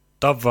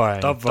Dubvine.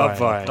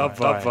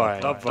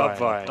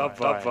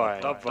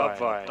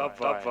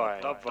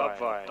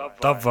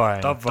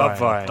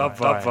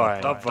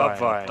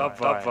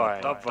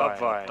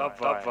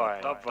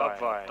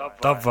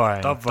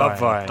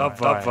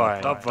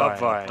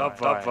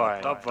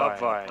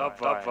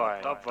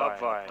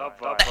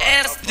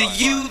 S, the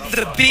U,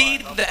 the B,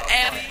 the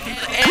F, the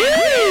N.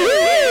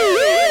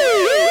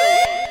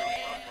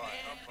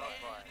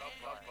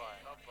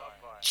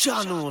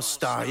 Chano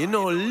Star, you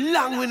know,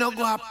 long we not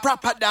go a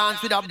proper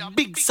dance with a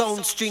big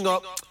sound string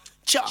up.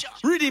 Cha,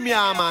 ready me,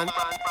 man.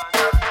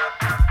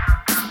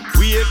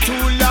 Way too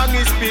long,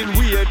 it's been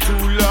way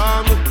too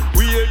long.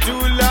 Way too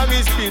long,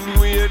 it's been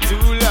way too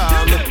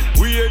long.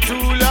 Way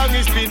too long,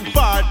 it's been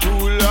far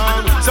too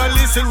long. So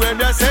listen when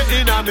they're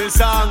saying on me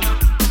song,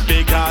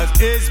 because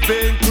it's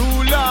been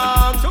too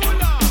long.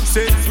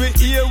 Since we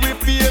hear we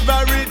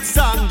favorite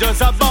song,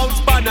 just a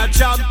bounce pan a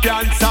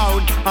champion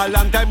sound. A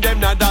long time them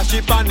not dash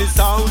it on the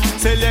sound.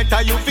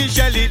 Selector you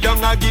officially don't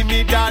give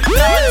me that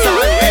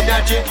dancehall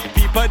energy.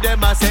 People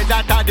them a say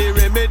that a the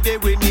remedy.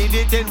 We need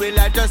it in we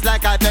life just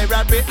like a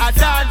therapy. A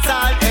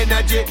dancehall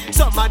energy.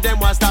 Some of them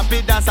want stop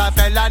it, that's a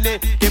felony.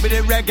 Give me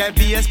the reggae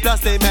bass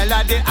plus the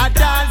melody. A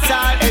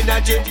dancehall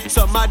energy.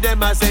 Some of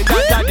them a say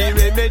that a the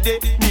remedy.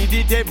 Need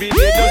it every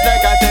day just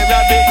like a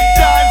therapy.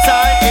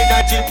 Dancehall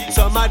energy.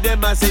 Some of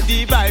them a say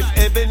the vibes,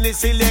 heavenly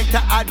selector,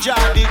 a jar,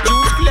 the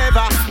juice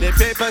clever. The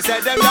paper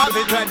said them love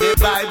it when the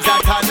vibes are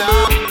turn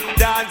up.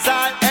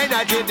 Dancehall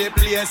energy, the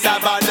place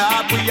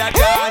Savannah. We a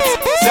dance,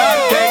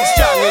 something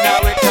strong in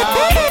our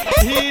car.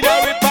 In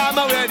our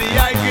palm where the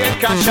high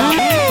grade cash up.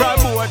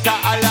 From water,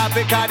 I love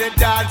because the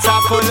dance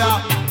are full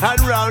up.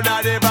 And round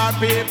at the bar,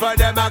 people,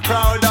 them a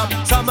crowd up.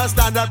 Some a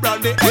stand up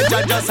round the edge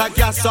and just a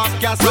gas up.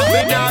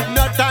 We not have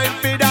no time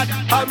for that.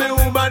 I'm a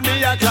woman,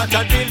 me a clutch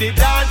and feel the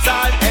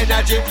dancehall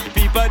energy.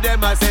 People,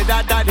 them a say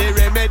that a the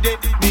remedy.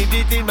 Need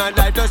it in my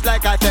life just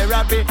like a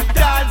therapy.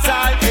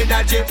 Dancehall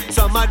energy.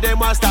 Some of them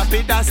want stop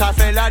it, that's a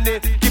felony.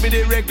 Give me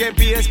the reggae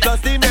bass plus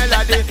the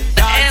melody.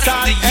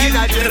 Dancehall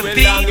energy,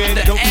 we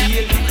longing to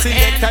feel.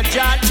 Select a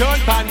jar,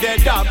 chunk on the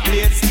dub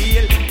plate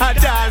steel. A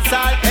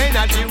dancehall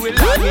energy, we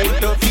longing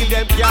to feel.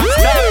 Them can't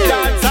stop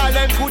dancehall,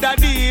 them coulda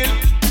deal.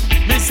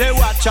 Me say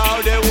watch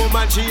how the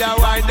woman she a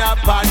wind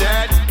up on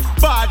it.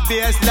 Bad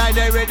bassline,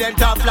 they read them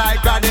top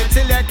like granite.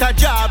 Select a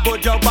job,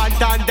 but jump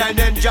and then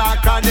them jaw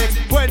chronic.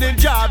 When in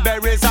job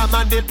berries, I'm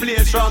on the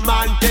place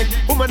romantic.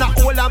 Woman a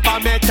hold up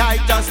on me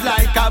tight just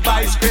like a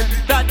vice grip.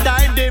 That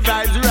time the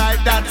vibes right,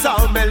 that's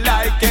how me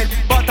like it.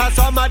 But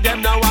some of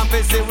them now want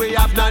to see we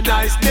have no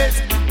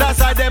niceness. That's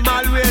why them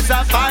always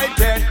a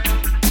fighting.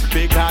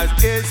 Because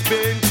it's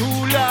been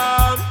too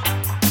long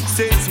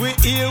since we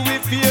hear we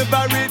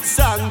favorite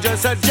song,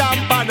 just a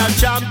jump and a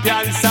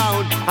champion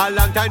sound. A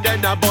long time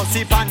then a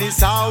bossy on the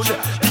sound.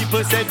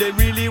 People say they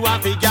really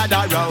want to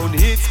gather round.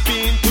 It's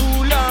been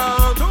too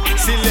long.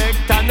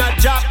 Select and a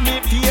jack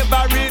me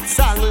favorite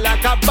song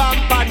like a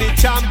bump on the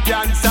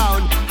champion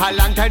sound. A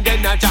long time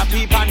then a jump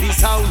on the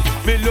sound.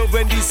 Me love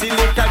when the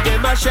selector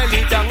them a shell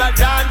it down a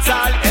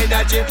dancehall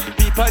energy.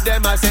 People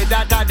them a say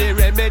that a the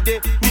remedy.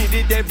 Need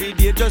it every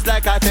day just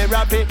like a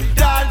therapy.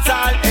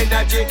 Dancehall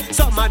energy.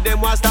 Some of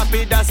them want stop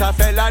it, that's a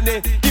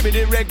felony. Give me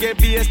the reggae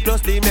bass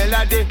plus the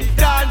melody.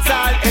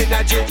 Dancehall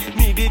energy.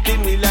 Need it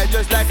in we life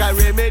just like a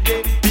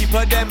remedy.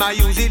 People them a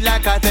use it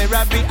like a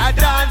therapy. A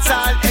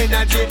dancehall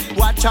energy.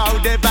 Watch how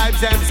the vibes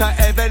them so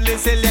heavenly.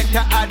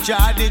 Selector a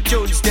jar the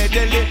tune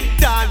steadily.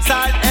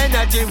 Dancehall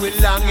energy we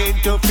longing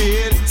to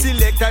feel.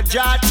 Selector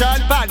jar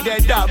turn pan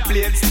the dub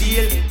plate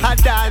steel. A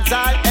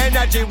dancehall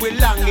energy we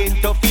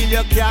longing to feel.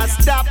 You can't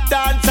stop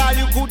dancehall,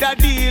 you coulda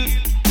deal.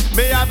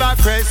 Me have a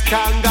crest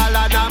kangal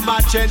and a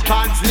matching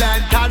pants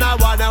length. And I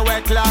wanna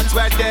wear clothes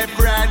with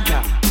different.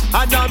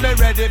 And now me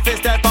ready to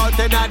step out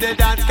in the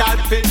dance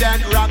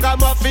confident.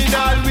 Ragamuffin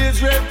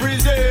always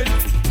represent.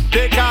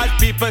 Because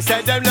people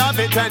say them love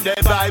it when the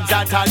vibes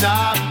are turn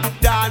up.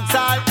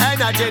 Dancehall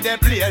energy, the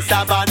place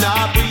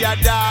Savannah. We a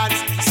dance,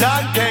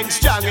 something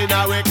strong in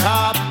our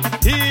cup.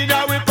 In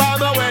our palm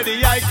where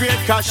the high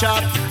grade cash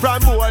up.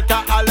 From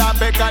water all up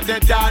because the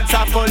dance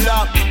are full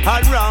up.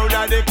 And round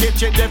at the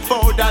kitchen the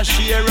food a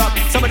share up.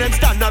 Some of them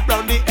stand up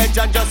round the edge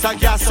and just a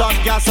gas up.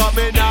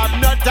 Me nah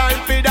have no time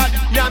for that.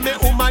 Now me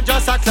woman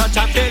just a touch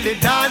and feel the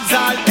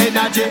dancehall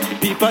energy.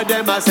 People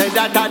them a say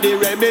that a the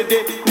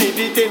remedy. Need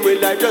it in we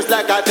life just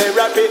like a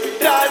therapy.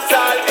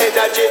 Dancehall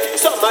energy.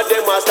 Some of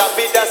them want stop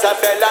it, that's a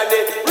felony.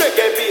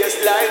 Reggae bass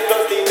line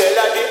plus the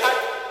melody.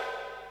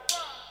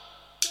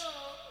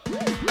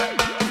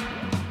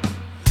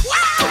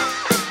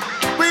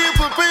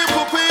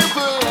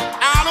 People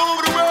all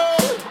over the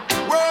world.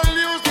 World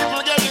news,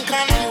 people getting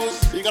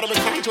confused. You gotta be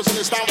conscious in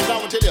this time, as I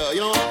will tell you,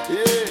 you know?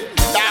 Yeah.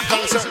 Dark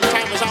uncertain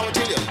time, as I will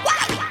tell you.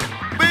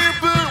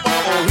 People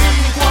want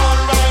equal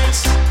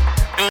rights.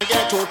 And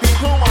get to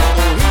people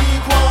want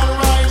equal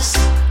rights.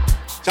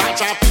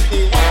 Cha-cha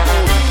people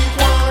want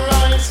equal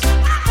rights.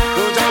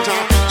 Cha-cha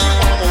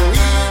people want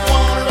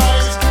equal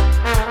rights.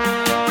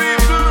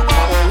 People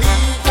want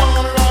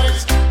equal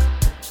rights.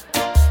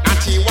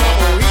 Auntie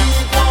want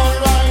equal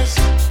rights.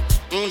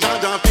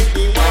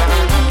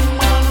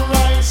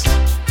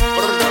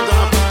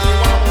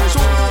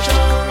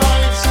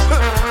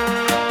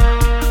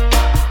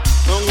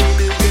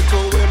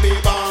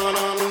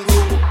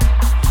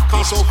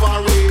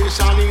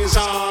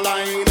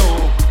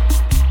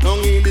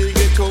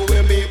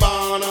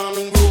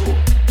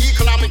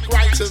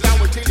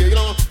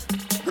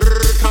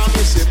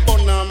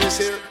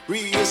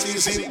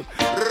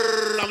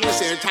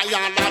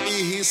 tired of the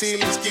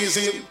hissing,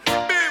 schism.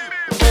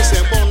 Me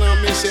say bona,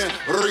 me say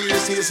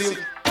racism.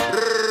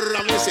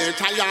 Me say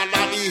tired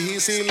of the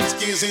hissing,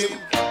 schism.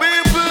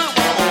 People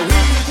want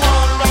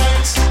equal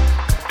rights,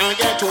 and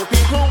get to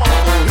people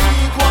want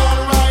equal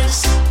rights.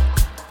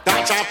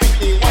 That's a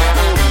pity,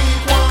 want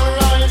equal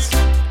rights.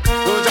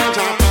 That's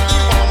a pity,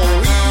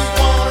 want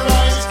equal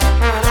rights.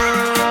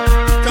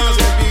 'Cause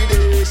every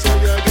day, so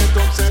you get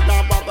upset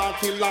about that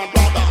killer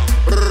brother.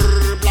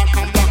 Black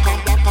and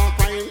crime,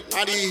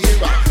 and the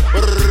hero.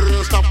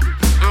 Stop,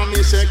 and me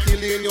say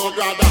killing your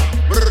brother.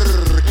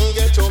 And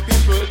get your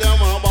people,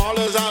 them are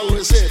ballers, I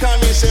will say. Can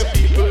me say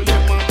people,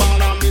 them are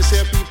ballers, me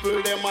say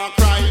people, them are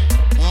cry.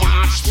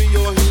 March for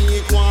your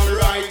equal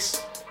rights.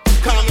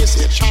 Can me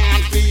say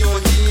chant for your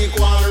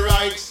equal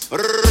rights.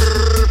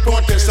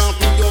 Protest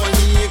for your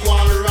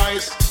equal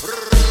rights.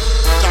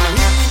 The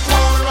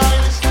equal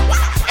rights.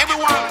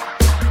 Everyone.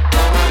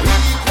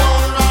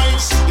 Equal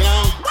rights, you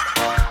know.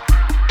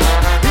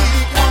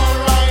 Equal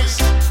rights.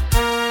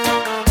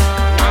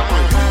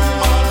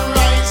 Human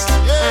rights,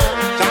 yeah.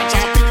 That's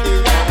a pity,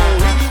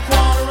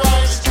 equal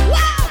rights.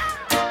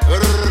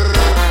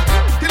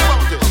 Get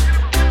about it.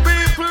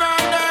 People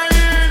are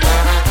dying.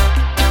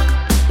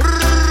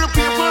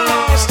 People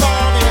are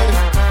starving.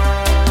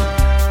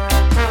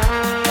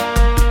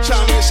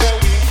 Shall we say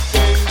weak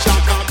them?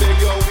 Shall I beg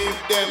you weak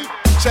them?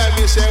 Shall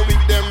we say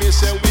weak them? Me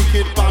say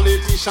wicked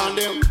politician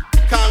them.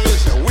 Can we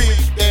say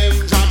weak them?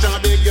 Shall I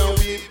beg you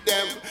weak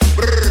them?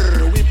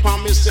 We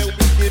promise say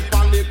wicked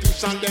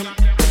politician them.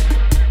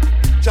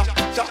 Cha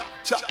cha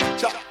cha cha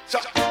cha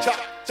cha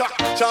cha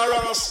cha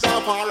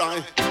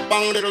Rastafari.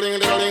 Bang diddle ding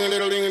diddle ding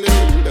diddle ding diddle.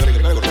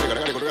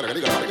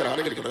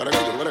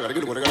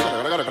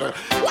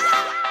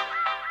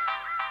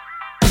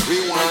 We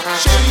want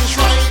change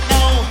right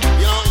now,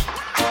 you know.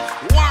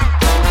 Want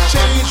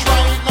change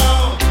right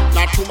now,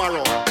 not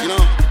tomorrow, you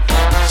know.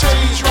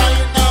 Change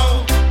right now.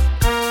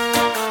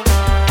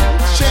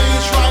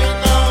 Change right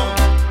now.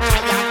 I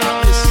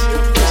got this,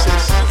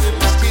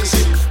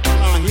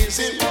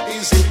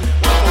 he's him.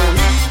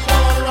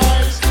 Equal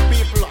rights,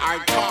 people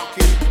are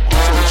talking.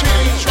 So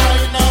change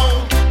right now.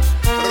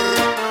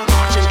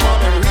 Marching for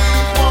them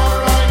equal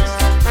rights,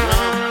 you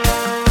know.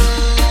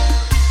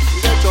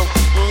 Get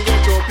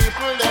your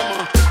people them.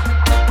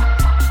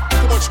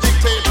 Too much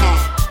dictator,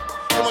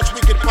 too much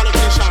wicked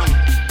politician,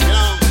 you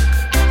know.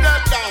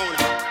 Get down.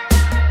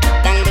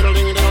 Bang diddle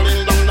ding diddle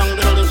ding dong dong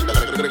diddle ding.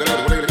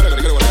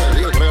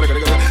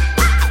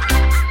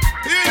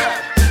 Yeah.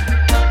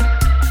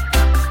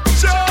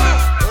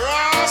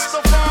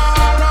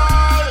 Rastafari.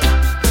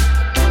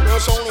 Your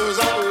song is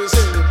always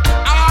in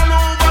all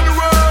over the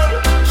world.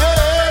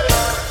 Yeah.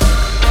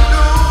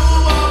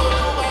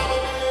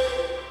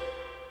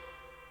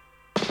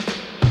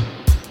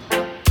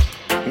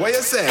 What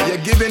you say?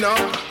 You're giving up,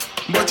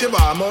 but you've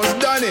almost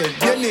done it.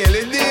 You're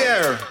nearly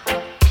there.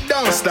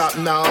 Don't stop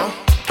now.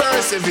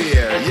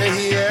 Persevere. You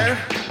hear?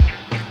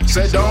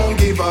 So don't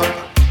give up.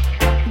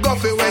 Go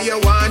for where you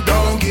want.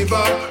 Don't give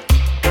up.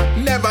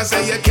 Never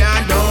say you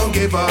can't. Don't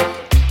give up.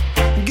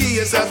 Give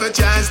yourself a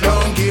chance.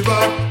 Don't give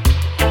up.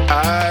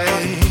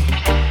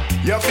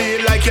 You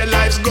feel like your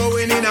life's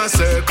going in a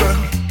circle.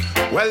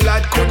 Well,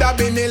 that could have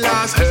been the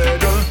last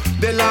hurdle,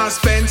 the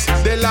last fence,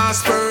 the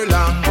last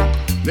furlong,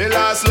 the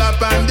last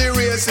lap and the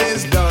race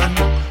is done.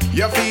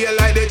 You feel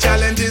like the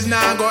challenge is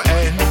now go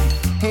end.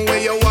 Where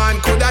you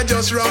want could have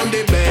just round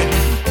the bend.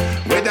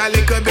 With a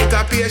little bit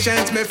of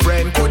patience, my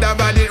friend, could have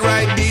had it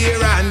right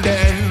there and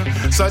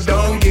then. So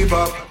don't give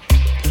up.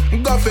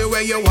 Go for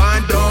where you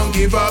want, don't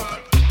give up.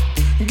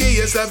 Give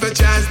yourself a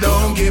chance,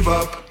 don't give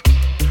up.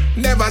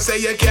 Never say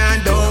you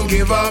can't, don't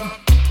give up.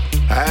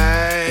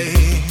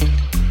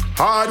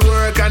 Hard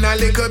work and a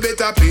little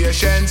bit of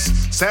patience,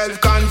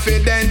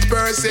 self-confidence,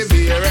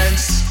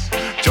 perseverance.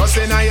 Trust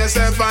in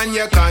yourself and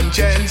your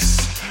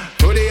conscience.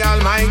 To the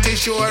Almighty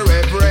show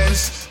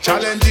reverence.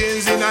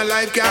 Challenges in a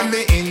life can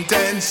be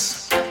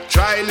intense.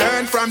 Try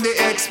learn from the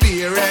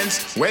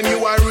experience. When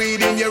you are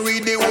reading, you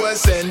read the whole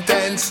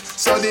sentence,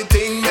 so the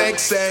thing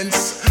makes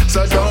sense.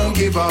 So don't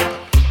give up.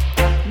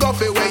 Go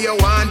for where you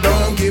want,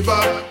 don't give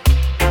up.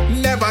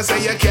 Never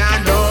say you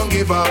can't, don't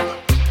give up.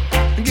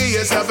 Give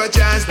yourself a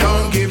chance,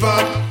 don't give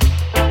up.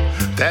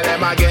 Tell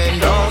them again,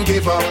 don't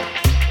give up.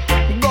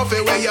 Go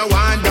for where you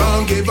want,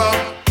 don't give up.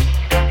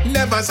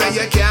 Never say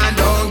you can't,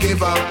 don't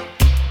give up.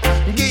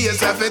 Give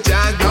yourself a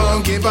chance,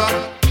 don't give up.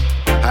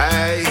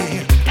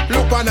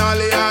 Look on all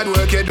the hard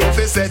work you do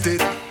for set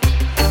it.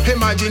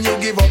 Imagine you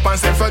give up and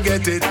say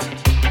forget it,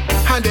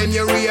 and then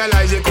you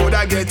realize you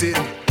coulda get it.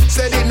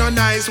 Said it no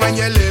nice when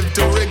you live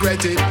to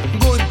regret it.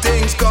 Good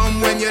things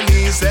come when you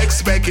least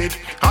expect it.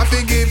 Have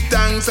to give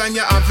thanks and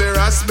you have to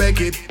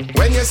respect it.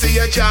 When you see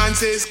your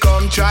chances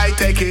come, try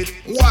take it.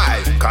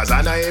 Why? Cause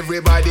I know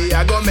everybody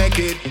I go make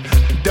it.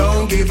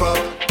 Don't give up.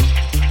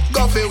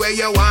 Go for where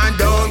you want,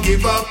 don't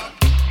give up.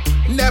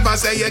 Never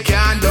say you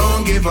can't,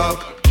 don't give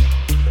up.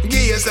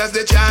 Give yourself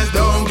the chance,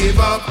 don't give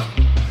up.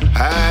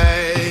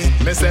 Hey.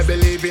 Me say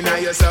believe in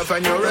yourself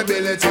and your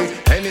ability.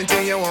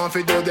 Anything you want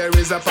to do, there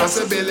is a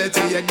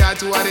possibility. You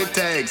got what it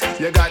takes,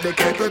 you got the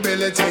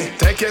capability.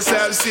 Take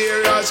yourself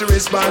serious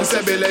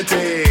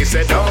responsibility.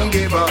 Say don't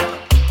give up.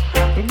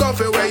 Go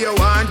for where you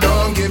want,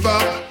 don't give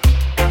up.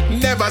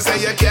 Never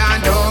say you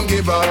can't, don't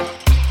give up.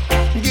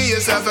 Give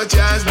yourself a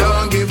chance,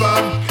 don't give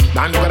up.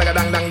 Dang, dang,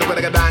 dang,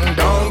 dang, dang,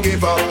 don't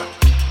give up.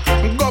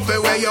 Go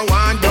for where you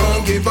want,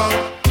 don't give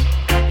up.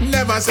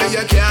 Never say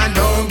you can't,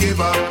 don't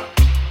give up.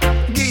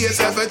 Give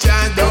yourself a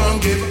chance,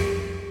 don't give up.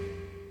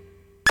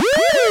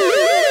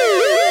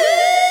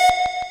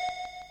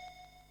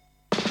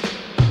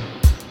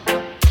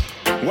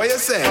 What you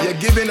say? You're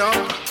giving up,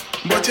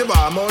 but you've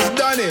almost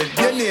done it.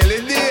 You're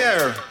nearly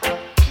there.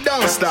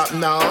 Don't stop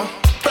now.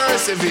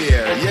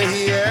 Persevere. You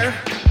hear?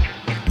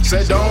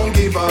 Say don't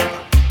give up.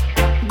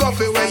 Go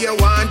for where you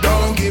want.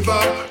 Don't give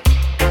up.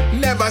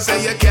 Never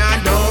say you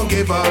can't. Don't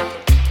give up.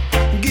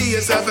 Give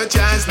yourself a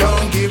chance.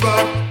 Don't give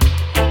up.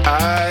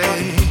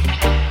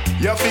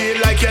 You feel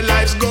like your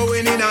life's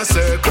going in a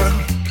circle.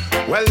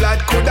 Well,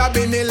 that could have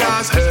been the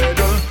last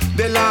hurdle,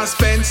 the last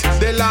fence,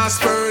 the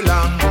last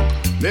furlong,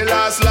 the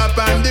last lap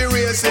and the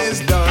race is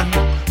done.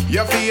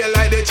 You feel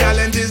like the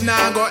challenge is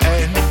now go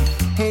end.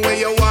 Where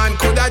you want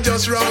could have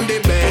just round the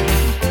bend.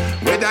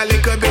 With a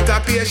little bit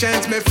of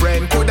patience, my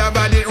friend, could have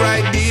had it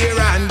right there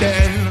and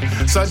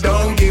then. So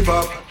don't give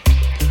up.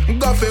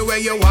 Go for where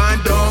you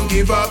want, don't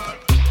give up.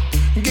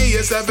 Give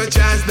yourself a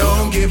chance,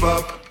 don't give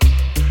up.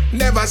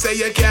 Never say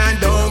you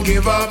can't, don't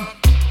give up.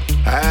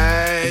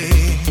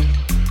 Hey.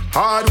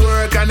 Hard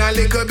work and a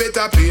little bit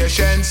of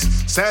patience.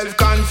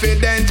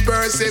 Self-confident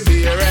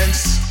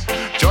perseverance.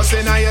 Trust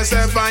in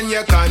yourself and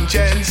your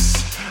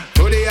conscience.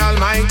 To the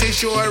Almighty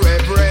show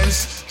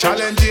reverence.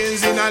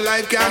 Challenges in a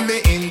life can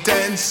be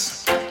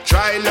intense.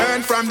 Try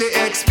learn from the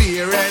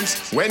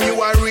experience. When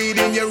you are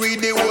reading, you read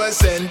the whole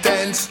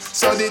sentence.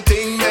 So the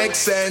thing makes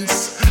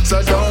sense.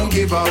 So don't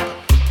give up.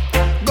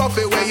 Go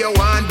for where you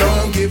want,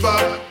 don't give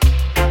up.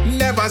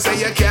 Never say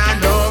you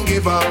can't, don't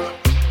give up.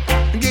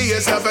 Give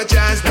yourself a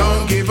chance,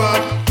 don't give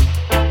up.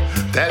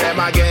 Tell them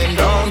again,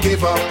 don't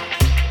give up.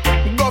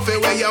 Go for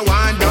where you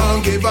want,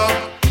 don't give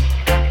up.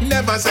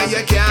 Never say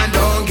you can't,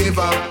 don't give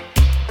up.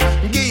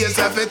 Give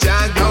yourself a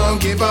chance,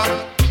 don't give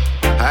up.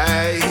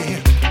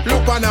 Hey,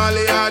 look on all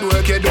the hard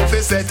work you do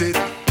for set it.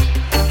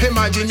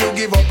 Imagine you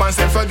give up and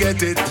say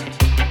forget it.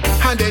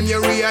 And then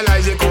you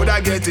realize you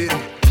coulda get it.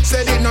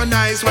 Said it no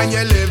nice when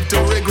you live to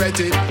regret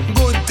it.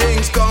 Good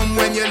things come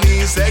when you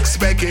least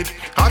expect it.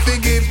 Have to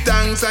give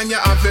thanks and you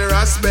have to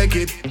respect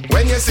it.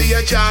 When you see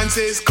your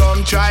chances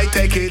come, try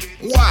take it.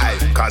 Why?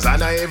 Cause I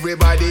know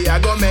everybody I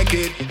go make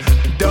it.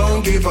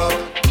 Don't give up.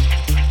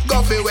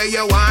 Go for where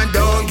you want,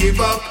 don't give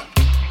up.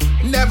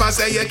 Never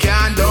say you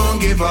can't, don't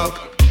give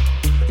up.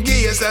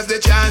 Give yourself the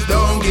chance,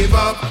 don't give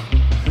up.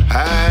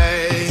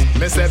 Hey,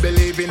 me say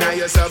believe in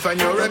yourself and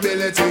your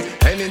ability.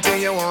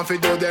 Anything you want to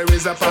do, there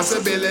is a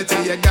possibility.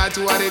 You got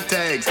what it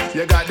takes,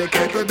 you got the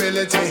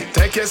capability.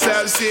 Take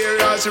yourself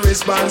serious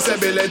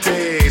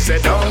responsibility.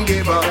 Say don't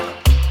give up.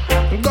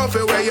 Go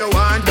for where you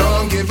want,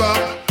 don't give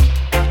up.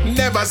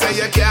 Never say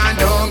you can't,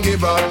 don't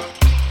give up.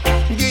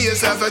 Give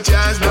yourself a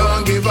chance,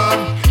 don't give up.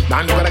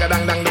 Dang, dang,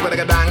 dang,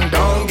 dang, dang,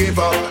 don't give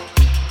up.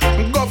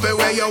 Go for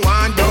where you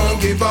want, don't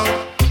give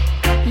up.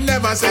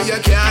 Never say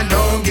you can't,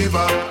 don't give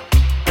up.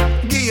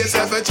 Give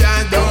yourself a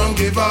chance, don't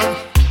give up.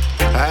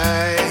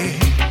 Hey,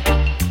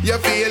 you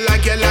feel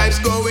like your life's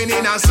going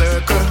in a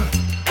circle.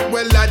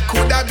 Well, that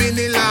could have been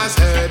the last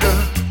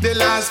hurdle, the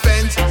last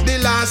fence, the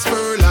last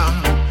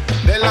furlong,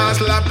 the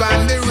last lap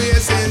and the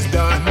race is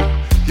done.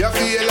 You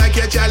feel like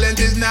your challenge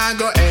is not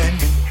go end.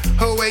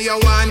 Where you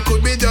want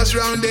could be just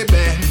round the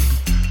bend.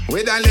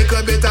 With a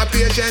little bit of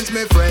patience,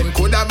 my friend,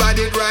 could have had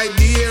it right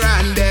there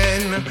and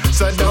then.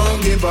 So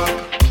don't give up.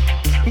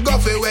 Go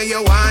for where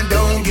you want,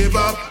 don't give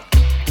up.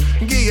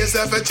 Give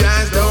yourself a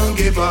chance, don't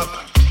give up.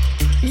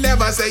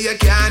 Never say you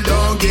can't,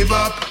 don't give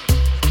up.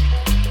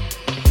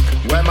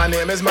 Well, my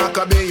name is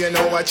Maccabee, you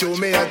know what you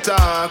may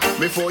talk.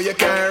 Before you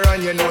can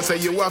run, you know, say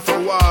you have to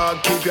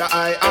walk. Keep your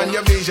eye on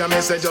your vision,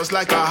 me say just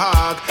like a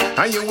hawk.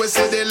 And you will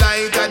see the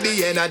light at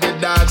the end of the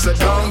dark, so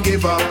don't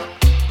give up.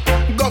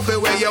 Go for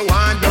where you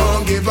want,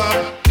 don't give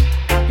up.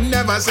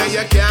 Never say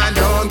you can't,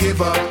 don't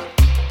give up.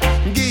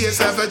 Give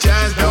yourself a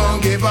chance,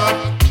 don't give up.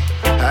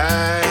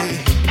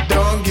 Hey,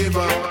 don't give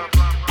up.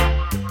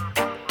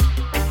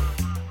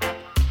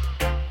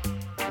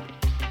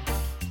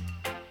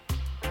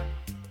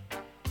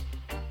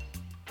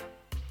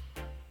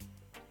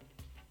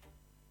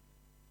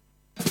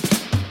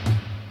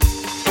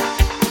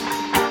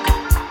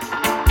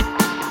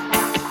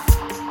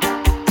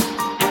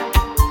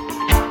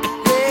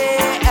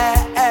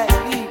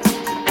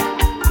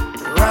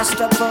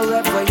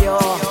 Forever,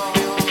 you're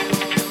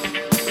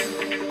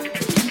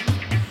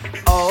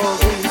all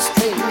the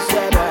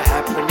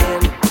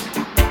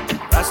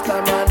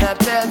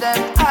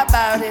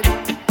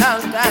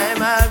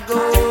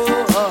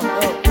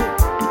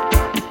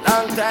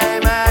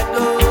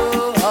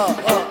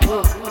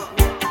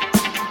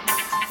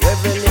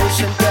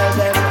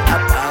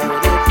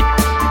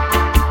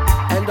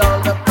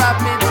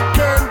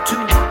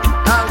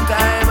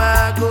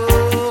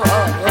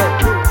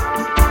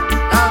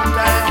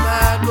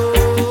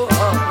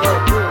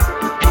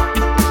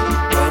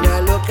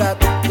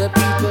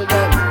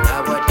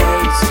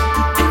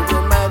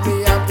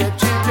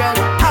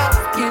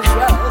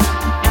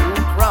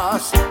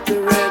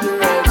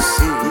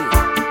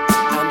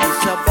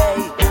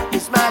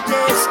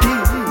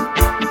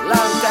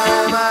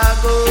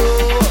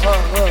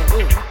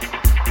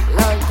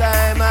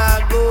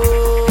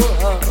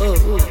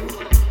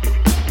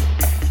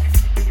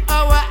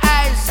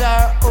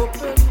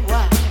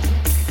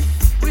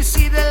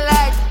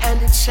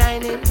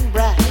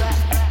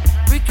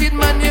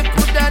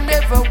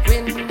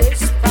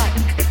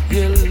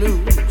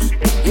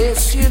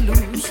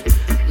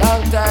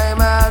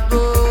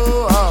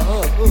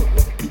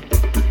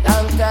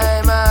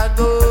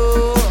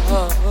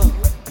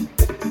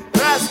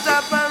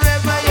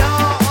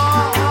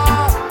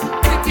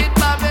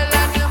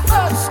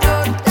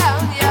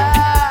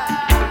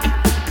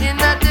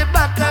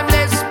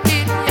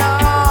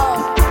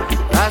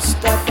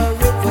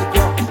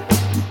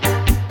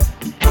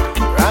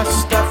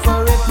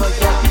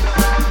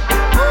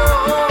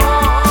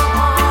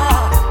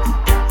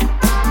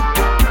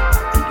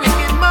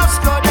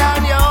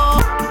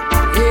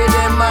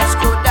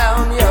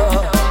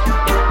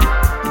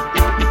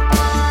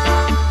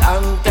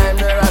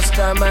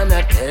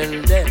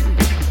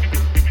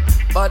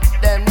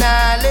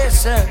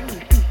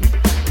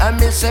I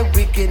miss a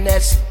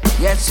wickedness,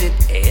 yes it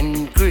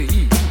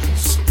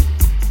increase.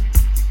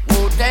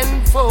 Oh,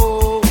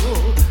 tenfold,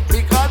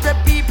 because the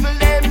people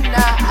them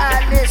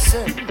not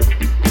listen.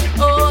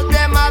 Oh,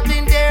 them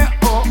having their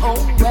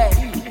own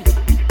way.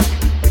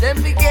 Them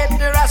forget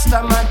the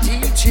Rastaman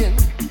teaching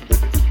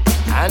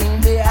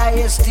and the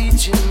highest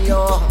teaching,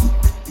 yo.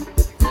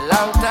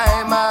 Long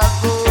time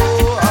ago.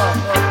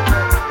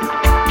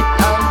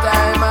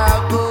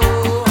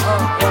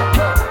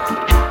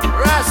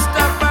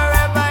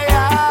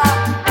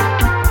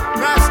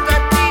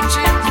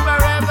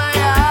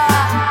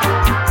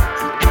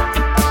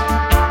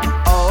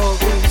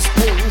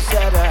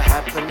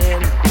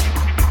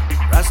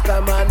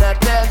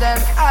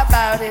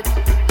 About it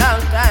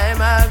long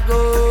time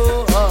ago,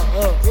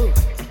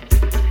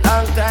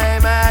 long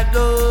time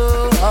ago.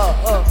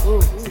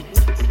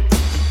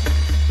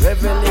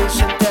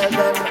 Revelation tell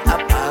them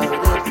about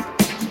it,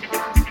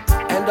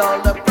 and all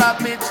the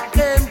prophets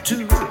came to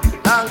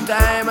long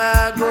time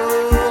ago,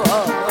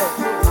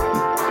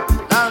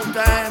 long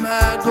time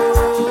ago.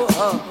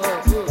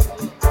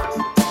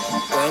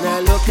 When I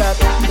look at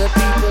the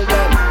people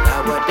them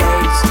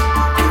nowadays,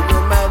 they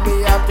remind me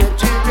of the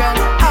children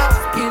of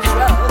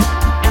Israel.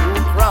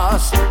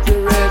 The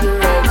Red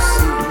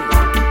Sea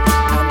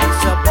and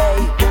disobey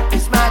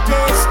His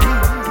Majesty.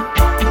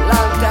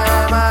 Long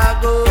time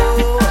ago,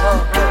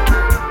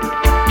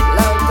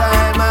 long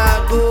time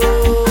ago,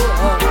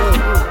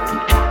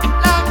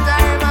 long time ago, long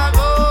time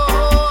ago,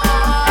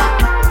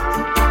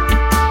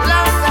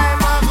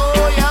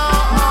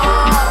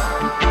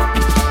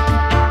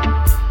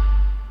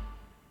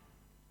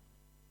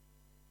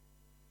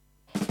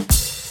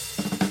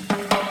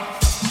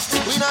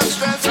 we not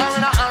stress, we're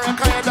not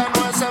hurricane, don't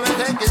know, so we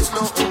take it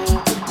slow.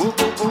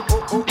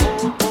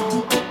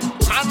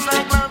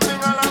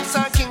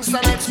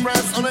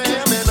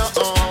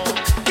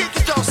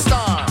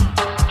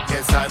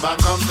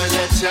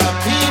 Your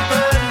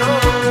people know,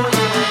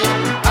 yeah.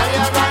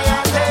 I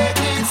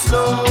take it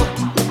slow.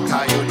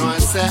 Cause you know I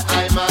say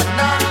I'm a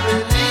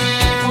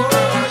non-believe, oh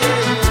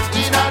yeah.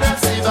 In a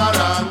silver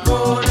and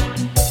gold.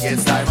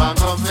 Yes, I'm a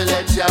come to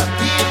let your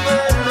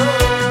people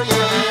know,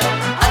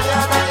 yeah. I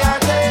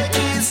take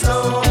it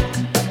slow.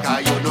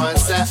 Cause you know I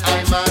say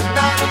I'm a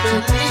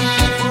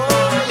non-believe,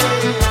 oh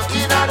yeah.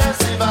 In a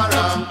silver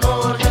and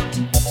gold.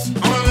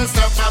 All the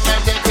stuff from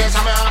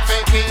meditation, I have to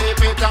keep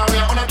it down.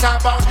 You wanna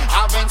talk about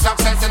having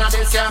success in a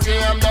this year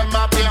game, them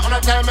a play. Wanna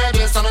tell me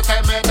this, wanna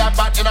tell me that,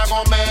 but it a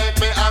gon' make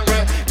me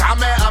angry. Cause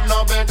me have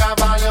no bigger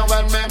value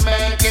when me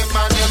make it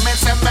money. Me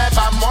say me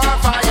have more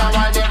fire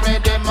while they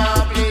ready my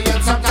play.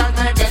 And sometimes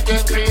they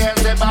getting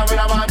crazy, but we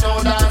don't want to do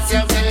the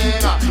same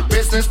thing.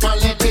 Business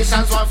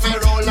politicians want to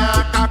roll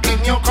and cocking.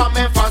 You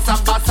coming for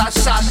some bust a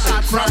shot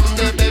from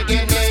the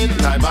beginning.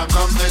 Time I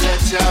come to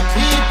let your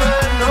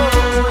people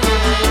know,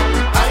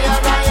 yeah.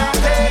 I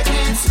take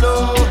it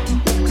slow.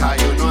 Cause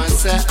you know I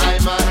say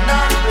I'm a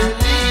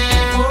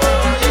non-believe, oh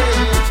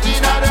yeah.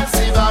 In a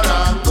silver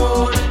and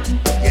gold.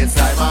 Yes,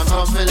 I'm a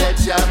come to let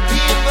your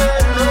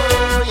people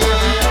know,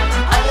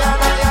 yeah. I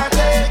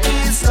take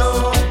it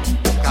slow.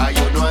 Cause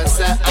you know I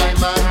say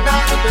I'm a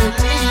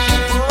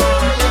non-believe, oh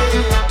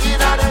yeah.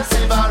 In a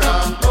silver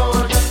and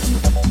gold.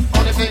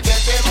 Only if you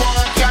get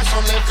more cash,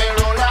 only if you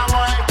roll a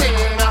white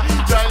thing.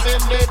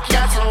 Driving big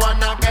cash, so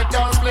wanna get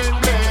those bling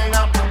bling.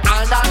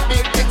 All that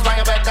big things, why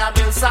you better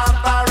be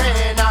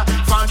suffering.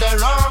 For the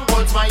wrong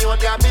goods, my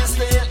youth, you be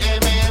still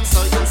aiming.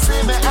 So you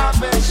see me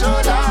have a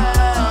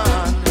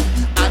showdown,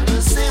 and you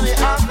see me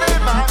have a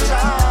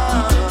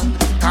action.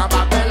 Come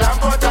up and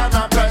put on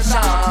the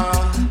pressure.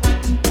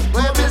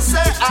 When we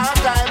say our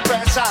time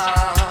pressure,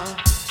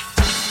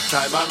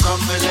 time I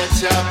come to let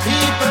your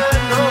people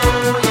know,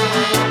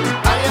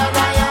 yeah. I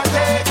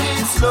take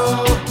it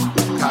slow.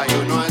 Cause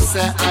you know I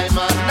say I'm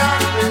a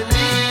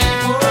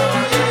non-believe, oh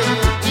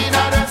yeah. In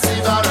a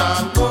silver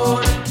and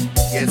gold.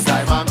 Yes,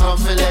 I'm a come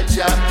to let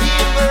your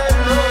people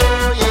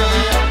know,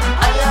 yeah.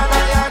 I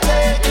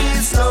take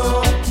it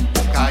slow.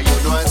 Cause you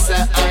know I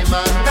say I'm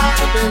a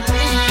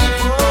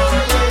non-believe, oh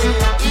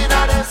yeah. In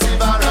a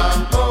silver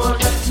and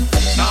gold.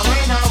 Now we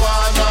no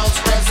want no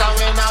stress, and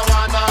we no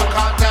want no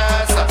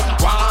contest.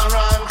 War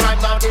and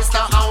crime, now this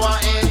not our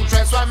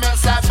interest. When me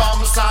say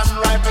bombs and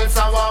rifles,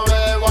 our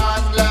way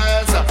one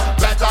less.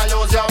 Better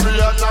use your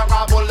blood like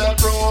a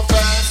bulletproof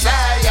vest.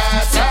 Say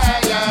yes,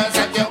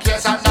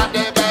 education not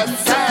the best.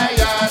 Say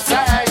yes,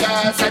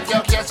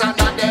 education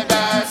not the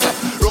best.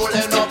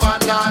 Rolling over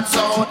north,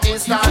 south,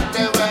 east and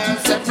the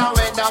west. If no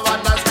we no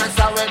want no stress,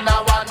 and we no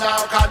want no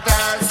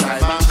contest.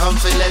 Time I come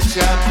to let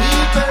your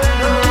people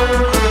know,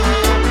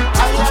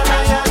 I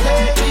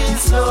take it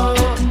slow.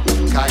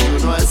 Cause you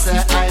know I say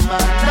I'm a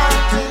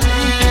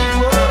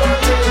non-believe, oh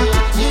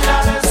yeah. In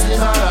a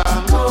silver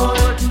and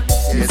gold.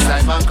 Yes,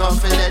 I'm a come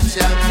to let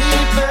your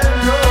people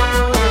know,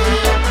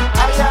 yeah.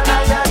 I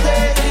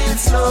take it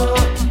slow.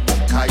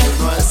 Cause you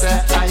know I say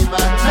I'm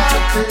a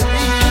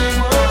non-believe,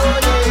 oh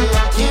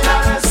yeah. In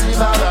a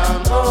silver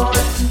and gold.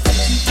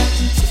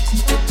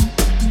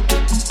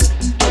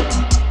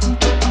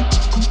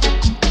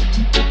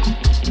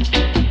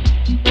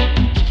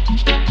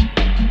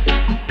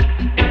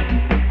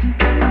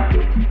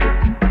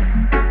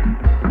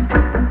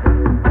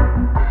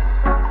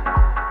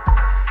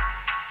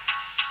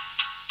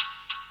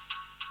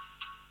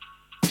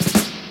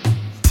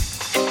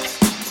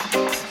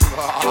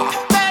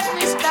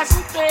 Badness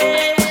doesn't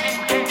pay.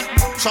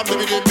 Chop the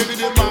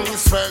bang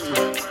swing.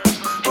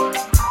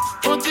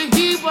 Won't you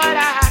hear what I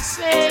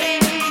say?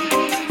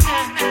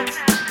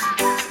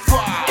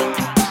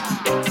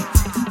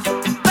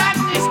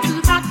 Badness do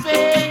not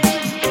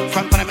pay.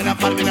 From Panamina,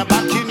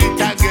 back in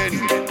it again.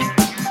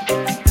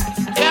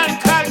 Young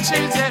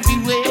cultures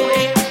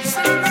everywhere.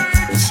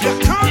 You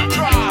can't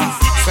cross.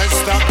 Say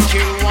stop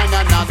kill one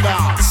another.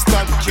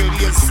 Stop kill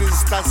your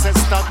sister. Say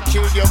stop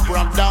kill your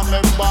brother. Me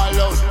ball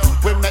out.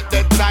 We make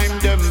the time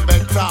them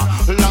better.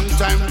 Long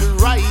time we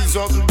rise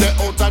up the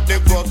out of the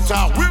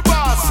gutter. We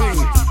bossing.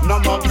 No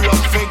more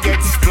blood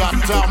forget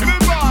splatter. Me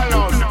ball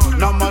out.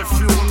 No more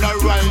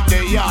funeral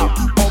day up.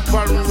 Up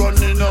and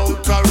running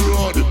out the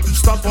road.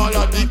 Stop all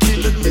of the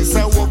killing. Me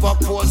say over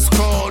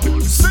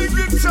postcode. Sing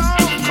it out.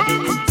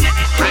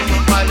 Crime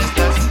and violence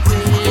doesn't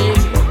pay.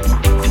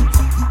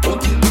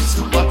 Won't you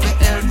listen what the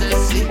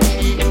elders say?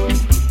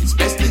 It's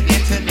best to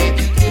get an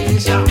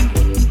education,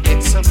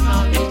 get some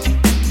knowledge,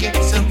 get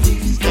some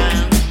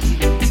wisdom.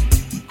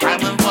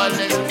 Crime and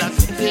violence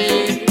doesn't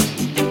pay.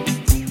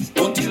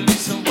 Won't you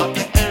listen what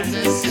the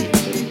elders say?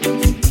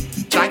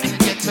 Try to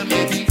get some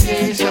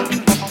education,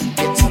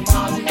 get some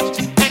knowledge,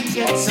 and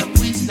get some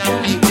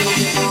wisdom.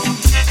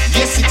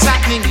 Yes, it's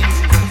happening in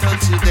the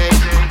world today.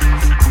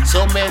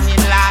 So many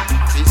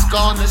lives is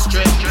gone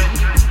astray.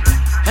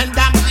 And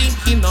I'm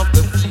thinking of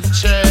the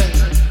future.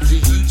 The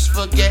youths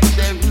forget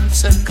their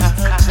roots and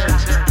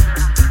culture.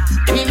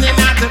 In and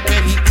out of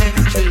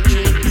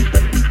penitentiary.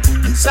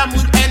 And some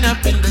would end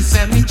up in the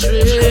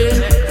cemetery.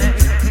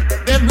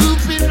 They're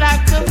moving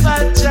like a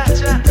vulture,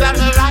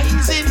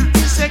 glamorizing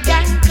this a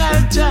gang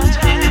culture.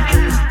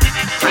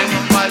 Crime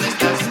and violence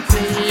doesn't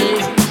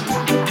pay.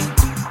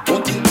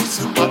 Won't you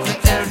listen what the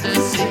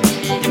elders say?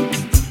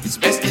 It's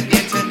best to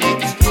get an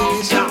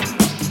education,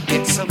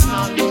 get some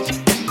knowledge,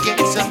 and get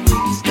some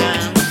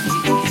wisdom.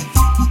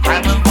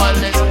 Crime and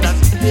violence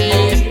doesn't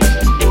pay.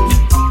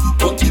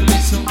 Won't you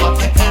listen what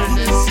the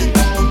elders say?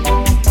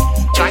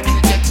 Try to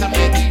get some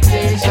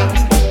education,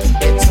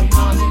 get some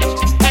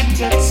knowledge, and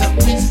get some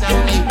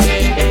wisdom.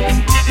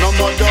 No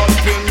more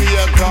dumping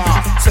maker.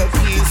 Say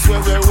peace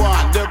where we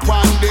want. The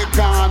pan the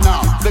corner.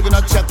 They're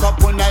gonna check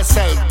up on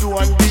myself.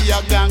 Don't be a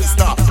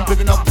gangster.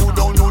 They're gonna put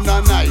down on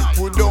a knife.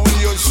 Put down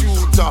your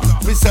shooter.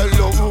 We say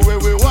love where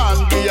we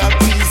want. Be a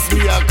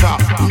peacemaker.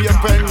 Me a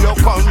pen you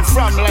come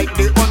from like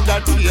the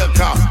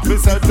undertaker. Me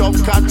say don't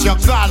catch your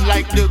gun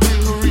like the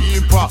Green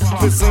Reaper.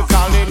 Me say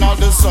calling out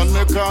the sun.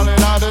 Me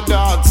calling out the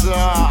daughter.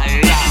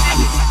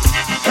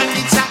 And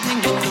it's happening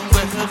in the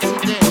world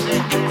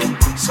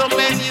today. So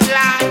many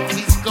lives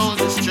is gone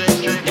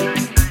astray.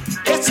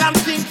 Yes, I'm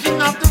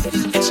thinking of the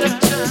future.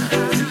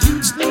 The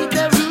youths need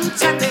their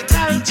roots and their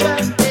culture.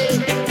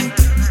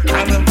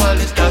 Crime and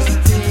violence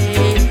doesn't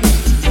pay.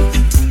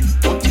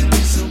 Won't you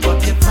listen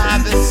what your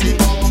father say?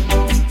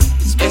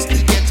 It's best to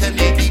get an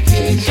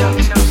education,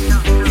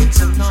 get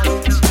some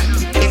knowledge,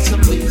 get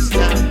some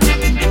wisdom.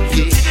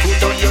 Cool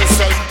down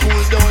yourself,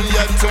 cool down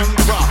your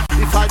temper.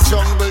 If I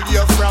jungle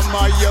you're from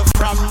or you're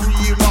from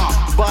Rima.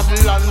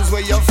 Badlands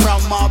where you're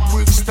from or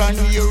Brixton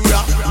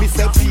area. Me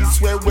say peace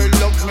where we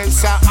love, me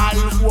say all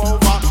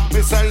over.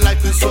 Me say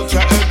life is such a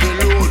heavy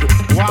load.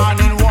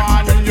 Warning,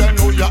 you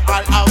know you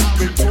all have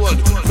been told.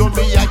 Don't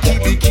be a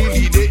killy,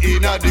 they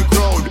inna the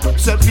crowd.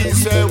 Say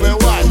peace where we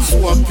want,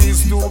 so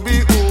peace to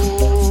be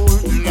old.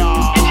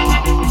 Lord.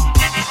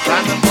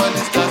 Crime and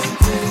violence doesn't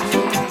pay.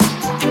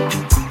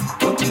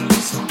 Won't you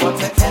listen what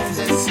the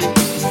elders say?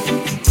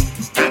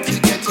 Time to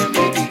get your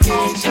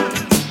medication,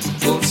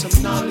 go some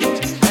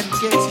knowledge, and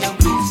get your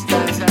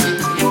wisdom.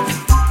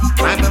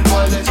 Crime and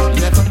violence will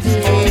never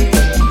pay.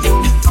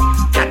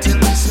 Got to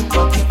listen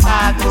what your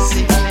father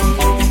say.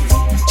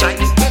 Try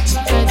to get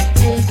some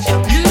medication,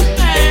 you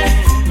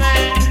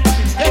man,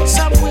 get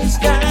some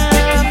wisdom,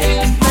 you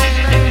man.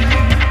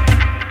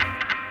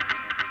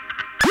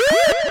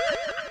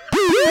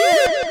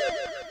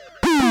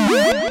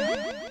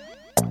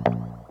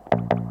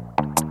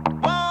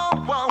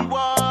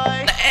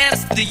 The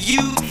S, the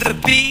U, the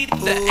B,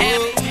 the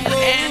M, the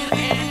N.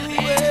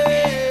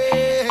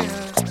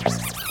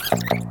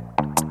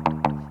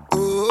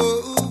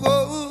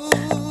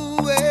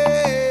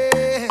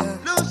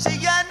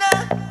 Luciana,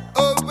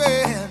 Oh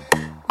well,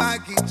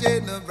 Mikey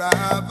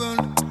General,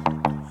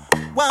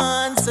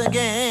 once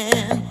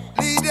again,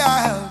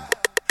 leader,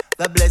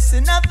 the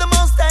blessing of the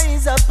Most High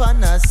is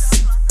upon us.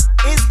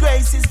 His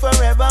grace is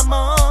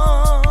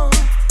forevermore.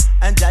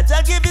 And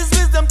Jaja give his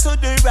wisdom to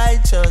the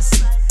righteous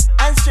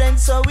and strength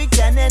so we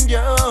can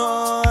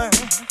endure.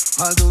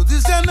 although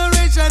this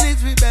generation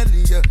is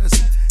rebellious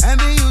and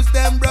the youth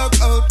them broke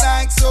out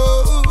like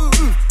so,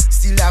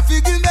 still I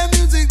figure the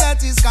music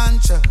that is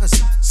conscious,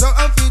 so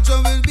a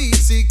future will be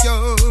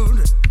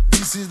secured.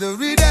 This is the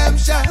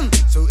redemption,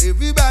 so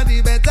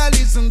everybody better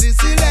listen this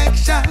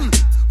election.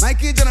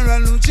 Mikey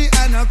General Lucci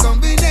and a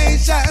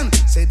combination.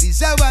 Say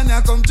this I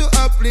wanna come to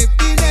uplift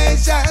the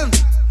nation.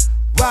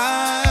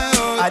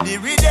 Wow. At the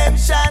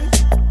redemption,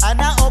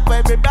 and I hope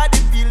everybody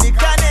feel the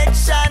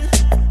connection.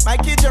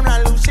 Mikey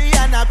General Lucci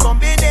and a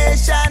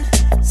combination.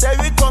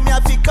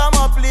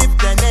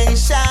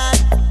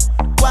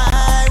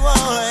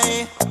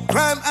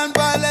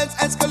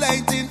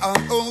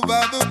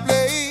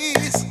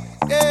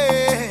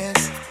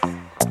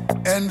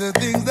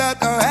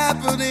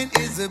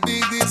 a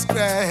big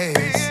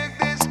disgrace.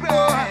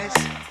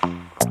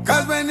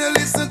 Cause when you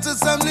listen to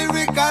some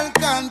lyrical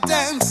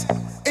contents,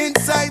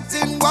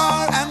 inciting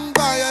war and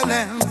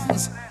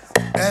violence,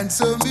 and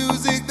some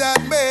music that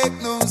make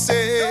no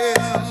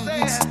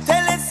sense.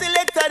 Tell the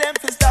selector them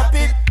to stop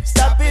it,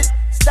 stop it.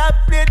 Stop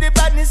play the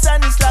badness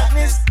and the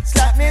slackness.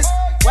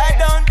 Why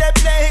don't they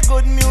play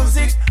good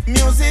music?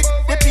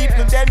 The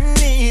people them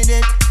need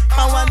it.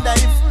 I wonder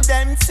if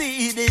them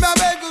see this. I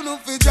beg you to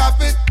drop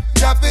it.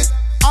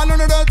 All on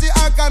the dirty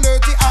act and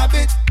dirty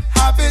habit.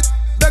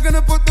 They're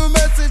gonna put the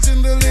message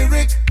in the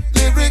lyric.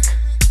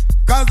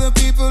 Cause the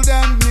people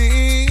them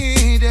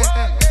need it.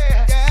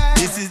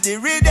 This is the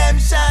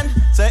redemption,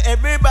 so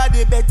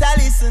everybody better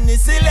listen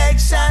this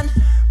selection.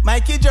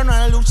 Mikey,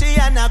 General,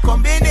 Luciana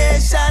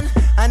combination,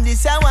 and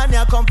this one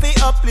ya come fi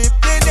uplift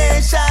the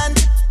nation.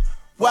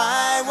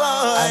 Why?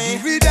 The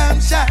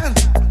redemption,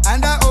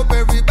 and I hope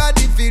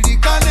everybody feel the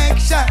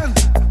connection.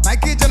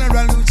 Mikey,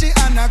 General,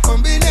 Luciana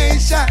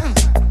combination,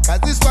 cause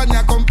this one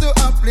ya come to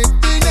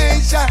uplift the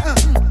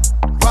nation.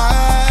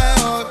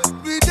 Why?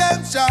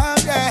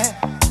 Redemption, yeah.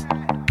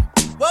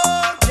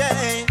 Whoa,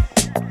 yeah.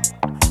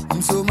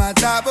 So much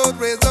about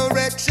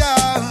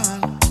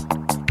resurrection,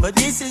 but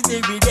this is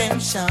the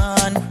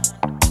redemption.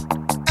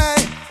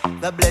 hey.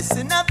 The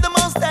blessing of the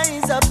Most High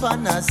is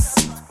upon us.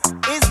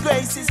 His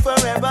grace is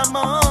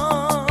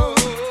forevermore.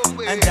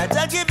 And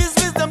Jah give His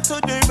wisdom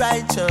to the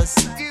righteous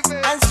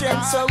and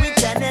strength so we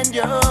can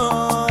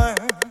endure.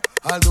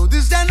 Although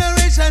this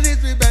generation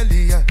is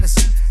rebellious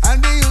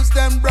and the youth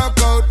them broke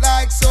out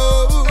like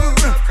so,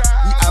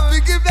 we have to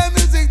give them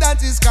music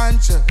that is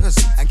conscious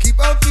and keep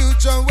our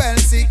future well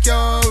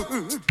secure.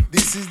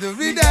 This is the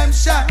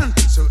redemption,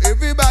 so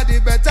everybody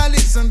better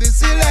listen this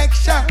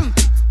selection.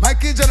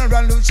 Mikey,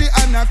 General, Lucci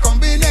and a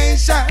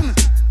combination.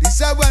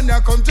 This is when you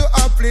come to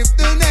uplift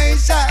the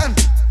nation.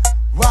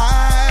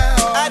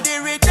 Wow. At the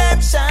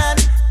redemption,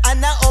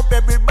 and I hope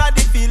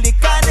everybody feel the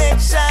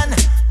connection.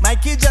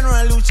 Mikey,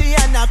 General, Lucci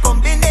and a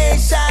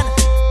combination.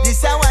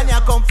 This is when you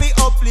come fi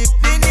uplift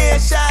the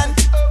nation.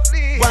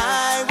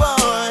 Why,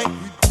 boy?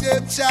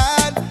 Redemption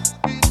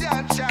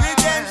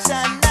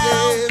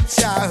now.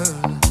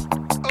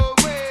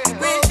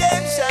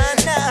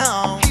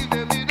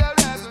 Redemption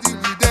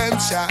now.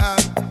 Redemption.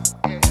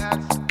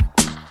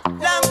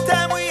 Long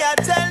time we are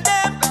tell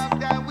them,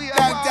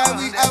 Long time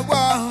we are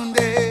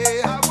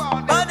wounded.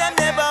 but them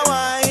never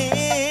want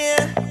hear.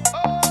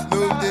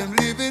 Love them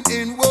living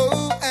in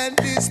woe and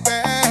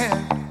despair.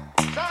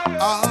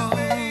 Oh,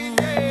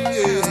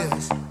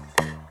 yes.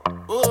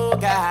 Oh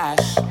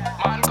gosh.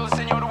 Marco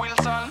Senor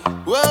Wilson.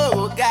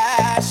 Whoa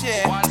gosh,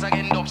 yeah. Once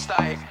again, dub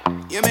style.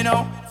 You me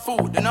know,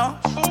 food, you know.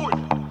 Food.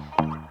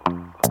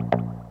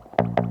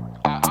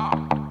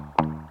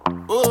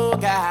 Oh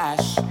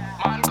gosh.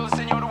 Marco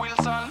Senor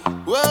Wilson.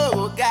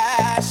 Whoa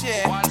gosh,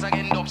 yeah. Once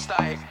again, dub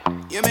style.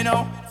 You me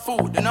know,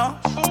 food, you know.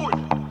 Food.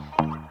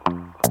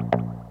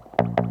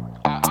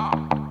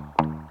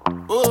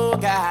 Oh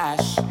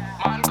gosh.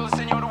 Marco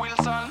Senor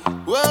Wilson.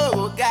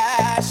 Whoa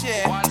gosh,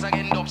 yeah. Once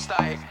again, dub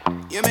style.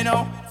 You me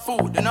know,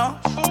 food, you know.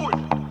 Food.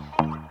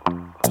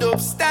 Dub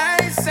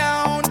style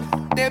sound,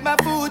 they my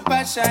food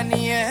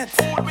passionate.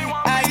 Food we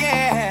want. Ah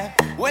yeah.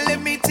 Well,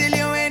 let me tell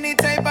you, any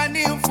type of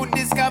new food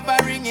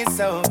discovering is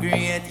so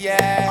great,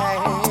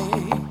 yeah.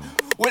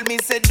 Well, me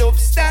say dub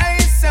style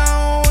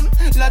sound,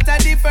 lot of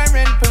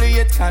different play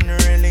it can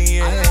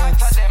relate.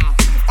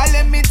 And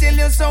let me tell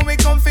you, so we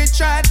come fi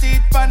chat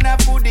it, pan a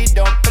foodie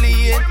don't play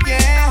it,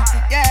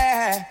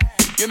 yeah.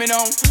 You me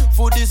know,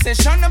 foodie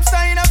session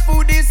upstairs in a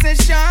foodie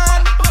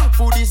session.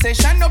 Foodie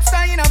session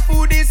upstairs in a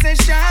foodie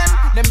session.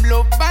 Them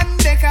love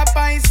bandeka,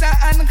 paisa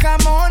and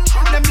come on.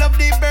 Them love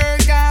the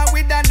burger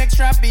with an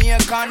extra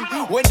bacon.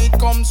 When it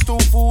comes to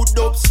food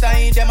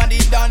upstairs, them a the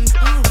done.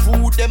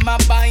 Food them a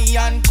buy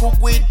and cook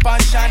with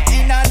passion.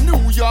 In a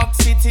New York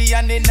City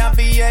and in a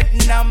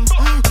Vietnam.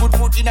 Good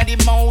food in a the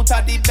mouth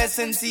of the best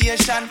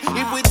sensation.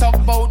 If we talk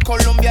about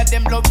Colombia,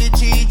 them love the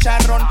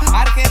chicharron.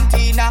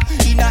 Argentina,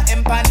 in a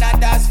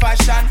empanadas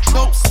fashion.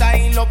 Dub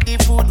style of the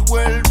food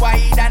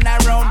worldwide and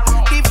around.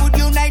 The food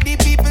unite the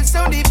people,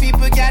 so the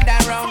people gather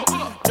round.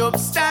 Dub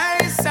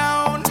style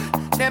sound,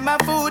 them a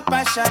food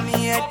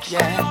passionate,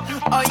 yeah.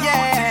 Oh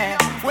yeah.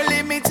 Well,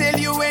 let me tell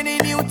you, any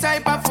new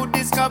type of food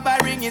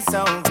discovering is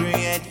so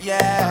great,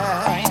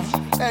 yeah.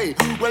 Hey,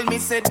 well, me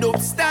say dub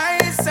style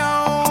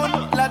sound,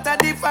 lot of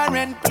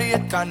different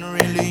plate can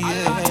really,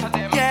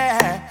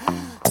 yeah.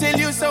 Tell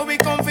you so we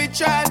come fi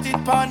chat it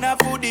pan a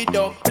foodie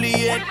dog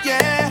plate,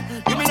 yeah.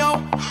 You me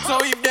know, so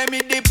if them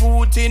in the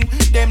Putin,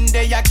 them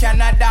they a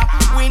Canada.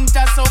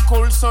 Winter so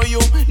cold, so you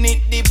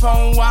need the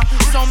power.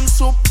 Some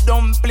soup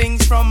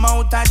dumplings from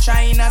out of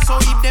China. So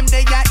if them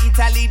they a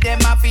Italy, them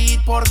a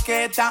feed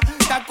porchetta.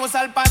 Tacos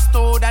al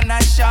pastor and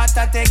a shot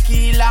of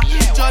tequila.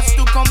 Just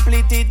to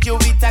complete it, you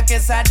with a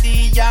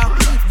quesadilla.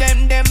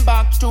 Them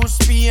back to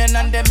Spain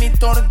and them in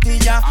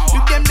tortilla.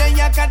 If them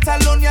they a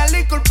Catalonia,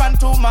 little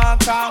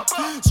pantomaca.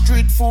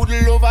 Street food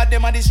lover,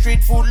 them are the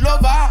street food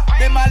lover.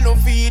 Them a love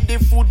feed the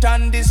food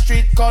and the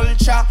street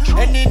culture.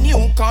 Any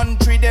new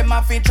country, them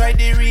a fi try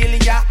the real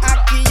ya.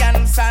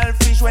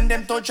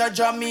 them touch a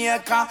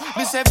Jamaica.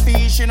 Me say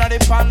fish in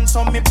the pan,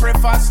 so me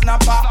prefer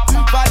snapper.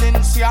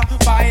 Valencia,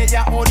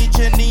 paella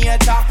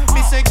originator.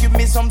 Me say give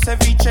me some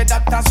ceviche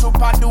that a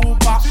super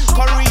duper.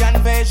 Korean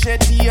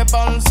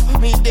vegetables,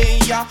 me dey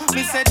ya.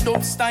 Me say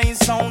dub style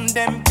sound,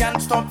 them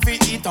can't stop fi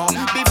it on.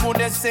 Before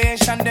the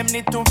session, them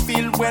need to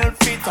feel well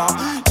fit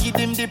on. Give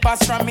them the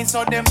pass from me,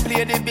 so them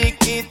play the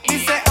big hit. Me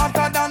say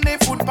hotter than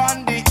the food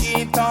pan the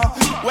eater.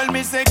 Well,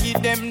 me say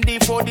give them the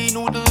for the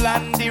noodle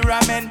and the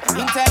ramen.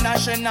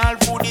 International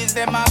food is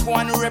them a go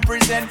and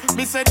represent.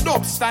 Me say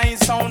dub style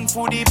sound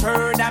for the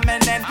bird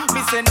and then.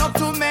 Me say not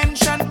to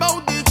mention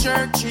about the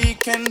jerk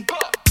chicken.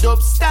 Dub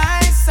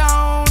style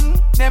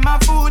sound, them a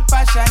food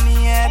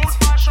passionate.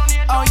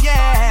 Oh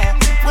yeah.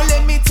 Well,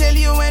 let me tell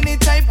you, any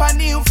type of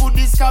new food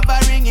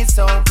discovering is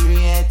so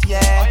great,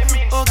 yeah.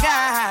 Oh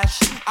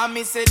gosh, I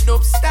me say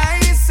dub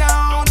style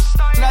sound.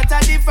 Lot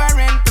of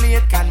different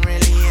plate can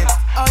relate.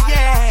 Oh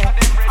yeah.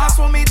 As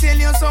for me tell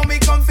you, so me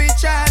come fi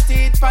chat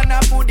it. Pan a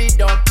put the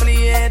dub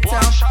plate.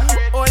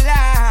 Oh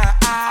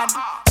lad,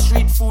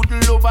 street food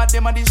lover,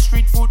 them a the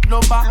street food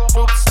lover.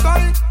 Dub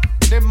style.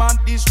 Them a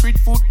the street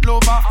food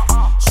lover.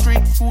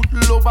 Street food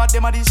lover,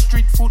 them a the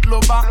street food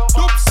lover.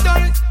 Dub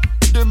style,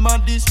 them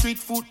a the street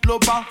food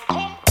lover.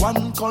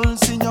 One call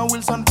Senior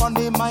Wilson on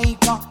the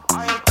mic.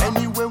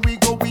 Anywhere we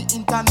go, we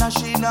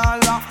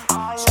international.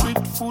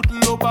 Street food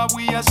lover,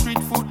 we a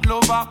street food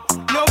lover.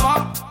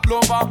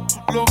 Lover.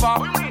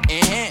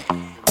 Eh.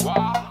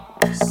 Wow.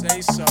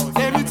 Say so.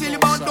 Let me tell you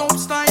about dub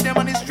style, them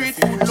a the street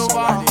food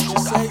lover.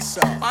 Say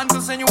so. And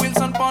to Senior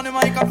Wilson on the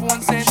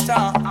microphone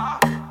center.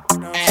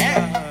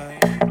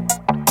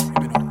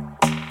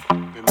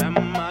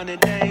 Remember the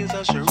days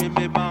of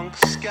Sharibi Bank.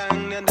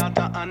 Scan the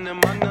data and the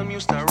man them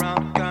used to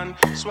rock and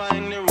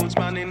swing the roots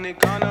man in the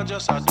corner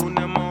just a do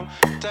them all.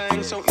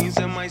 Thing so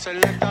easy, my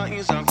selector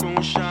is a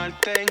crucial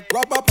thing.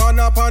 Rap upon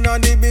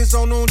the beat,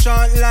 so no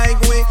chant like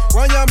we.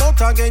 Run your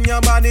mouth again,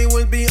 your body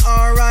will be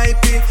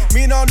R.I.P.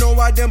 Me no know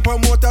why them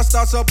promoters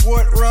start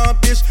support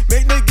rubbish.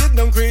 Make me give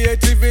them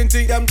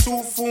creativity, them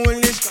too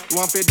foolish.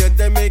 Want fi dead,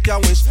 they make your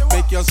wish.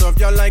 Make yourself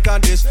you like a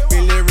dish.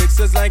 Me lyrics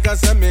is like a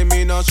semi,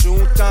 me no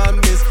shoot and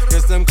miss.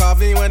 Yes, them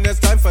carving when it's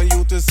time for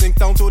you to sink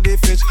down to the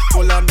fish.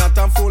 Full on that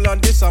and full on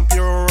this and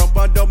pure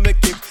rubber dub me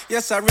kick.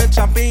 Yes, a real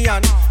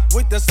champion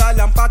with the style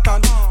and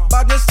pattern.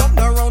 But there's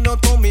something around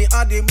to me,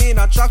 I the main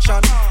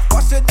attraction.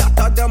 What's it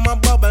that them a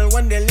bubble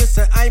when they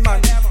listen, I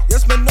man.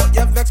 Yes, me know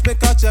you vex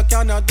because you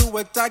cannot do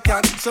what I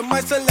can. So my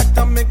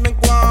selector make me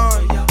go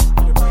on.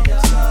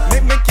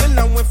 Make me kill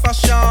them with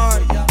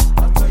fashion.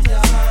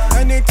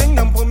 Anything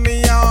them put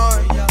me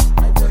on.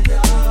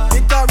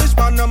 Guitarist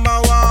man number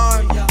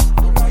one.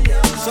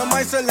 So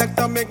my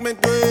selector make me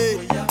do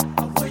it.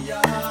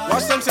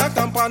 Watch them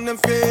second on them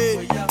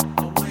feet.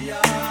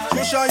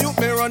 Push on you,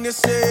 me run the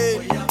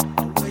scene.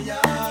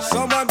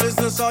 So my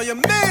business all you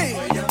mean.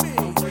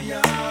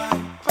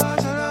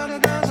 Passing out the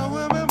dance on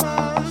women,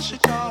 man,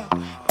 shit, y'all.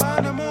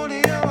 Find the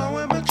money, yeah, my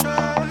women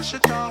trash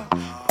it, y'all.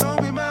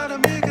 Don't be mad at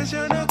me, cause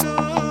you're not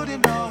good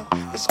enough.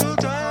 It's good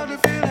to have the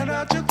feeling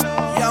that you're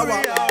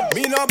glorious.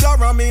 Me no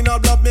blur, me no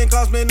bluff,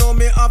 because me know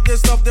me have this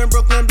stuff. Them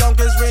Brooklyn Blanc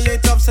is really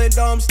tough. Say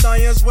dumb style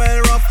is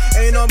well rough.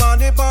 Ain't no man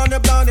dip on the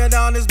planet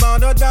down is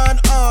better than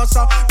us.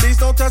 Please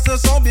don't test the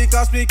song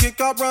because we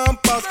kick up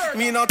rampers.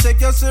 Me not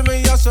take you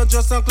serious, you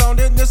just a clown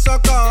in the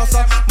circus.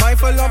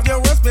 Mindful of your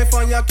words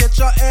before you catch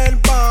your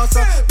end boss.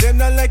 Them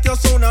not like your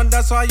son and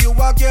that's why you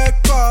a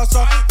get cross.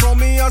 From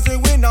me as a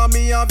winner,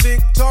 me a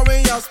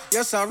victorious.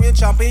 Yes, I'm a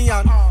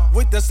champion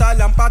with the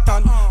style and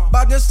pattern.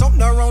 But there's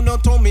something around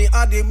to me,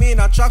 I the main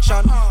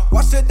attraction.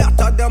 What's it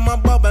that them a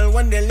bubble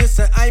when they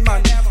listen, I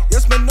man.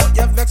 Yes, me know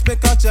you vex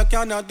because you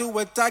cannot do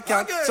what I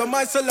can. So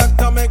my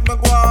selector make me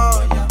go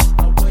on.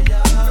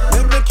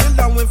 Make me kill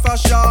them with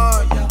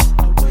fashion.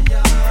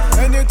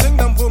 Anything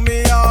them put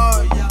me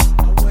on.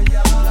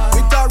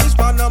 Guitarist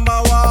man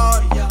number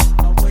one.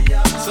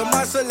 So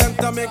my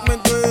selector make me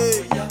do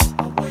it.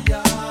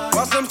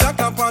 Watch them stack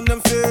up on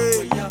them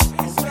feet.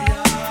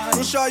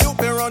 Push out you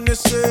here on the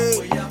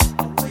scene.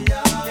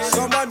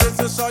 So my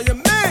business all you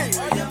mean.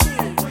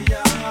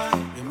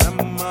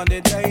 Remember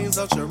the days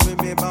of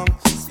Cherubim Bank.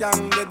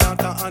 Scan the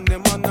data and the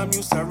man I'm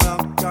used to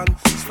rock and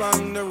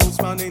sprang the roots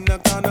man in the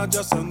corner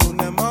just to know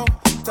them out.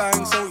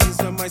 Time so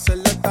easy, my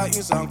selector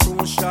is a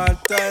crucial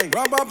thing.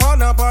 Rub upon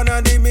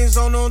the beat,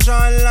 so no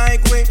shine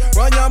like we.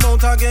 Run your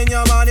mouth again,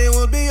 your body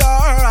will be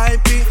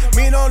R.I.P.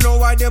 Me don't know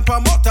why them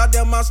promoter,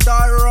 them a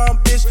star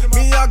rubbish.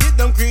 Me I get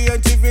them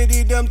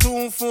creativity, them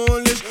too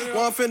foolish.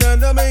 Want for them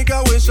to make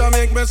a wish, I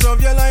make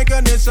myself you like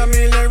a dish. And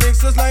me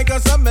lyrics is like a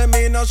summer,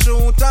 me no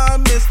shoot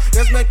and miss.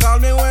 Yes, me call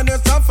me when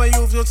it's time for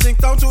you to sink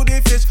down to the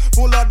fish.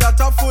 Full of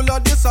data, full of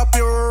this, a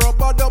pure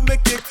rubber dub me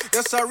kick.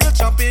 Yes, a real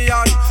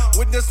champion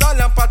with the style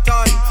and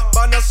pattern.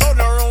 But the sound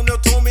around you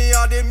to me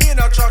are the main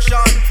attraction.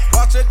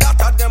 Watch it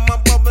that them a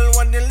bubble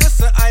when they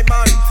listen, I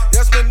man.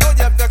 Yes, me know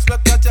you vex,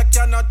 but you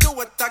cannot do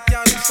what I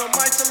can. So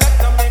my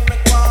selector make me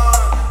go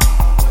on.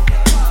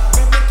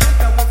 Make me kill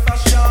them with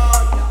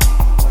fashion.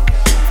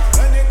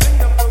 Anything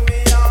them put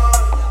me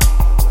on.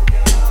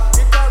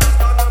 Guitarist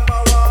man number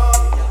one.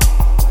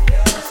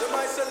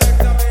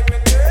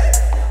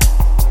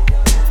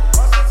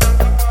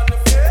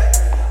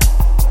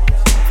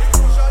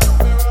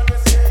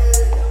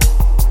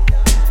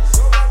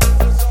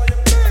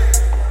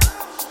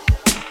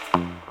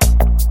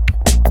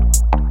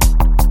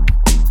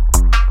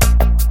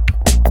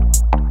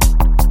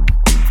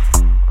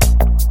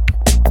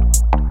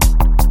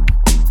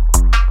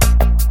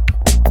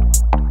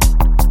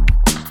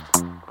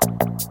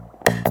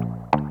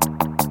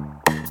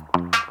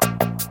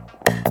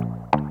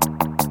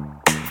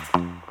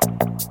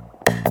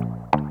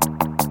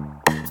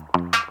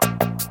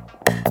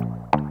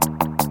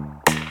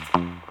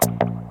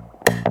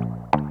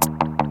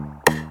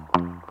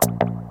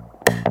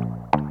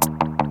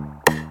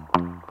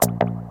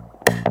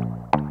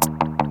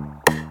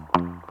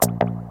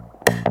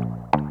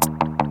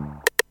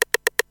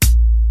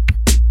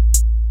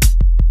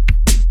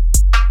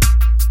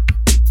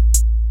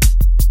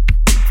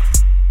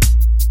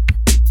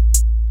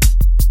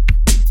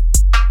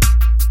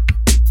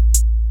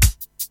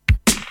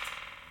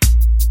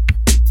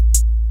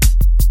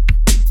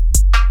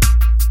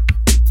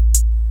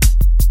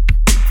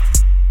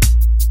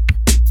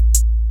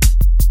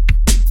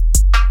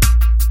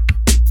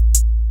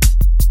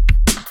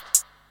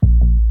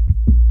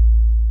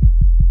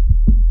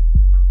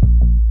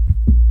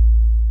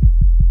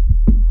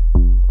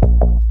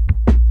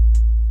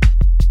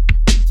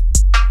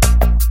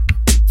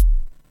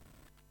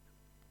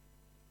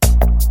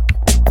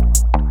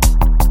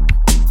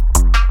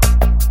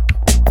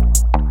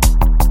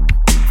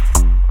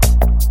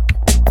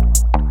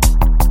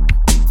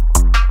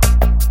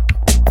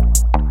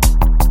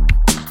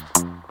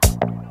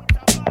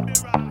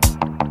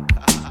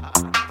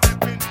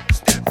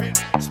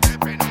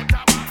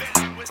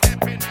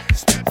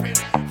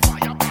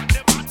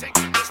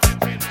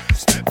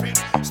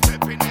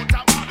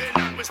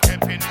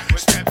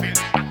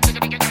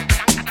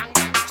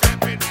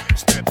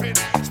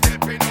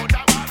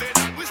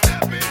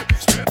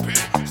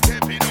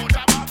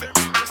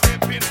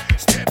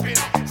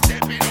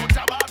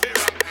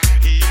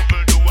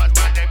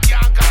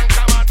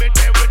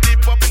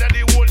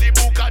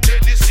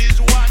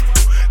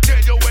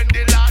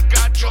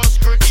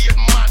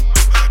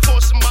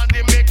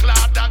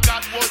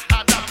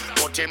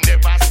 him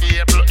never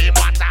stable, him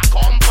what a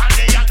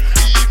companion.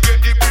 He get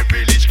the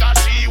privilege cause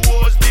she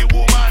was the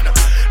woman.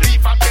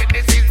 Leave from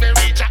Genesis, they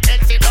reach a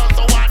Exodus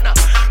one.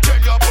 Tell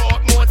you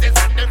about Moses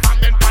and the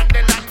famine from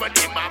the land when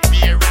him a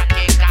fear a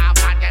kick off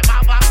and them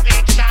have a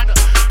fiction.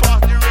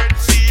 Past the Red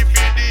Sea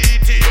for the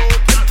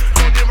Ethiopian.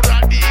 Now them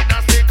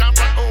Radina stay come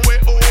from away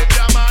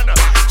over man.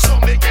 So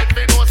me get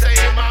me know say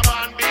him a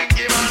man big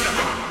man.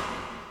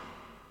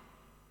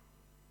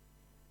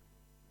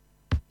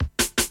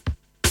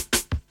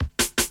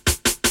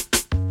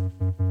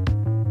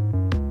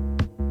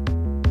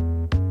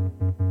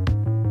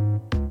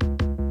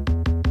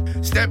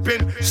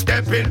 Stepping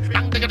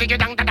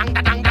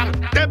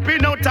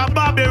out of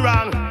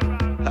Babylon.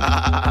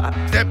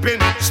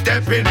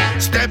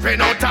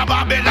 Stepping out of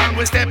Babylon.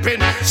 We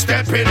stepping.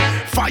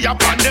 Fire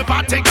upon the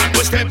Vatican.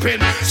 We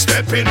stepping out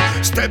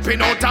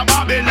of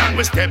Babylon.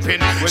 We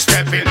stepping out of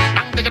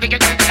Babylon.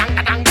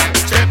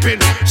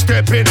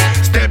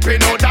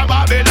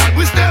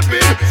 We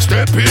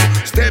stepping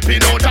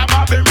out of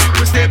Babylon.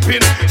 We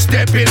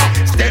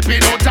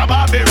stepping out of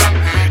Babylon.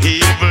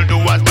 Evil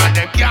doers, man,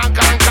 them can't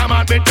come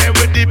and me tell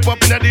we deep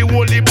up in the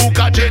holy book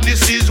of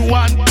Genesis 1.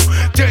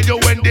 Tell you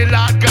when the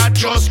Lord God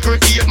just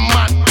create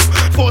man.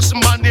 First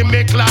man they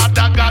make Lord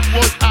that God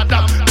was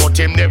Adam. But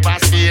him never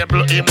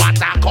stable, him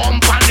what a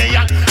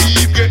companion.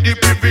 Eve get the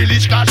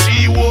privilege cause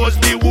she was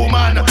the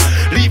woman.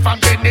 Leave from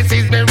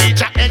Genesis, they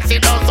reach a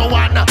Exodus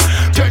 1.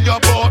 Tell you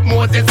about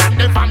Moses and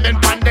the famine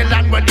from the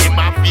land when him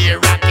a fear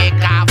a kick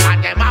off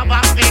and them have a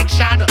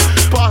fiction.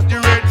 Past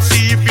the Red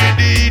Sea for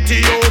the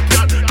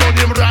Ethiopian. Now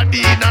them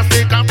Radina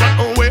stay come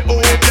from away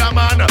over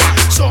man.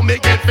 So me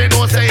get me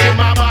know say him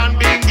a man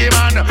bingy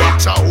man.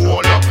 So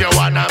hold up your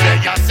one and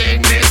make you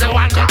sing this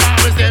one. Cause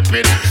we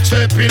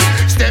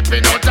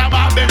stepping out of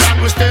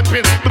Babylon. We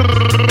stepping.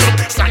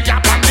 Stand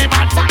up on the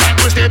Vatican.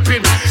 We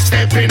stepping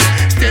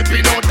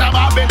out of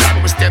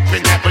Babylon.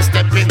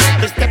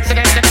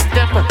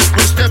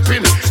 We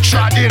stepping.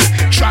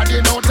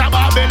 Treading out of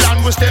Babylon.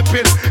 We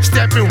stepping.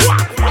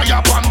 Walk fire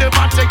upon the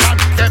Vatican.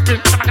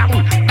 Stepping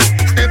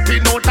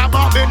out of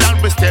Babylon.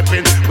 We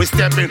stepping.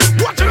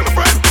 Watch it, my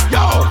friend.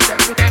 Yo,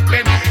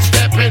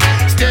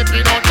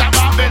 stepping out of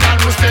Babylon.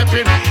 We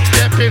stepping out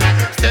of Babylon.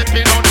 We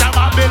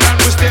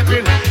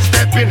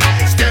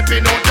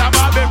stepping out of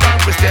Babylon.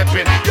 We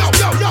stepping. Yo.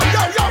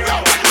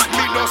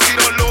 Me no see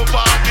no love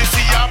on the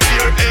sea of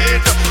fear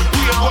hate.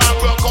 We want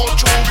to go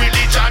through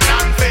religion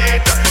and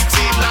faith.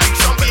 Seem like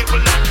some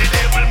people that the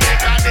devil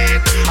make a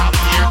date. I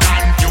fear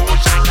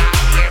confusion and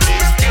fear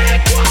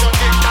mistake. What you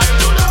think time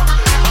to love?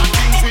 And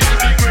things will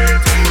be great.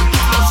 You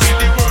no see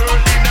the world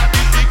in a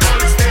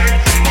difficult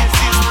state. This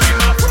is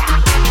real of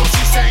rock. No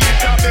she say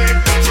it a bit.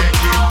 Check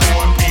it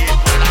for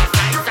people as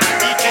nice and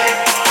decay.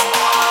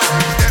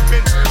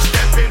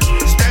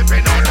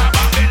 Stepping out of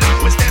Babylon.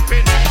 We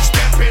stepping.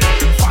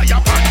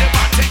 Fire.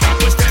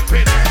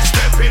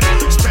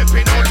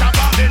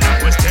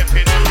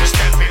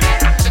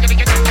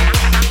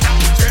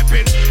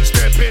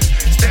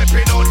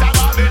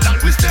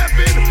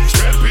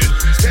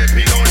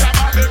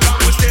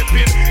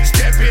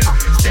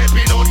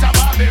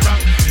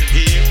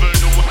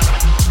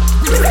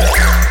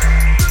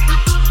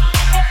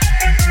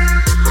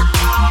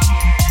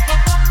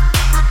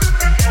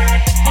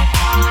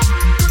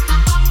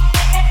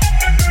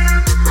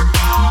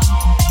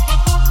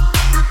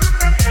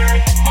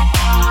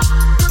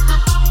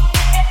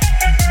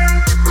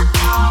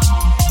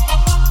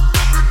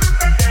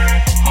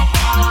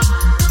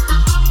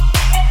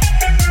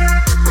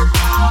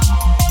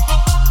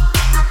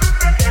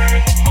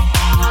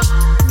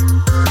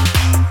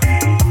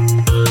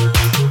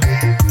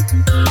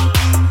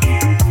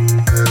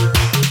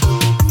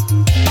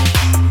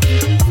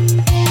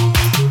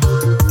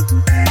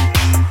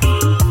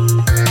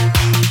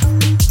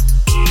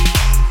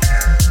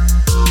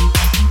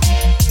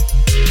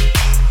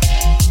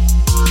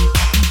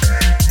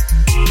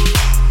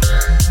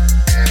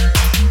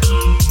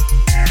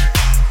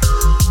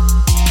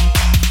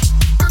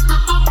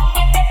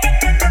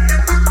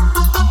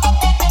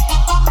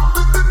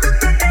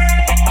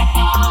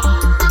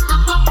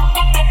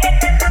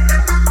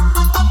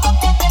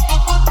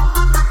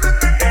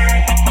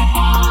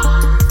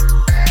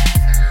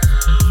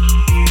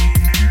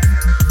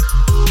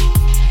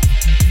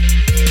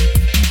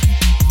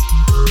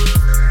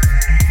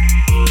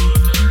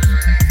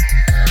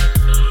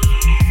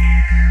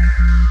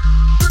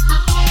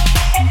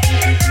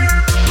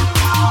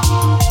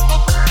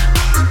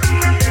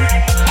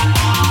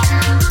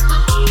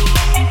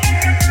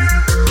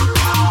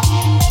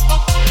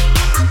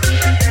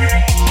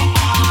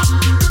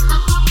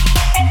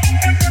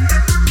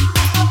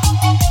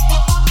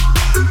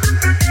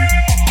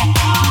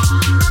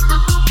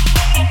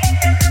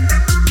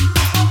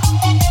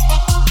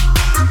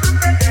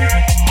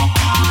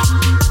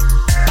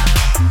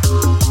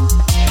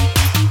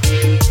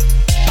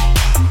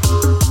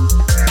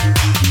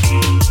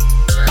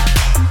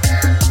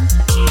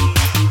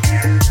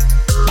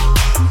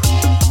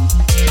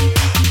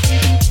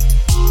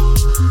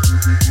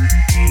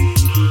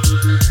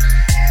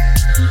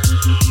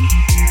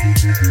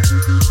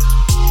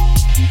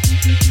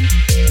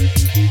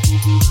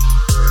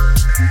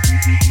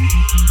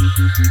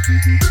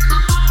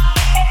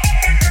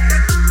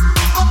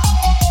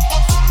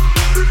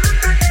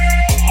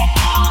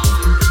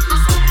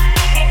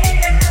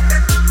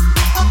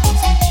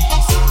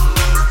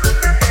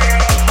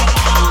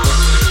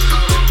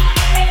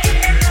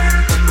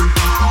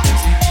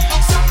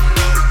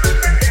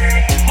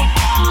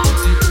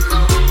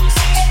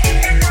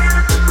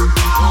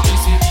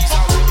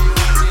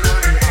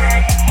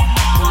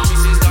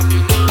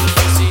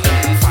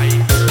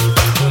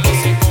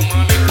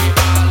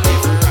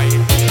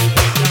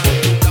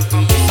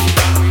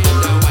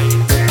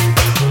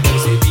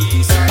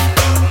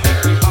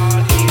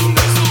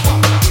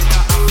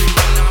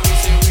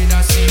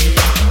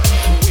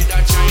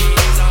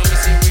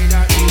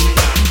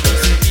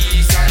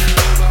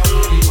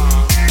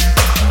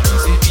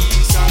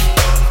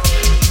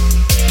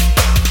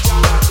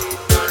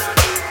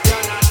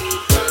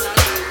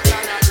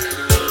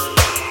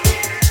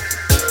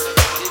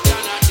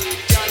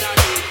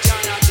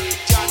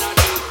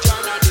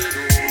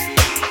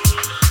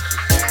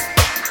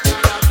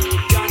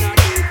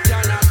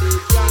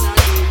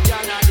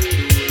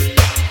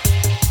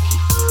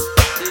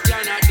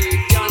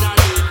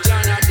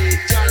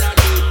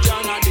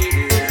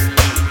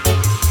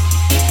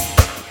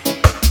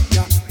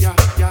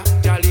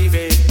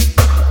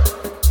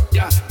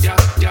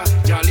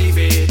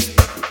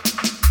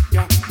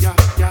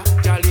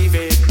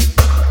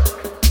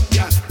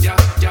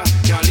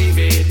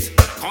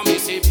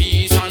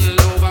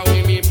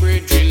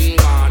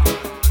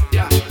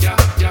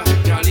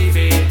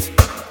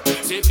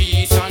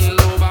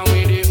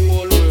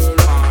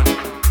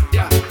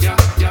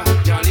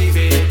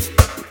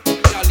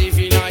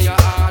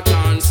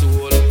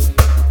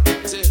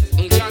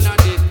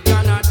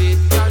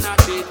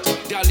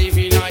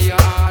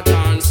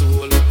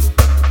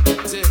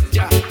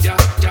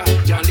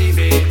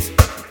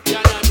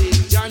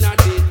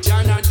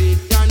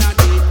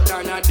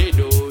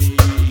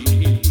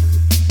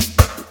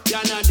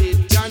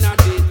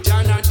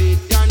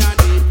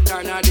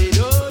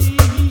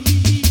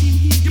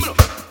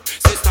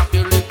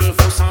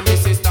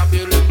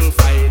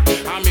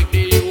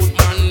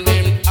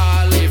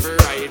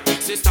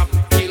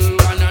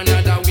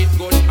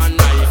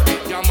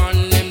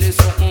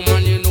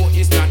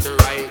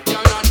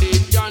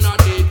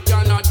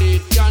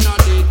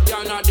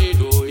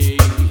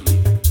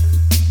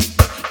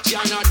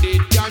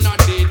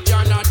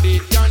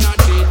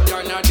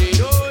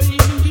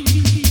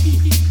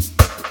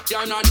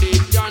 Jana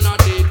did, Jana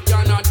did,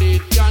 Jana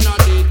did, Jana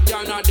did,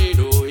 Jana did,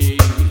 oh yeah.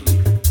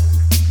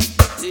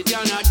 Say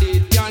Jana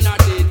did, Jana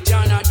did,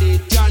 Jana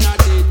did, Jana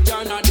did,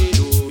 Jana did,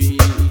 oh yeah.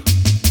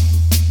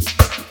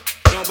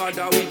 No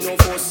bother with no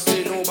fuss,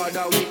 say no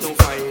bother with no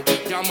fight.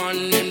 Your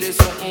man them they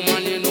something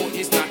man you know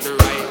it's not the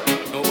right.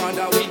 No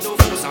bother with no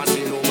fuss and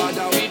say no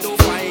bother with no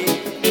fight.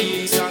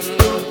 Peace and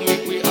love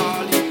make we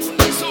all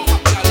unite. So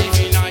what you live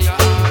in your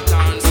heart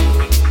and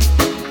soul.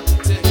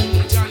 Say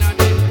Jana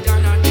did,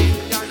 Jana did,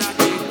 Jana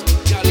did.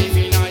 You live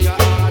in your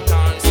heart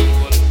and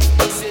soul.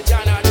 Say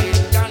Jana did,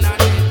 Jana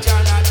did,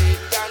 Jana did,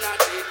 Jana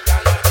did,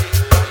 Jana did,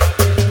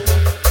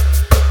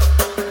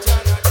 Jana did,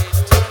 Jana did,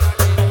 Jana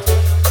did,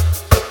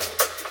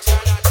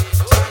 Jana did,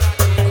 Jana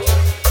did,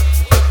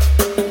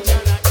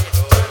 Jana did,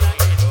 Jana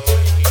did.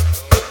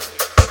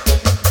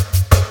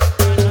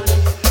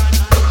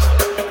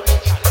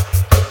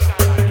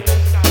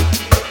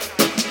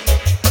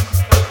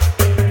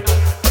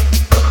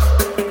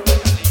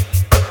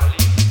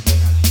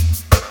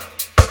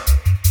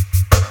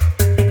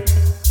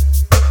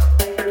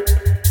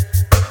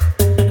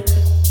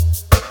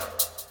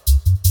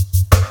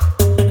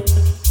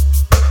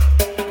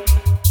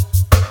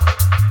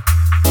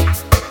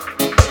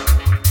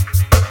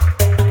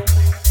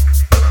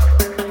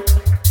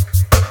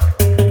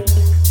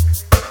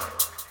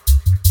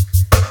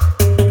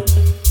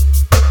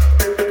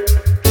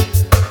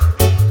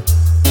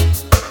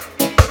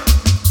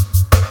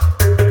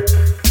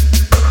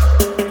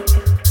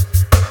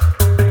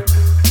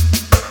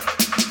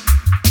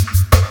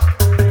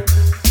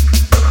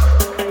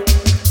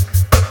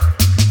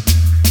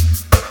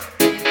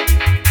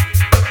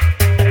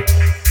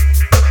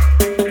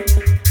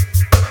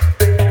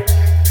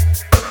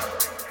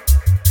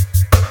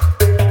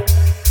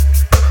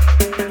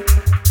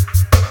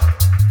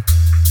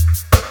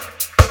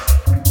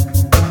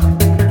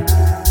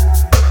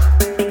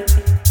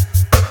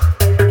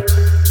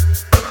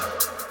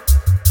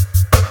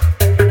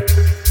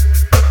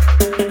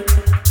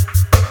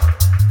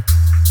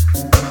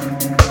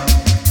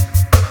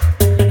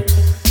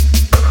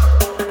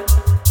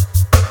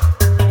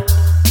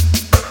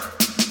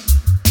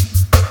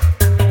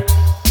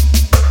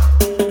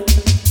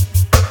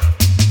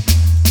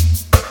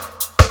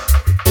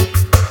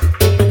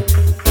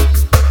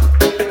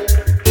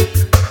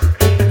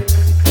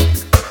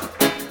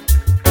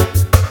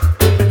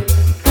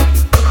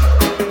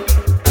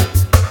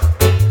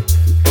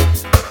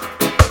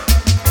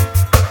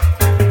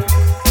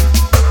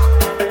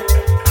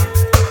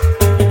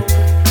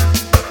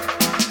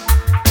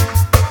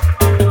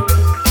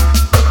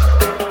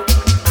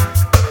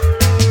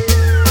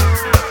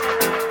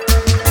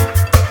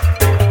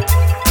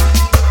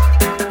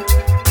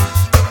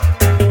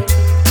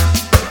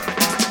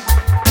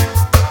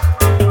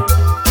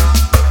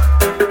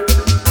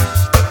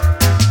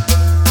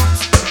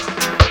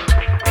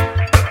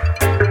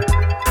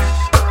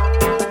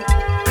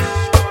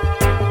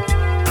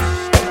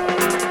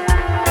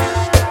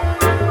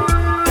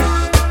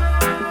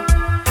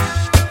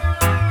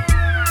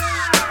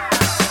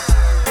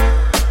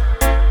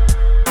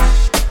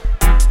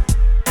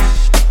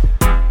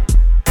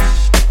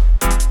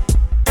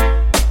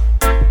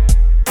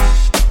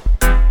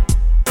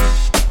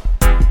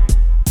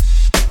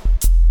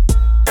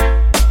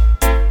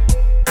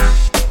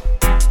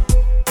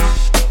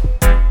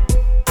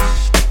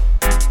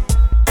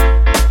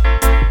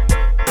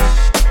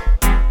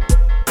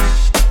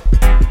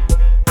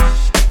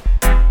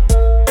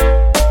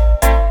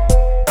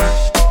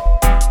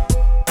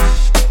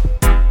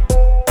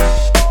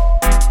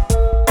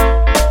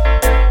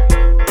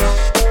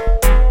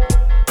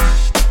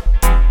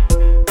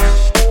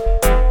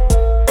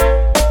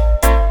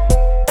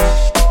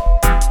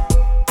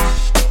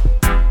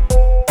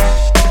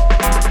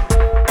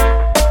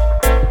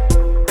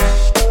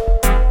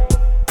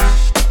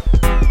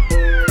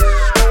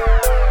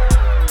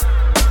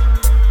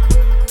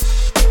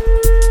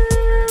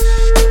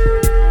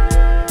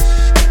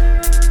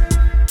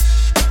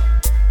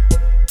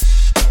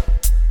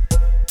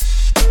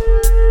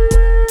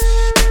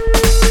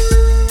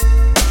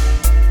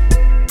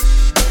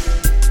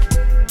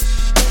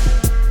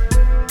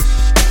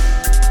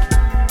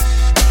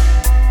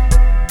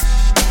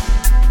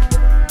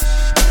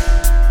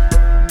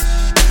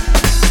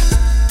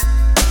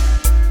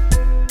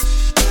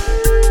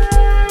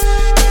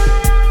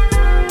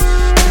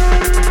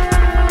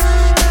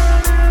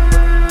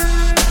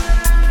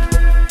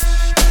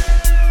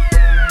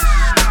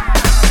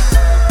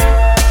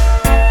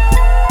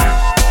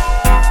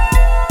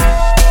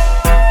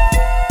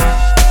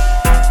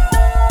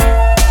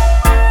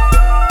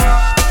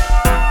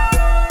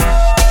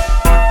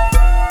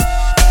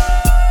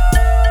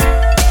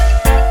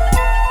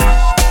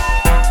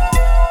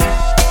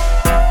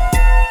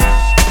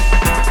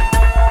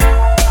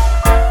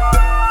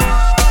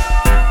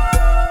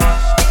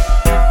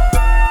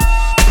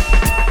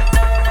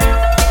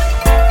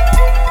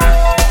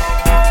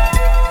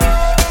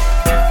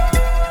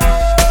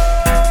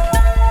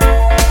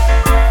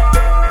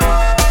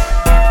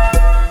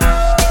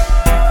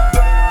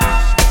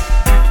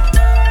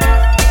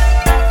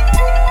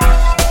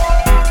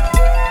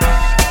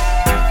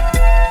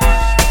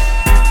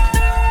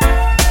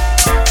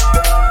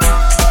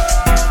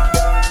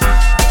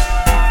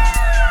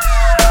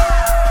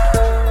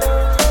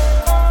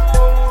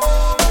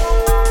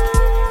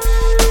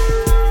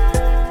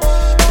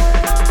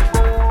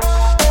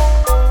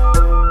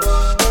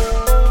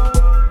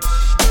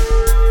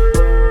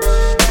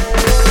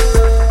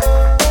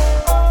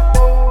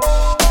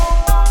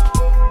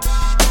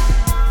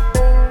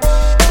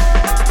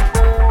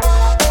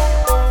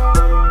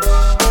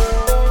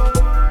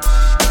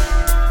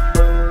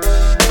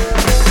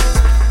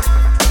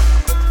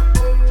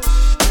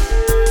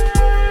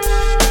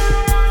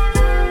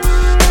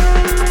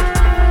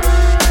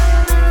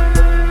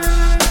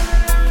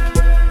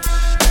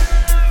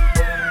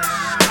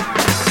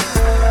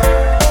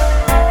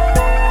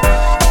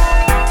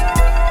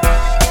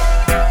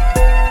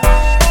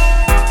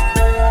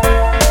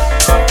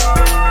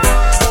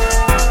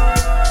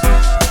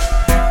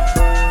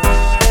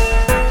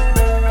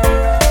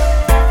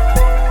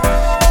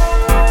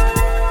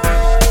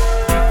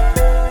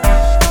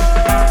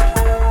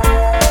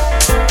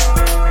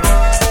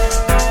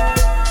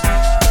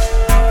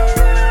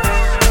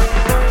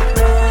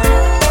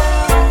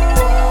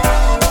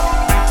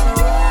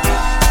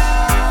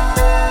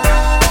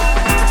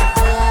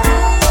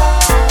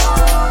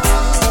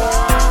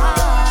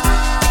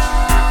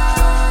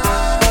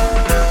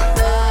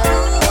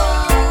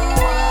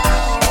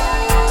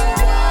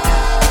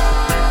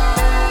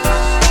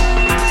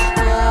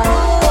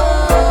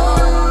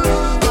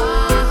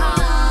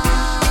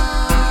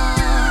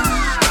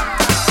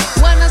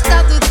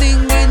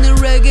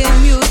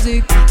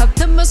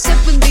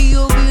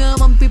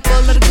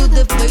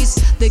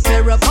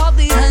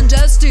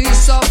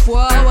 of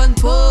war and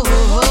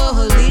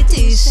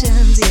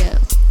politicians, yeah.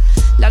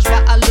 La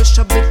joie à le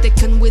shop be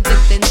taken with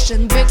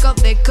attention because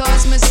they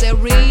cause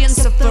misery and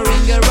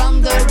suffering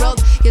around the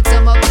world. Yet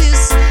some of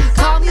this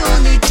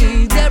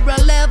community, they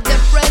relieve the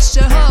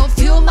pressure of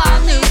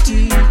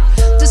humanity.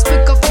 They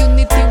speak of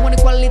unity, one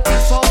equality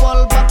for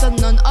all, but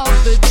none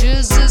of the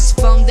Jesus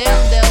found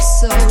in their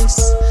souls.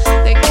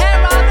 They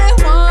care how they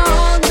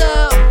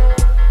wonder,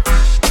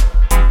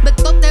 but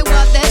don't they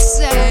what they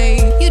say.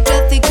 You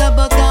just think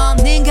about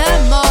earning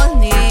and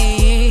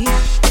money.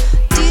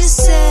 They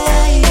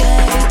say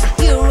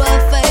you're a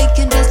fake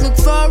and just look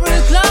for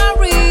a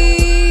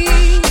glory.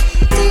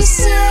 They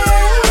say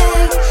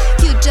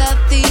you just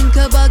think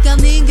about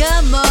earning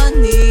and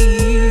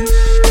money.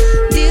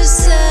 They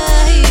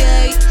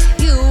say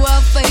you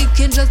are fake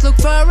and just look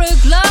for a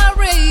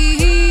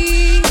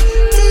glory.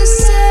 They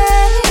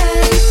say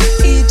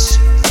each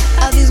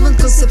of these one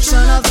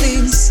conception of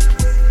things.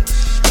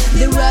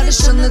 The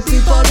rational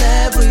people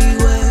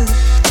everywhere.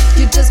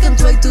 You just can't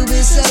try to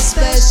be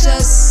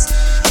suspicious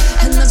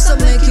and also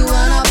make you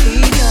an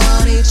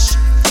opinion. Each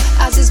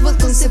as is what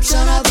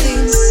conception of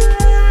things.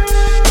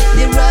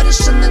 The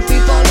rational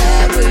people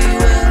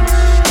everywhere.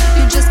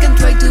 You just can't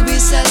try to be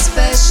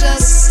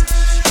suspicious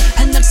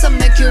and also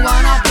make you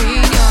an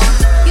opinion.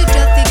 You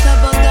just think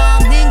about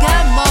earning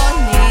and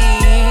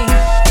money.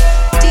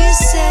 They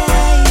say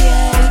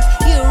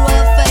you're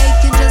a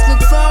fake and just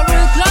look for a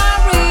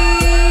glory.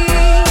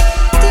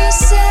 They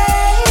say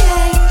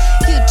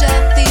you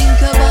just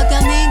think about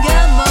earning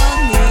and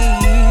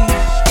money.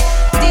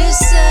 They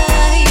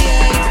say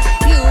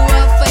you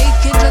are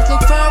fake and just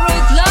look for a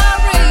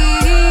glory.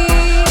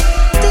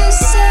 They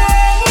say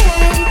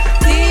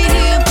the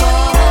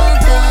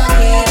important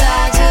is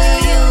that you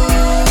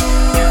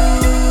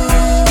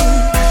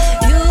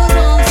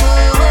don't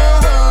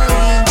fall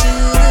into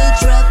the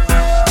trap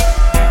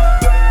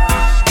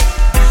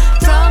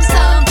from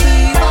some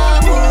people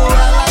who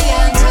are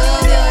lying to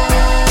you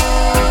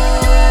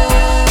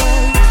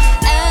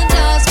and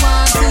just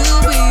want to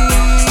be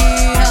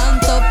on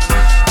top.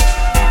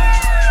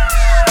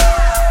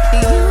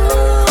 You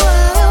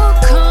are your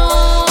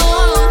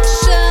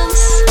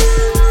conscience.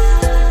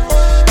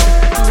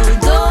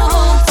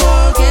 Don't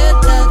forget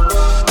that.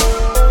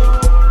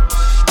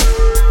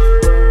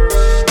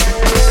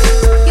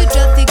 You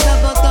just think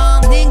about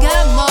earning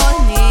and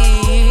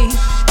money.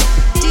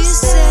 They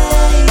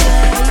say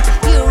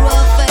you're a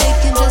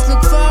fake and just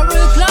look for a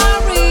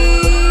glory.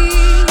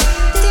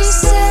 They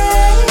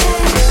say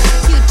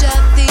you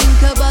just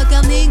think about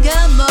earning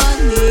and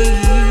money.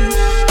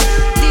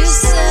 They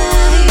say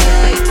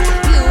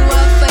you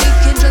are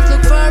fake and just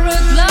look for a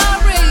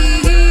glory.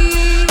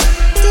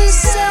 They say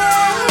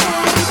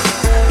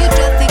you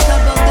just think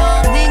about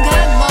earning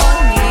and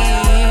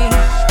money.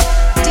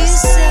 They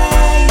say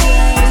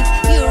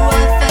you're a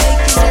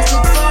fake and just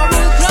look for a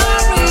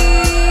glory.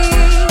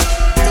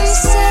 They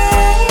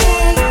say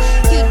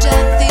you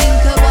just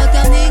think about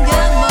earning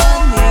and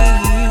money.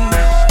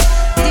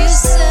 They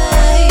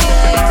say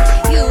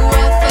you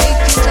are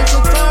fake and just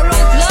look for a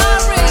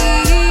glory.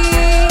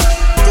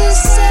 They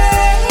say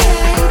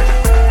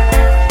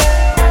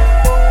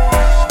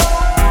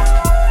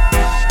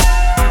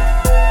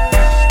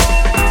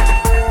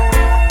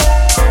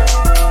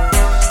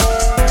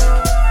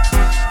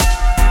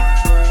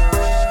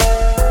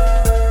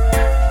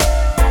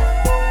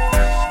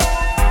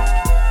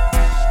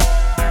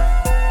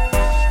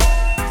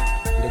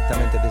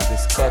Directamente desde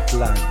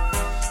Scotland,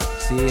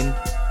 seeing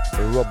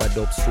the rubber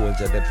dub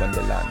soldier step on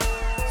the land.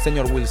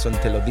 Señor Wilson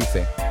te lo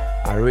dice,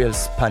 a real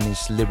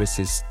Spanish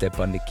lyricist step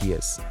on the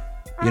case.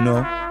 You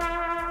know?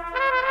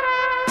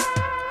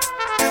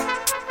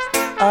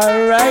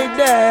 Alright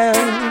then,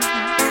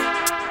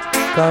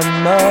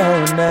 come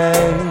on,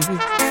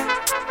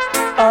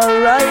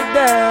 alright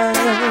then.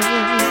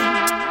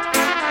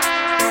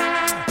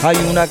 Hay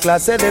una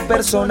clase de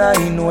persona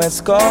y no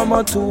es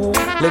como tú.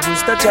 Le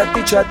gusta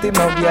chati chati,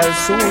 maudiar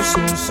su.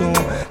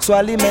 Su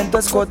alimento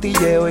es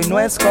cotilleo y no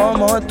es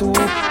como tú.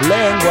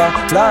 Lengua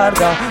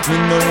larga y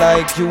no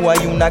like you.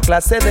 Hay una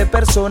clase de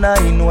persona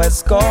y no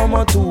es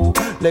como tú.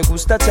 Le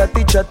gusta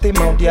chati chati,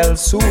 maudiar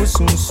su.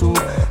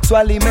 Su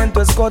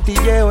alimento es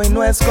cotilleo y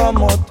no es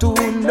como tú.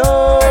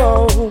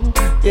 No,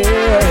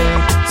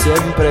 yeah.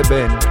 Siempre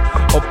ven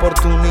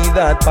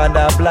oportunidad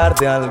para hablar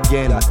de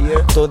alguien.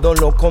 Todo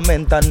lo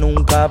comentan,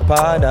 nunca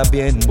para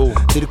bien.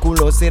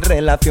 Círculos y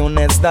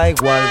relaciones, da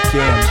igual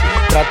quién.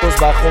 Tratos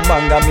bajo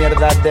manga,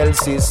 mierda del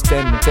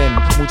sistema. Ten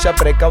mucha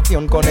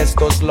precaución con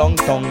estos long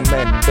tongue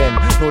men. Ven,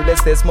 no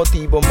les des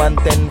motivo,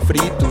 mantén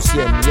free tu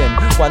 100 yen.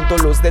 Cuanto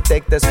los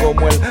detectes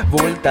como el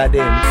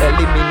Voltaren.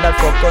 Elimina el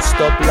foco,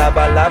 stop,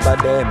 lava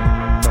dem.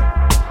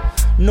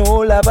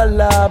 No lava,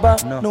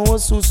 no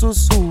su.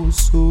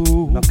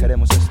 No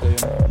queremos esto,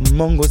 yo.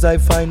 Mongos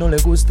hi-fi no le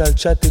gusta el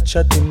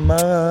chatty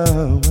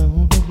man.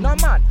 No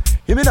man,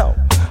 Hear me now.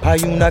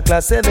 Hay una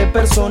clase de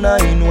persona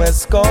y no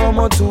es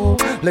como tú.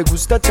 Le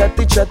gusta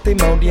chati chati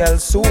maudial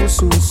su.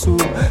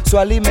 Su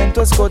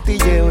alimento es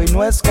cotilleo y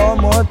no es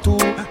como tú.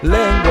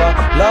 Lengua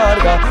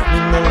larga, me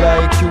no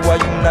like you. Hay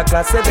una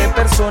clase de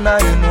persona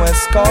y no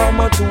es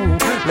como tú.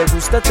 Le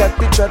gusta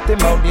chati chati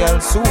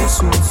maudial su.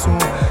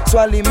 Su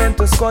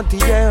alimento es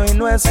cotilleo y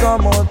no es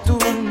como tú.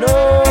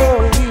 No,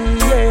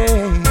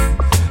 yeah.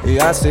 Y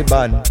así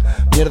van.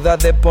 Mierda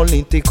de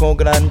político,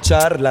 gran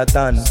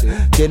charlatán.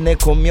 Tiene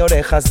con mi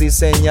orejas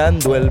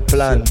diseñando el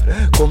plan.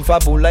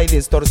 Confabula y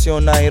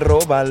distorsiona y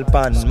roba el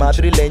pan.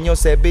 Madrileño,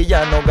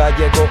 sevillano,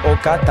 gallego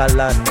o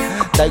catalán.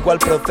 Da igual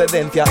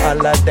procedencia a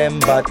la de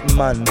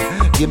Batman.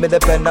 Give me the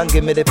pen and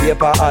give me the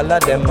paper, a la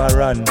de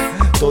Maran.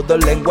 Todo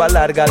lengua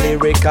larga,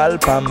 lyrical,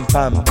 pam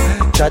pam.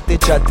 Chatty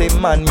chatty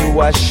man,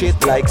 you a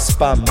shit like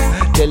spam.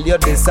 Tell you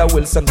this a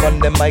Wilson on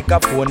the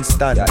microphone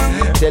stand.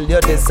 Tell you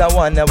this a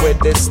one with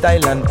the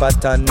style and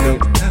pattern.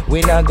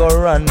 We not go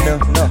run,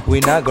 we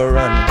not go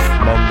run.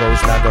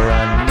 Mongos not go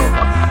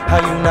run.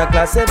 Hay una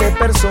clase de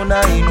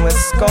persona y no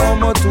es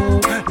como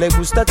tú. Le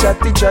gusta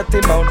chati chati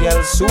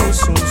maudial su.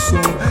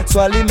 Su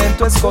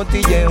alimento es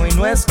cotilleo y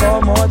no es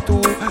como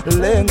tú.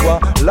 Lengua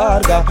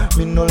larga,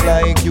 me no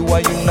like you.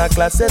 Hay una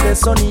clase de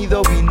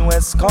sonido y no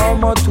es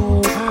como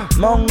tú.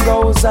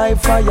 Mongos I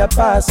fire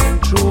passing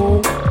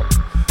through.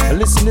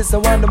 Listen, this the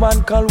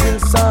one called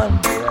Wilson.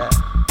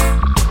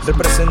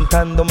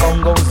 Representando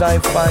Mongos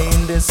Hi-Fi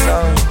in this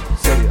song.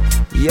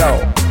 Yo,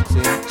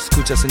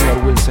 escucha señor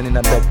Wilson en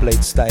a dub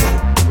plate style.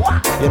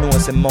 You know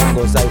it's a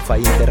Mongos Hi-Fi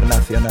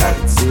internacional.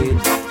 See,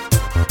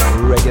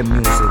 reggae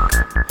music.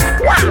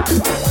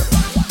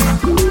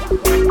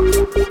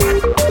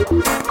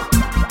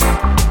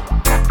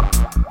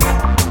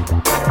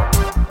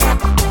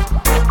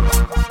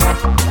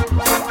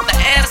 The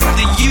R's,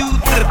 the U,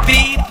 the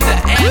B, the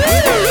N,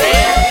 the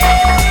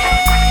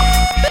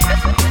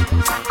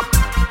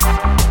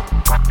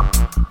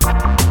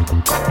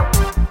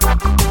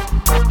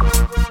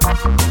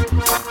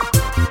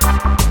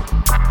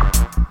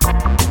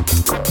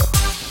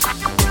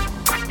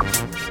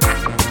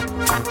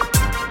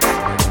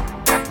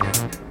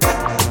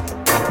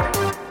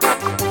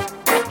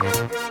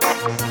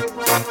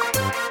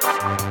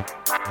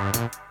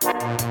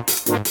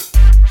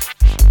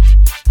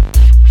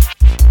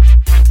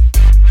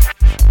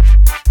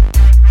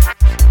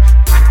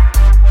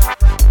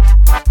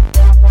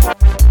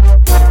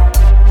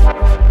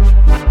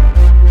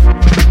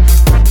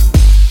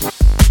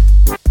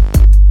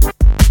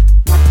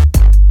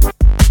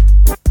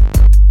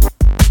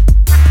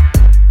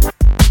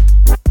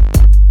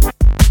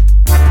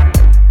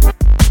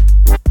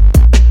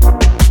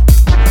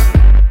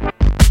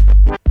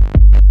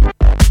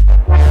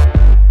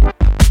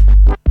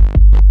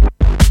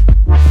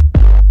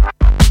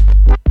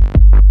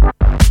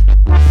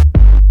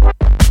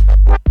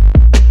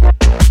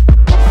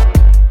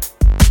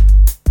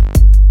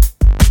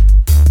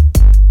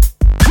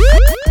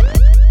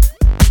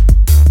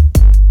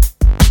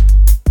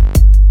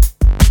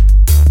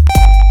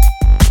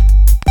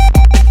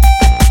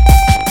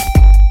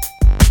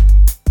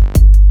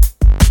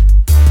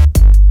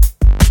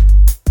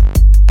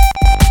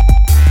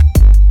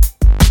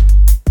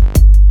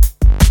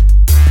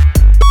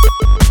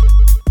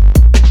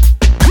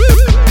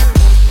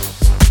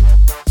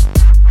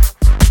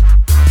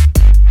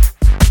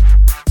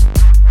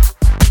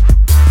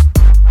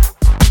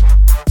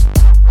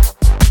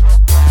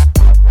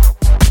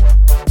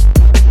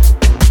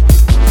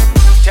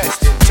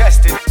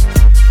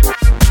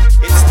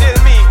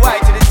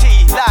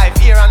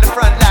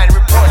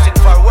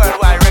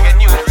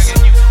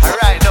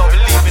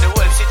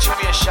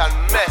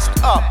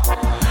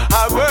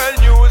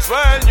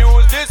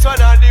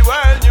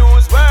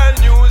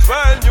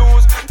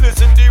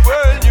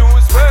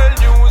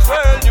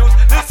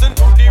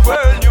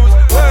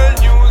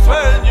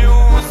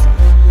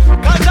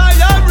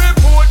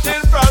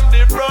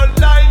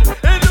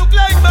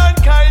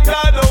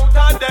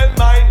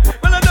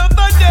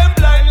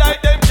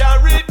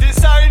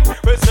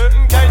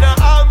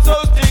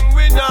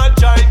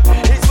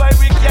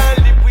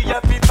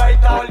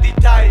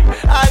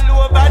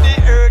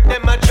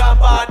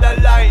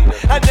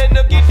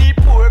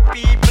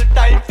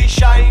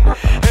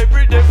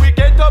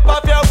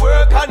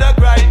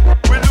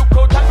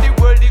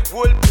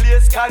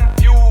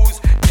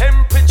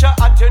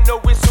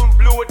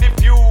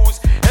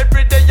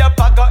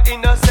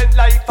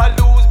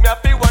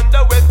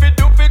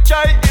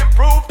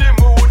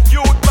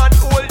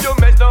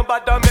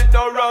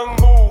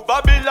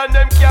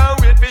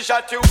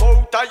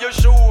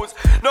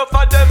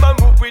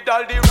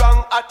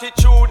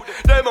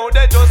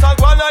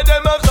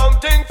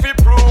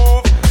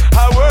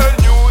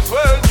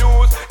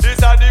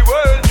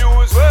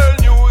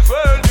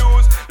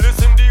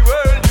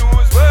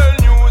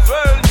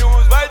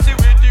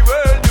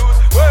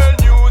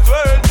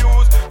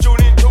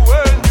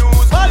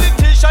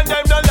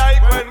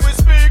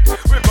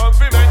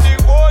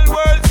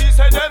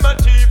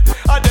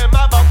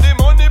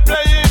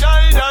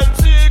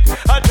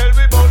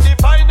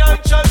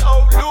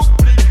Look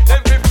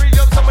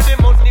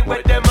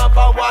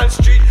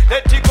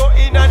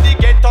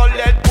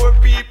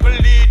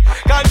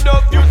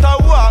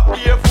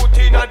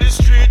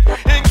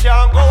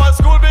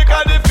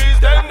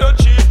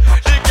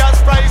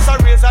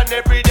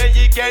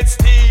it gets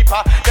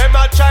deeper. Them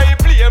a try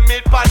play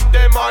me pan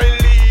them oil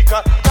leak.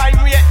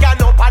 Time rate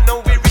gone up and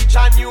now we reach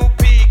a new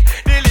peak.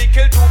 The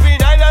little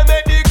juvenile and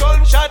make the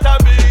gunshot a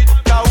beat.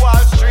 The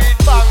Wall Street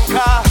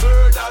banker,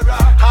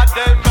 murderer. Had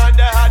them and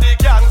they had the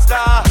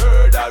gangster,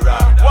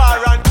 murderer.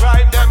 War and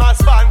crime them a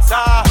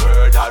sponsor,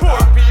 murderer.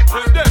 Poor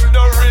people them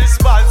no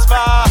response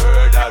for,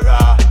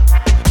 murderer.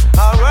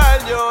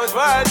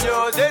 World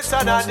news, this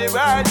and that the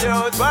world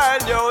news,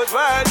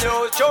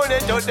 tune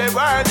into the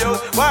world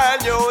news,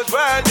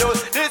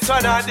 this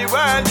one and the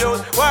world news,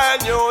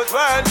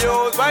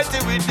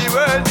 fighting with the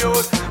world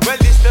news.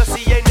 Well, this no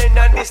CNN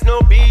and this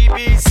no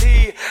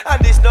BBC, and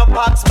this no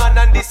Paxman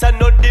and this a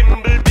no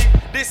Dimbleby.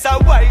 This a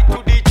Y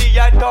to the G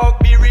and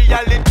talk be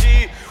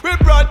reality. We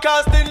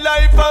broadcasting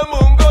live from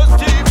Mungo's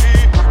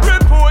TV,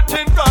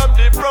 reporting from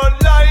the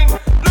front line.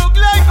 Look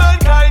like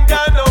mankind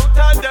gone out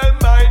of their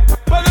mind,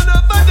 but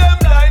enough of them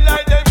blind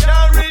like them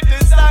can't read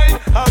the sign.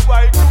 A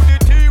Y to the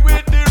T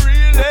with the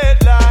real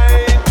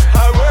headline.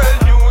 A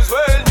world news,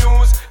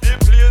 the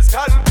place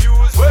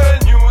confused.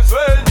 World news,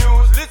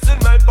 listen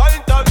my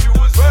point of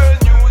views.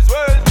 World news,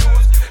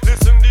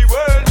 listen the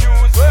world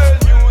news.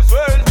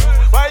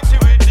 Whitey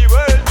with the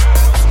world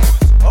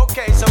news.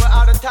 Okay, so we're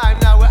out of time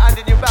now. We're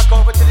handing you back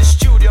over to the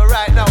studio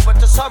right now. But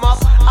to sum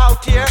up,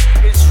 out here,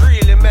 it's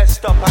really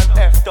messed up and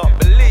effed up.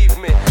 Believe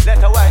me.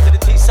 Let a Y to the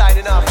T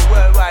signing off for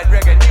Worldwide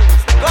Reggae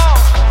News. Go!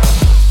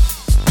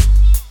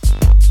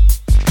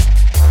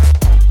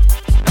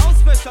 Now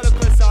special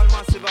request all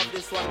massive of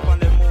this one on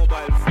the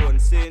mobile phone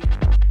scene.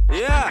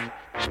 Yeah.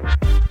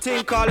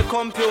 Thing called the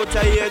computer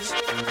age.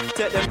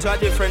 Take them to a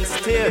different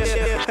stage.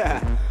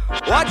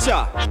 Watch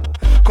out.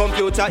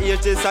 Computer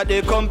age is at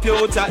the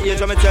computer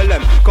age. Let me tell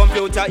them.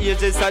 Computer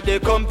age is at the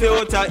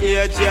computer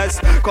age. Yes.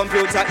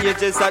 Computer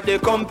age is at the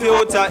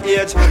computer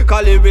age.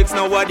 Call lyrics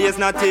nowadays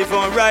not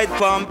even right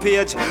on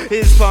page.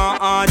 It's for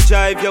hard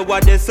drive. You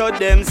what they so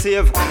them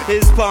save.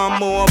 It's for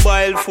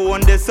mobile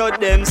phone. They so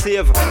them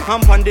save.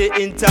 I'm on the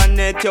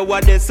internet. You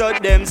what they so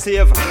them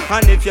save.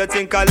 And if you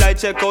think I like,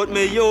 check out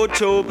me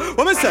YouTube.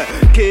 What me say?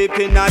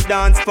 Keeping a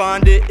dance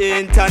on the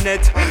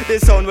internet. The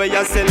sound where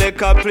you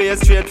select a play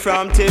straight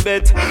from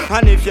Tibet.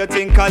 And if you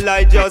think I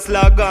lie, just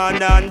log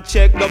on and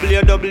check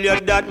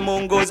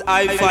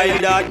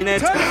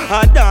www.mungoshifi.net.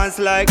 A dance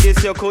like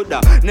this you coulda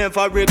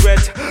never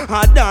regret.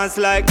 A dance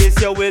like this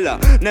you will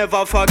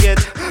never forget.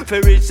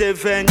 For reach the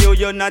venue,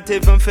 you're not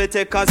even fit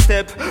take a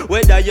step.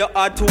 Whether you're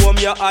at home,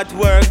 you're at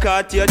work,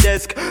 at your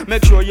desk.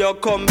 Make sure your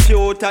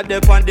computer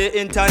dep on the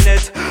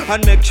internet.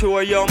 And make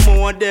sure your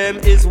modem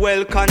is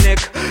well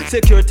connect.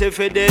 Security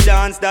for the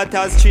dance that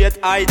has straight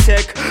high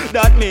tech.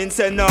 That means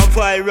no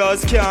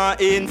virus can't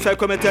infect.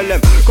 Come and tell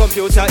them.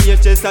 Computer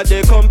age is at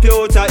the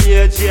computer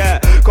age, yeah.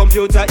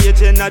 Computer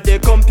age in at the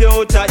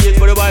computer age.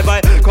 For the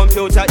bye-bye.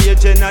 Computer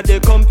age in at the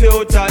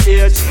computer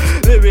age.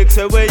 Lyrics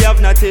away have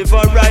not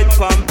even right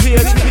from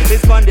page.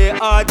 It's on the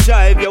hard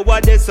drive, you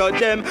what they saw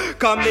them.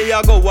 Come me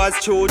I go a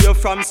studio,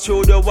 from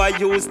studio I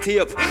use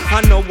tape.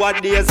 I know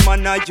what days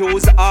man I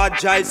use hard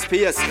drive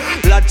space.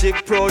 Logic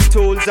Pro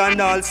Tools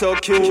and also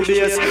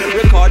Cubase.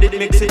 Record it,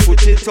 mix it,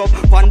 put it up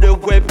on the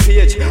web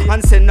page.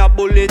 And send a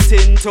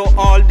bulletin to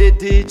all the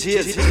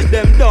DJs.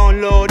 Them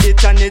download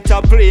it and it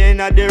a playing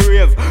at the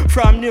rave.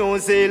 From New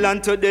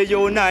Zealand to the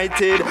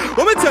United.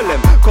 Let me tell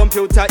them.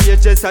 Computer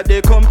age is at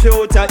the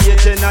computer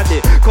age and at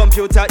the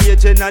computer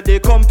age and at the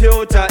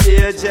computer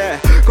age. Yeah.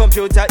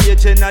 Computer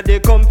age and at the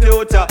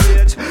computer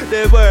age.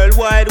 The World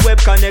Wide Web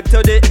connect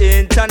to the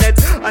internet.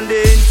 And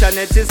the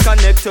internet is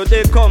connect to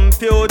the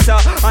computer.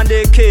 And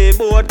the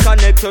keyboard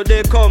connect to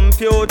the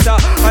computer.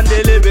 And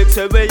the lyrics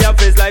we have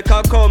is like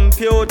a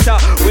computer.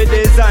 We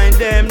design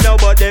them now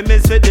but them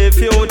is for the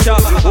future.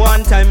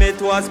 One time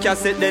it was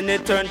cassette, then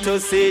it turned to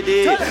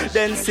CD.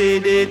 Then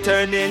CD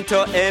turned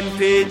into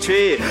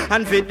MP3.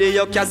 And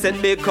video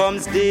cassette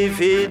becomes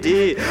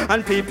DVD.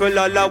 And people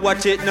all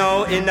watch it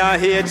now in a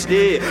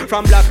HD.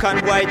 From black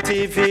and white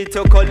TV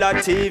to color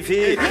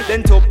TV.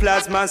 Then to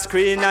plasma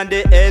screen and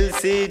the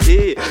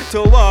LCD.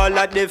 To all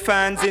of the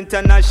fans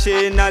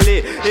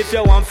internationally. If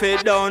you want to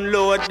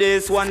download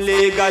this one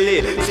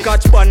legally,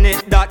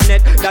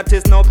 scotchbonnet.net, that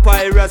is no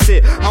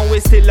piracy. And we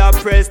still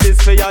press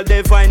this for all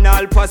the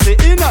vinyl posse.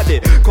 In the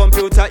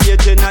computer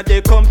age, in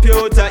the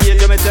computer age,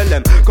 let me tell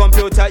them.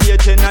 Computer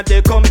age, in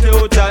the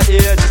computer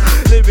age.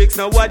 Lyrics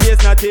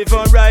nowadays not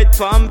even right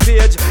from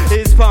page.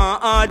 It's for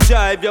hard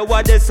drive, you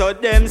what they so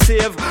them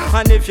save.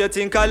 And if you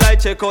think I like,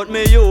 check out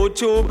me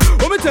YouTube.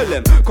 Let me tell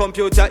them.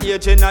 Computer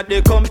age, in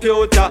the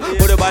computer.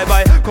 Put bye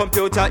bye.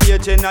 Computer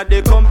age, in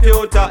the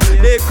computer.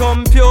 The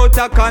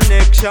computer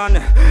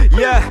connection,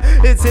 yeah,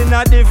 it's in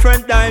a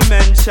different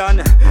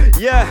dimension.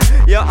 Yeah,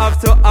 you have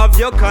to have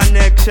your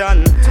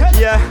connection.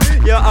 Yeah,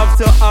 you you have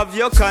to have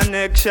your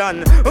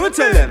connection. Who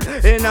tell them?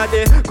 In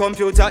the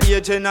computer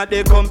age, in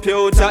the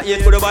computer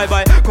age. Put a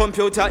bye-bye.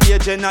 Computer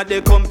age, in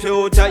the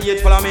computer age.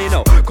 Follow me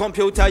now.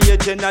 Computer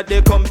age, in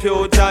the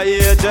computer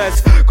age.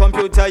 Yes.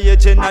 Computer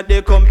age, in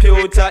the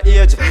computer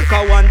age.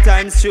 Cause one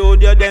time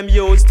studio them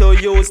used to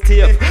use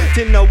tape.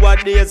 Till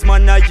nowadays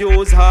man I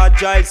use hard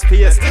drive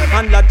space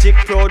and Logic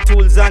Pro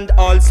Tools and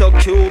also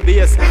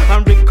Cubase.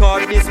 And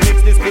record this,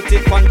 mix this, put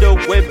it on the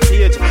web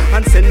page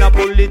and send a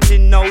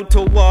bulletin out to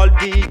all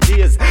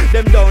DJs.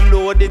 Them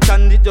download it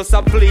and it just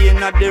a playing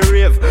at the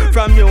rave.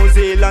 From New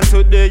Zealand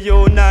to the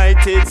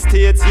United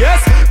States.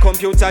 Yes,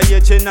 computer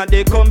age in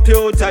the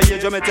computer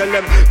age. You may tell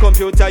them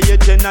computer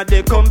age in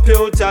the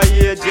computer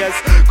age. Yes,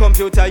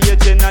 computer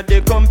age in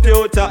the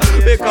computer.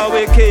 Because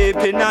we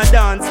keeping a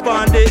dance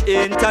on the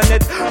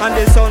internet. And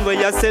the sound where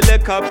you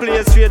select a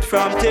play straight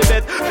from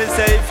Tibet. They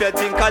say if you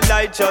think I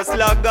like, just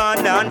log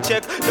on and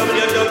check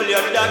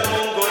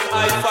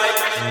www.mungo's-hi-fi.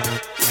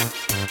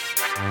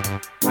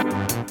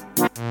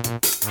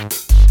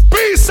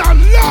 Peace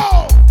and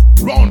love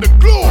round the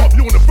globe,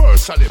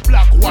 universally,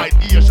 black, white,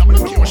 Asian, with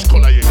the Jewish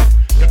color in it.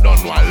 You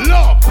don't know I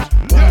love.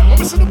 Yeah, when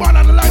we see the band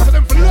and the lights of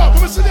them for love,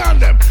 when we see the on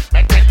them,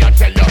 I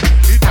tell you,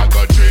 it a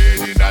go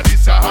train in a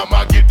this a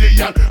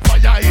Hamagideon.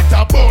 Fire it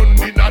a bun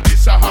in a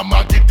this a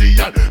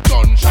Hamagideon.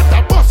 Gunshot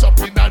a bust up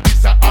in a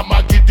this a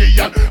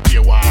Hamagideon. Be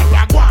war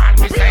a guan,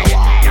 we say it a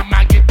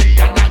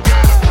Hamagideon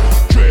again.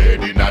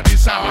 Train in a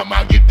this a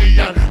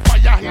Hamagideon.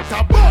 Fire it a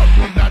bun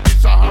in a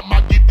this a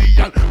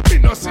Hamagideon. Me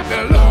no see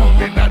the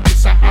love in a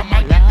this a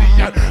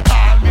Hamagideon.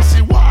 All me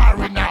see war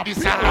in a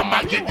this a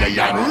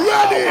Hamagideon.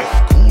 Ready?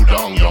 Cool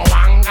down your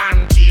anger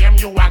and tame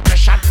your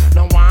aggression.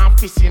 No one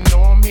fishing,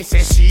 no miss a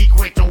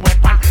secret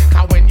weapon.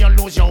 Cause when you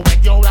lose your way,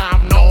 you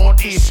have no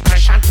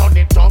discretion. Turn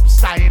it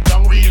upside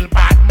down, real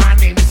bad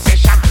man in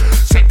session.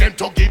 Set them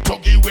tuggy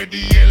where the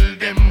hell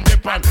them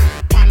depend.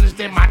 Pills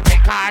them a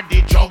take all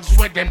the drugs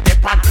where them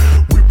depend.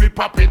 We rip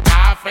up it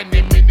off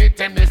any minute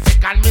and the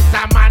second.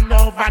 Mr. Man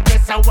over there,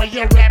 so where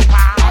you rap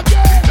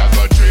again. It a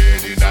go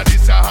train in a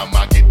this a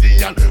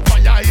Hamagideon.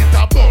 Fire it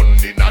a bun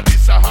in a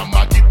this a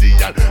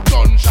Hamagideon.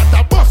 Gunshot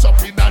a bust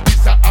up in a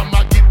this a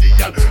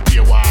Hamagideon.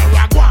 You are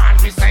a guan,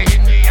 we say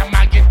in the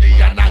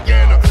Hamagideon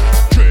again.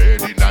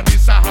 Train in a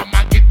this a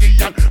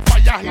Hamagideon.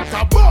 Fire hit a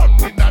bun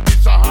in a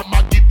this a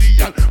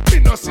Hamagideon. Me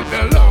no see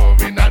the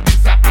love in a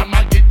this a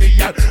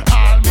Hamagideon.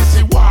 All me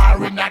see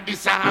war in a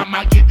this a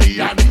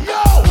Hamagideon.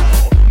 Yo!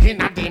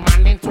 In a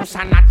demand into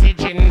sanity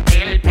gin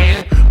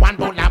pill. One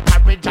bowl of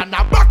porridge and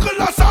a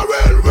buckle us a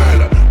well.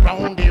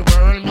 Round the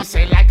world me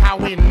say like a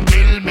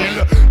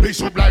windmill. Me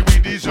should like we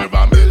deserve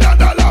 $1 million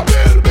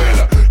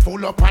bill.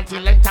 Full up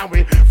until enter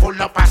we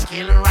full up a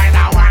skill. Ride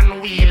a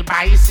one wheel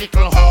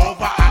bicycle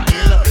over a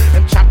hill.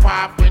 Them chop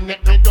off we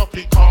neck with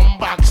dopey come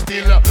back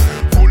still.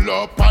 Full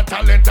up a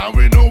talent and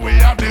we know we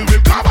have the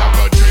whip. Come on,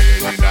 go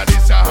train in a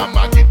this a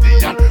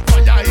Hamagideon.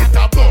 Fire hit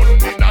a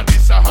bun in a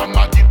this a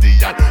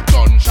Hamagideon.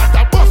 Gunshot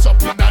a bust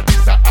up in a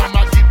this a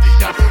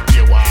Hamagideon.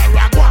 You are a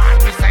guan,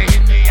 we say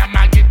in the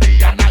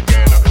Hamagideon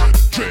again.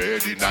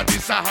 Train in a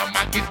this a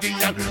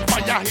Hamagideon.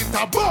 Fire hit a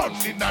bun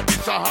in a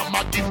this a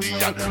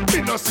Hamagideon. Me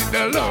no see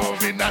the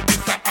love in a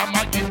this a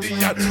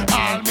Hamagideon.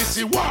 All me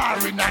see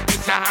war in a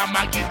this a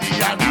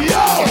Hamagideon.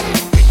 Yo!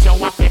 Fit your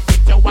waffy,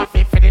 fit your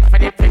waffy, fit it,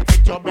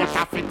 fit your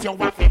better, fit your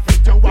waffy,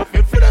 fit your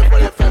waffy, fit your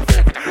waffy, fit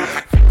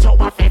your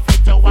waffy,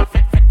 fit your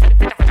waffy,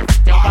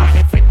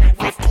 fit.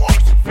 Of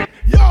course, fit.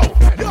 Yo!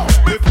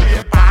 We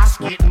play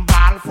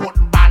basketball,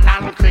 football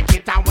and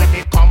cricket, and when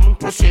it come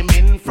to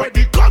swimming,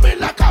 Freddy coming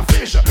like a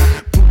fish.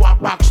 Do a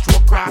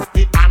backstroke across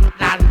the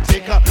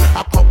Atlantic, a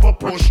couple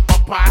push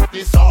up past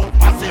the South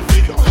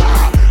Pacific,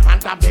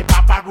 and a bit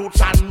Papa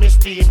Roots and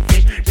Misty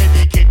Fish,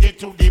 dedicated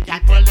to the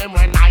people them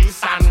when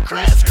ice and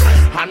crisp.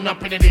 Hand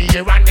up in the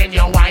air and then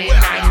you wine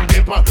and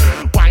dip.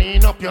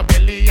 Wine up your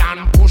belly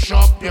and push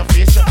up your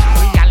fish.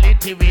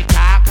 Reality we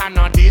talk and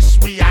not this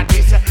we are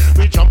this.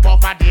 We jump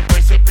over the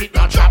precipice,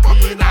 don't drop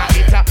in a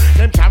hit.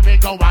 Them carry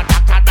go a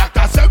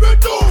doctor say we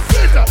too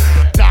fit.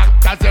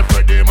 Doctor say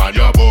Freddy man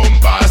you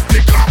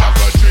bombastic. I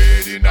go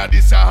trade in a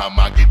this a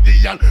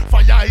Hamagideon.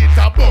 Fire hit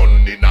a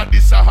bun in a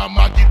this a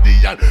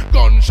Hamagideon.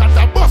 Gunshot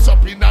a bust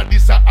up in a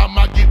this a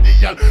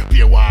Hamagideon.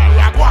 Pure war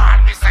a guan,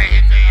 we say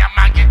in the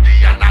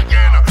Hamagideon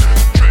again.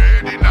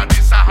 Trade in a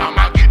this a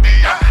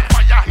Hamagideon.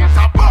 Fire hit a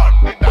bun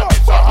in a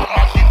this a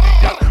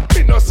Hamagideon.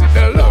 Me no see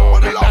the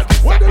love in a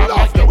this a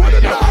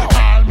Hamagideon.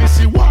 All me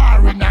see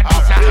war in a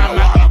this a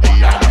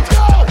Hamagideon.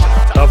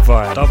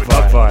 Dubvine.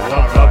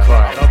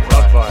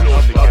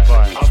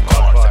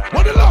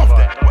 What the love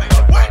there?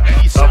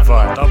 Dubvine.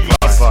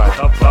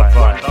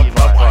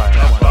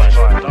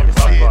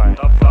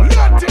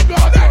 Let it go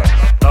there.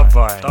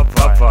 Dubvine.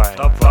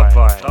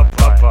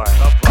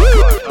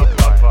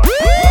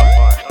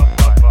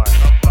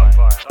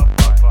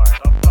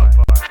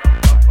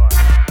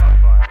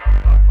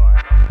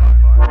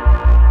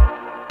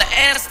 The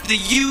S, the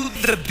U,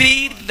 the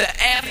B, the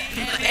F,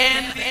 the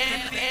N.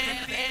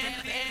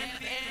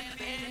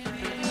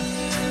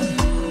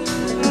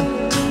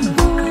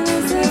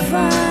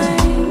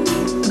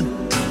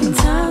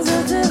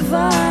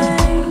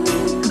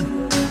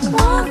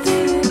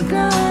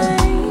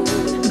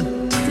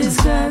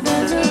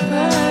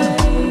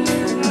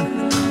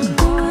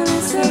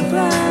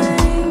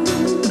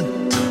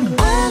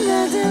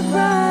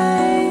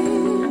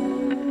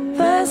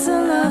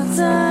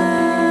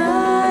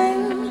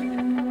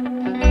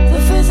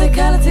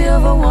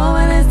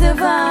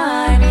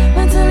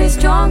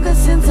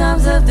 strongest in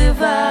times of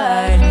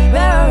divide.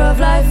 Bearer of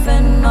life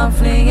and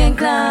monthly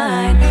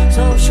inclined.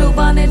 Social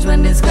bondage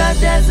when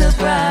described as a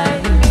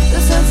bride. The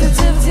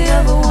sensitivity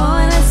of a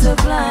woman is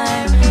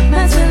sublime.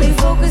 Mentally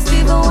focused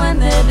even when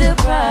they're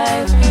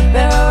deprived.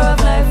 Bearer of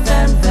life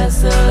and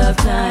vessel of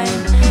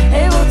time.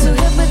 Able to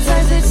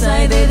hypnotize each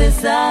side they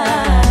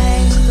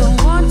decide.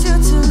 Don't want you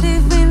to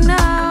leave me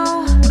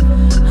now.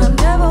 I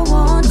never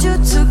want you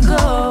to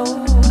go.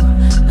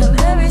 And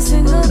every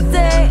single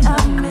day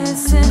I'm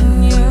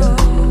missing you.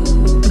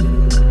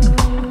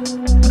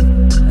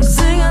 I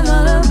sing a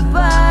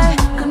lullaby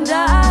and I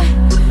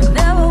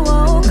never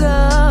woke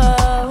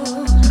up.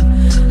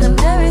 And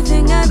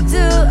everything I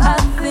do I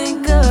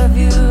think of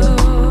you.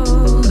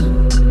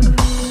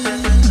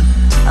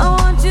 I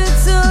want you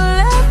to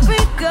let me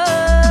go.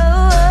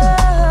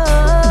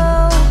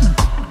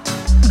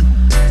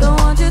 Don't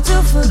want you to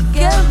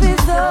forget me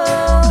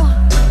though.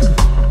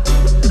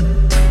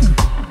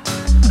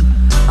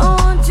 I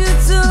want you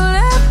to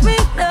let me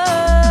know.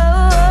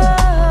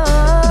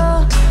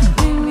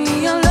 Leave me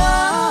alone.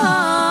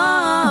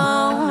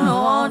 I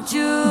want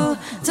you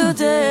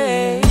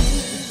today.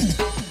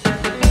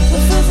 The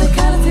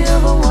physicality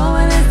of a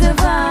woman is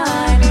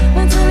divine.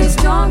 Mentally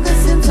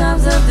strongest in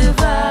times of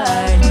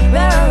divide.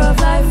 Bearer of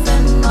life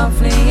and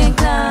monthly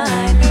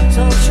inclined.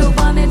 Social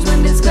bondage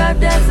when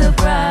described as a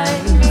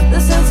bride. The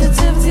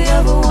sensitivity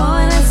of a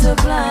woman is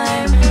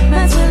sublime.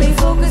 Mentally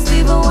focused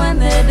even when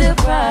they're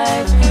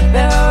deprived.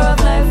 Bearer of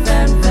life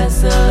and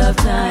vessel of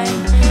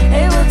time.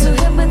 Able to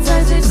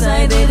hypnotize each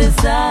side they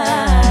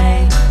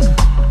decide.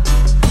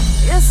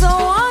 Yes, I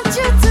want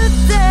you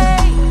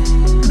today.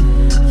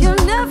 You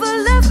never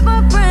left my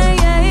brain.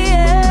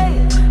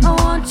 I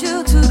want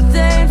you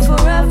today and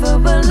forever,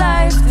 but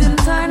life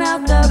didn't turn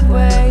out that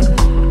way.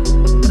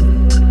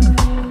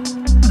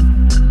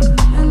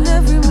 And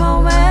every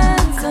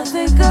moment I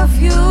think of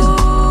you.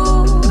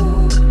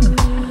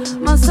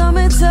 My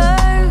stomach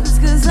turns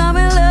 'cause I'm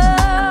in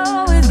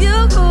love with you.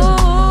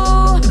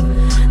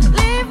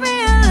 Leave me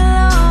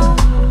alone.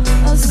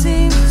 I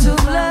seem to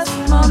have left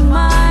my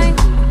mind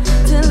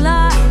till I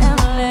am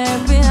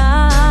left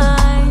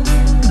behind.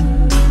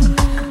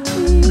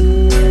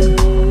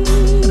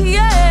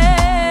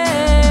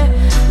 Yeah,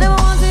 never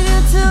wanted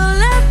you to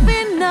let me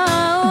know.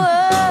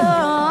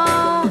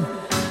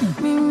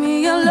 Leave me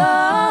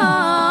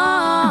alone.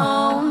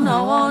 I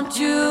want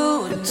you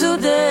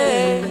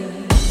today.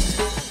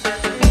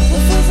 The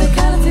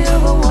physicality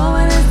of a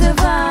woman is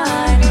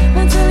divine.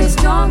 Mentally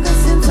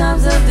strongest in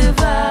times of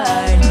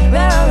divide.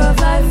 Bearer of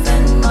life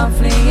and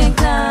monthly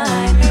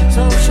inclined.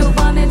 Social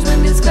bondage when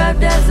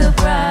described as a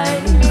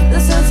bride. The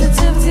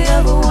sensitivity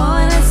of a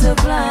woman is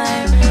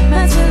sublime.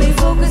 Mentally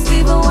focused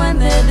even when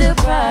they're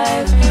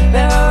deprived.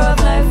 Bearer of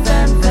life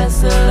and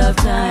vessel of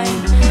time.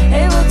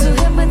 Able to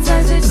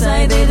hypnotize each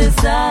side they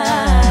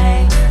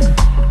decide.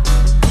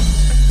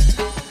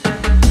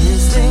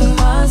 This thing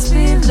must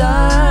be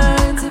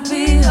learned to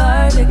be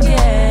hard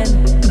again.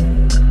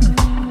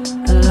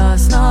 I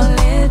lost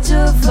knowledge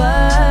of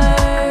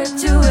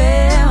virtue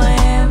and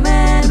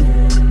women.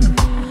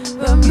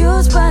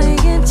 Bemused by the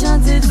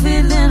enchanted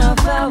feeling of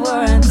power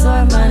and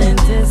torment and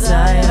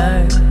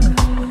desire.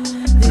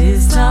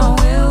 This time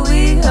will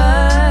we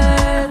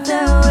hurt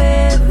them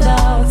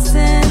without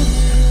sin.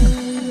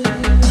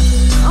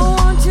 I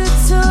want you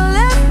to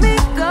let me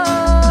go.